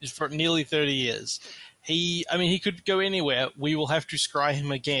 For nearly 30 years. He could go anywhere. We will have to scry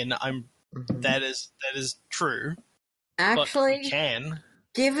him again. That is true. Actually, but we can.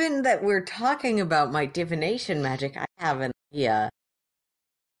 Given that we're talking about my divination magic, I have an idea.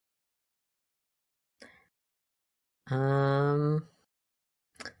 Edwin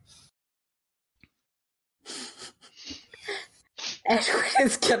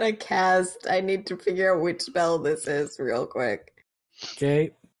is gonna cast. I need to figure out which spell this is real quick.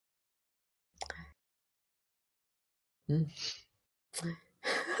 Okay.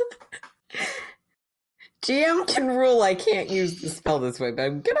 GM can rule I can't use the spell this way, but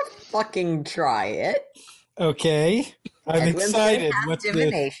I'm gonna fucking try it. Okay. I'm Edwin's excited. gonna cast What's this?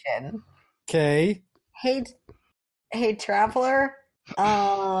 divination. Okay. Hey, traveler.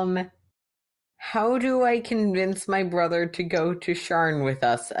 How do I convince my brother to go to Sharn with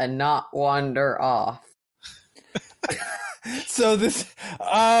us and not wander off? So this,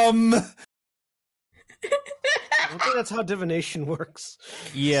 I don't think that's how divination works.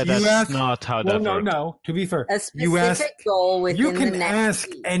 Yeah, You that's ask- not how well, that works. no. To be fair, A you ask. specific goal within You the can next ask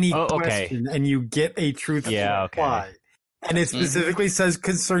week. any Oh, okay. question, and you get a truthful Yeah, okay. reply. And it specifically says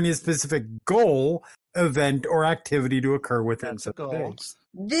concerning a specific goal, event, or activity to occur within That's a 7 goal. days.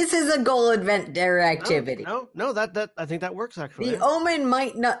 This is a goal event or activity. No, that I think that works actually. The omen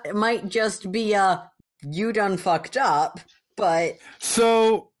might just be you done fucked up, but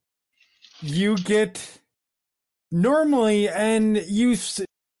So you get normally, and you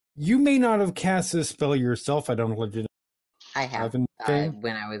may not have cast this spell yourself. I don't legitimately. I have Haven't been?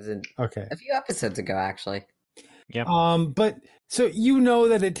 when I was in Okay. a few episodes ago, actually. Yep. But so you know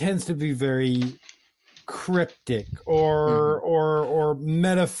that it tends to be very cryptic or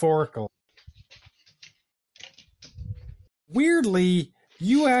metaphorical. Weirdly,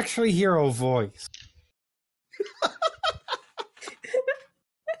 you actually hear a voice.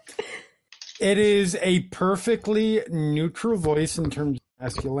 It is a perfectly neutral voice in terms of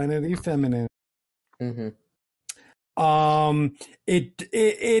masculinity, femininity. Mm-hmm.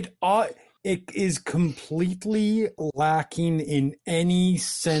 It is completely lacking in any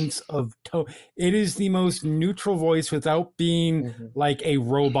sense of tone. It is the most neutral voice without being like a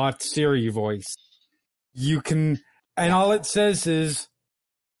robot Siri voice. You can, and all it says is,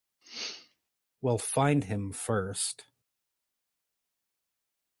 "Well, find him first."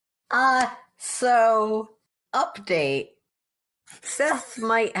 So update. Seth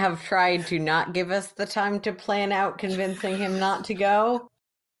might have tried to not give us the time to plan out convincing him not to go.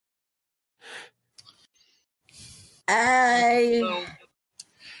 I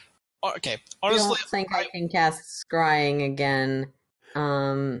Okay, honestly, don't think I can cast Scrying again.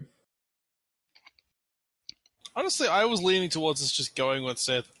 honestly, I was leaning towards us just going with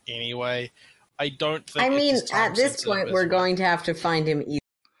Seth anyway. I don't think. I mean, it's as time at this sensitive point, as we're well. going to have to find him either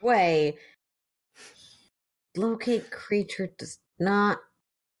way. Locate creature does not.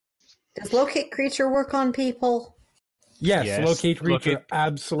 Does locate creature work on people? Yes, locate creature locate-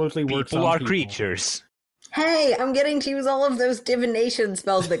 absolutely works People on are people. creatures. Hey, I'm getting to use all of those divination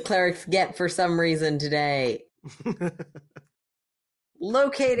spells that clerics get for some reason today.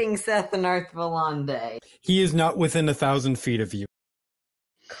 Locating Seth and Arth Valande. He is not within 1,000 feet of you.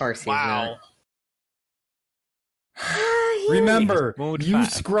 Of course he's Wow. not. Remember, He just you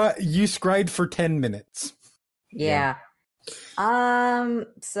moved fast. you scried for 10 minutes. Yeah.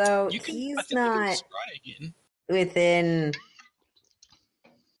 So I think he's you can not scry again. within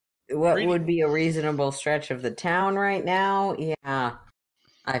what Really? would be a reasonable stretch of the town right now. Yeah,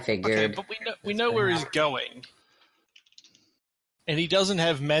 I figured. Okay, but we know where he's going, and he doesn't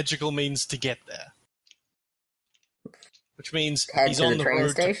have magical means to get there, which means Head he's to on the the train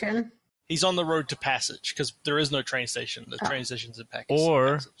road. station. He's on the road to Passage because there is no train station. The train station's in Passage.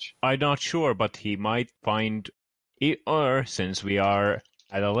 Or, I'm not sure, but he might find, or since we are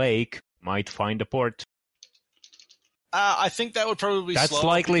at a lake, might find a port. I think that would probably be That's slower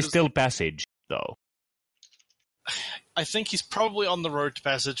likely because still passage, though. I think he's probably on the road to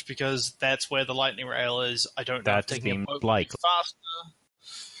Passage because that's where the lightning rail is. I don't know if That taking a seems boat would be likely.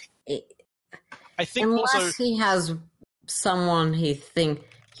 faster. I think Unless also he has someone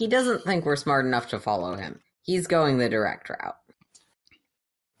he doesn't think we're smart enough to follow him. He's going the direct route.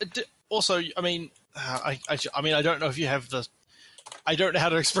 also, I mean, I don't know if you have the. I don't know how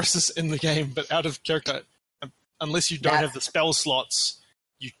to express this in the game, but out of character, unless you don't have the spell slots,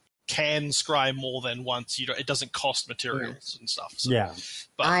 you can scry more than once. It doesn't cost materials and stuff. So, Yeah.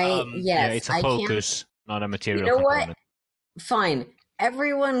 but Yeah, it's a I can't- focus, not a material You know what? component. Fine.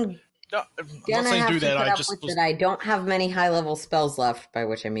 Everyone no, I'm not gonna saying have do to that. put I up just with was. that. I don't have many high-level spells left, by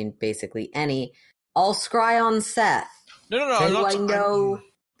which I mean basically any. I'll scry on Seth, No. who I'm not, I know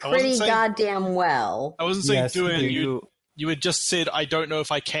I wasn't pretty saying- goddamn well. I wasn't saying Yes, do it. you You had just said I don't know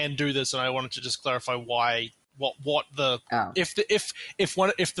if I can do this, and I wanted to just clarify why. What the Oh. if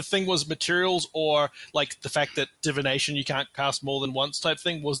the thing was materials or like the fact that divination you can't cast more than once type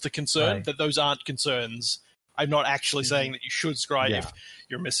thing was the concern, Right. that those aren't concerns. I'm not actually saying that you should scry Yeah. if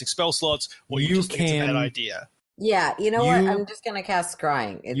you're missing spell slots or you You just think it's a bad can- idea. Yeah, you know what? You- I'm just gonna cast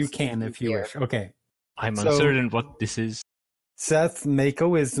scrying. you can if you easier. wish. Okay. I'm So- uncertain what this is. Seth, make a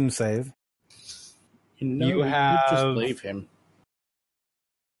wisdom save. You You could have- just leave him.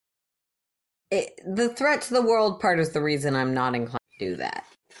 The threat to the world part is the reason I'm not inclined to do that.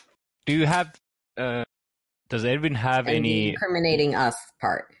 Do you have Does Edwin have and the any? incriminating us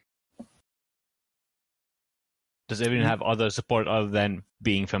part. Does Edwin have other support other than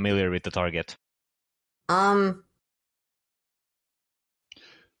being familiar with the target? I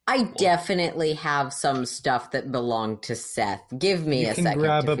definitely have some stuff that belonged to Seth. Give me a second. You can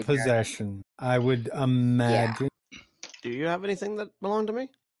grab to a figure it out. possession. I would imagine. Do you have anything that belonged to me?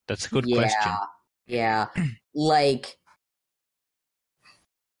 That's a good question. Yeah. Like,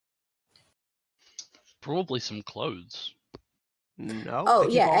 Probably some clothes. No. Oh, I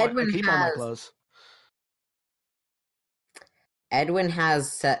keep yeah, all my- Edwin I keep all my has- clothes. Edwin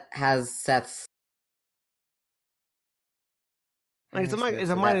has Seth's. Like, it's a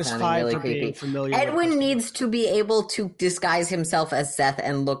That minus sounded 5 really for being creepy. familiar. with Edwin this. needs to be able to disguise himself as Seth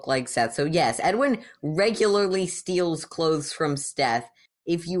and look like Seth. So yes, Edwin regularly steals clothes from Seth.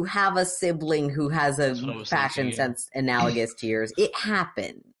 If you have a sibling who has a That's what I was fashion thinking, yeah. sense analogous to yours, it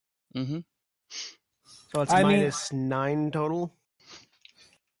happens. Mm-hmm. So it's I mean- minus 9 total.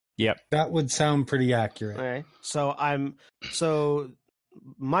 That would sound pretty accurate. Okay. So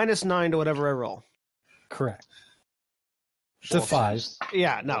minus 9 to whatever I roll. Correct. It's a 5.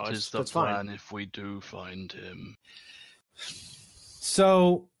 Yeah, no, What is the that's plan fine. if we do find him?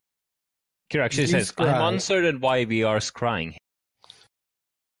 So Kira actually You says, scry. I'm uncertain why we are scrying.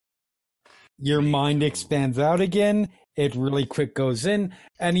 your mind expands out again. It really quick goes in,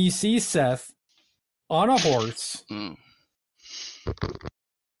 and you see Seth on a horse, Mm.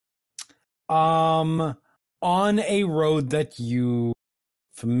 on a road that you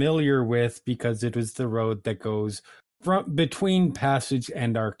familiar with because it was the road that goes from between Passage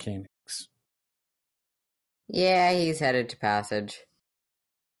and Arcanix. Yeah, he's headed to Passage.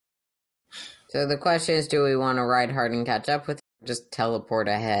 So the question is, do we want to ride hard and catch up with him, or just teleport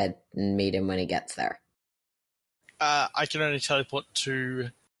ahead and meet him when he gets there? I can only teleport to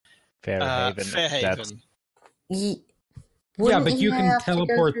Fairhaven. Fairhaven. Yeah, Wouldn't but he you can have to go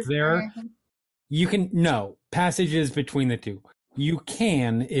teleport through there. Fairhaven? You can no Passage is between the two. You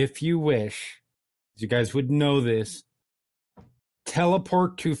can, if you wish, you guys would know this,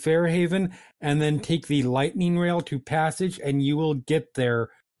 teleport to Fairhaven and then take the lightning rail to Passage, and you will get there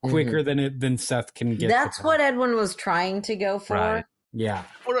quicker than Seth can get. That's to what Passage. Edwin was trying to go for. Right. Yeah.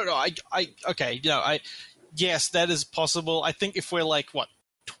 Oh no, okay, yes, that is possible. I think if we're like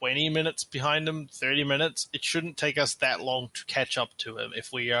 20 minutes behind him, 30 minutes, it shouldn't take us that long to catch up to him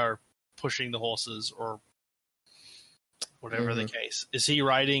if we are pushing the horses or whatever the case. Is he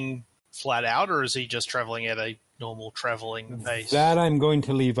riding flat out, or is he just traveling at a normal traveling pace? That I'm going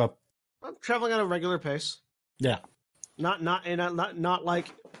to leave up. I'm traveling at a regular pace. Yeah. Not like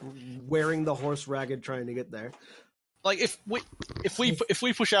wearing the horse ragged trying to get there. Like if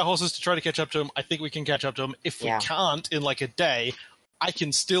we push our horses to try to catch up to him, I think we can catch up to him. If we can't in like a day, I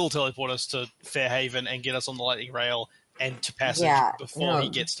can still teleport us to Fairhaven and get us on the lightning rail and to Passage before he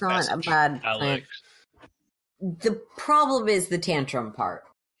gets to it's Passage. not a bad plan. Alex. The problem is the tantrum part.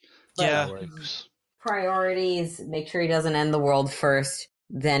 Yeah. Alex. Priorities, make sure he doesn't end the world first,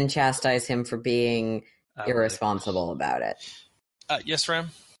 then chastise him for being irresponsible about it. Yes,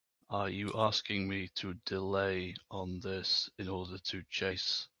 Ram? Are you asking me to delay on this in order to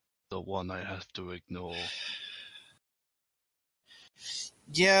chase the one I have to ignore?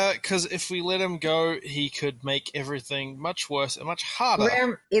 Yeah, because if we let him go, he could make everything much worse and much harder.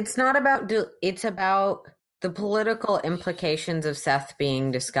 Ram, it's not about it's about the political implications of Seth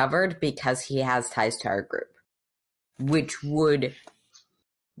being discovered because he has ties to our group, which would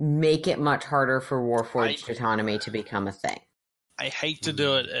make it much harder for Warforged autonomy to become a thing. I hate to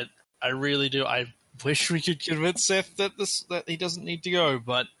do it. I really do. I wish we could convince Seth that he doesn't need to go,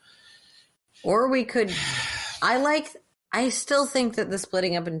 but Or we could. I still think that the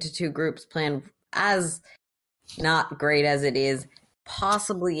splitting up into two groups plan, as not great as it is,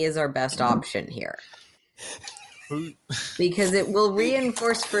 possibly is our best option here. Because it will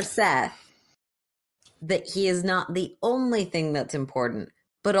reinforce for Seth that he is not the only thing that's important,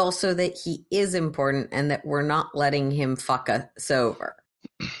 but also that he is important and that we're not letting him fuck us over.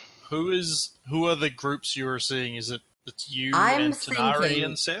 who are the groups you are seeing? Is it you I'm and Tanar'ri thinking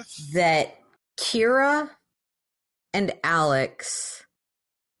and Seth? that Kira and Alex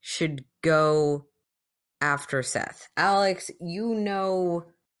should go after Seth. Alex, you know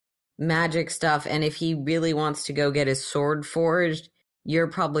magic stuff, and if he really wants to go get his sword forged, you're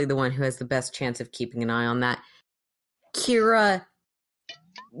probably the one who has the best chance of keeping an eye on that. Kira,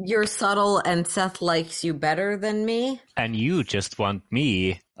 you're subtle, and Seth likes you better than me. And you just want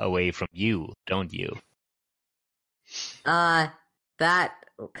me away from you, don't you? That...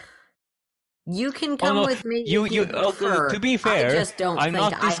 You can come with me if you prefer. To be fair, I just don't I'm think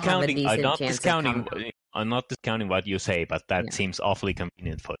not I have a discounting. decent I'm not chance discounting. of coming. I'm not discounting what you say, but that Yeah. seems awfully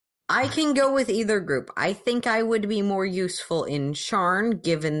convenient for you. I can go with either group. I think I would be more useful in Sharn,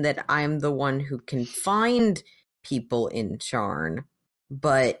 given that I'm the one who can find people in Sharn.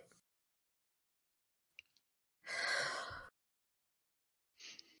 But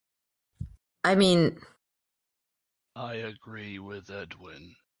I mean, I agree with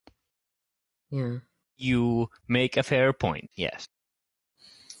Edwin. yeah. You make a fair point, yes.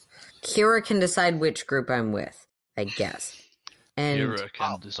 Kira can decide which group I'm with, I guess. And Kira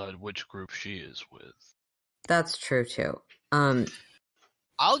can decide which group she is with. that's true too.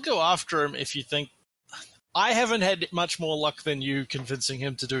 I'll go after him if you think. I haven't had much more luck than you convincing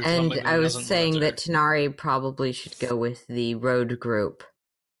him to do and something that I he was doesn't saying want to that Tanar'ri probably should go with the road group.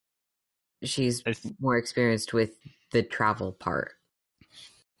 She's more experienced with the travel part.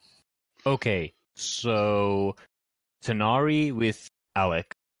 Okay, so Tanar'ri with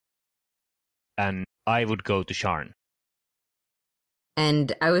Alec, and I would go to Sharn.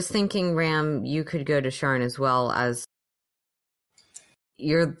 And I was thinking, Ram, you could go to Sharn as well, as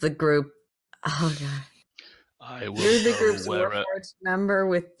you're the group. Oh god, I will you're the go group's where Warforged member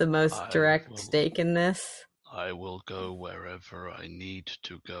with the most I direct will- stake in this. I will go wherever I need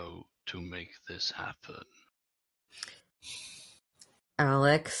to go to make this happen.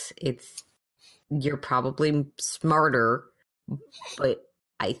 Alex, you're probably smarter, but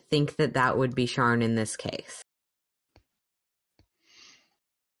I think that would be Sharn in this case.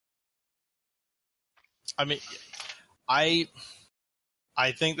 I mean, I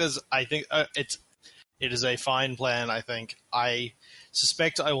think it is a fine plan. I think I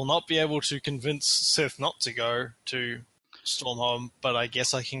suspect I will not be able to convince Seth not to go to Stormhome, but I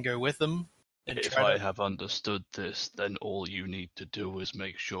guess I can go with them. And If try I to- have understood this, then all you need to do is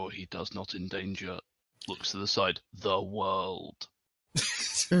make sure he does not endanger, looks to the side, the world.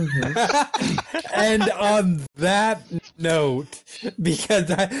 And on that note, because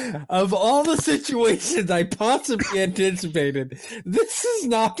of all the situations I possibly anticipated, this is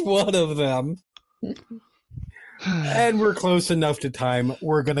not one of them. And we're close enough to time.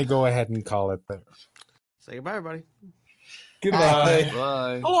 We're going to go ahead and call it there. Say goodbye, everybody. Goodbye.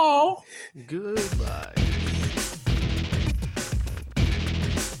 Bye. Hello. Goodbye.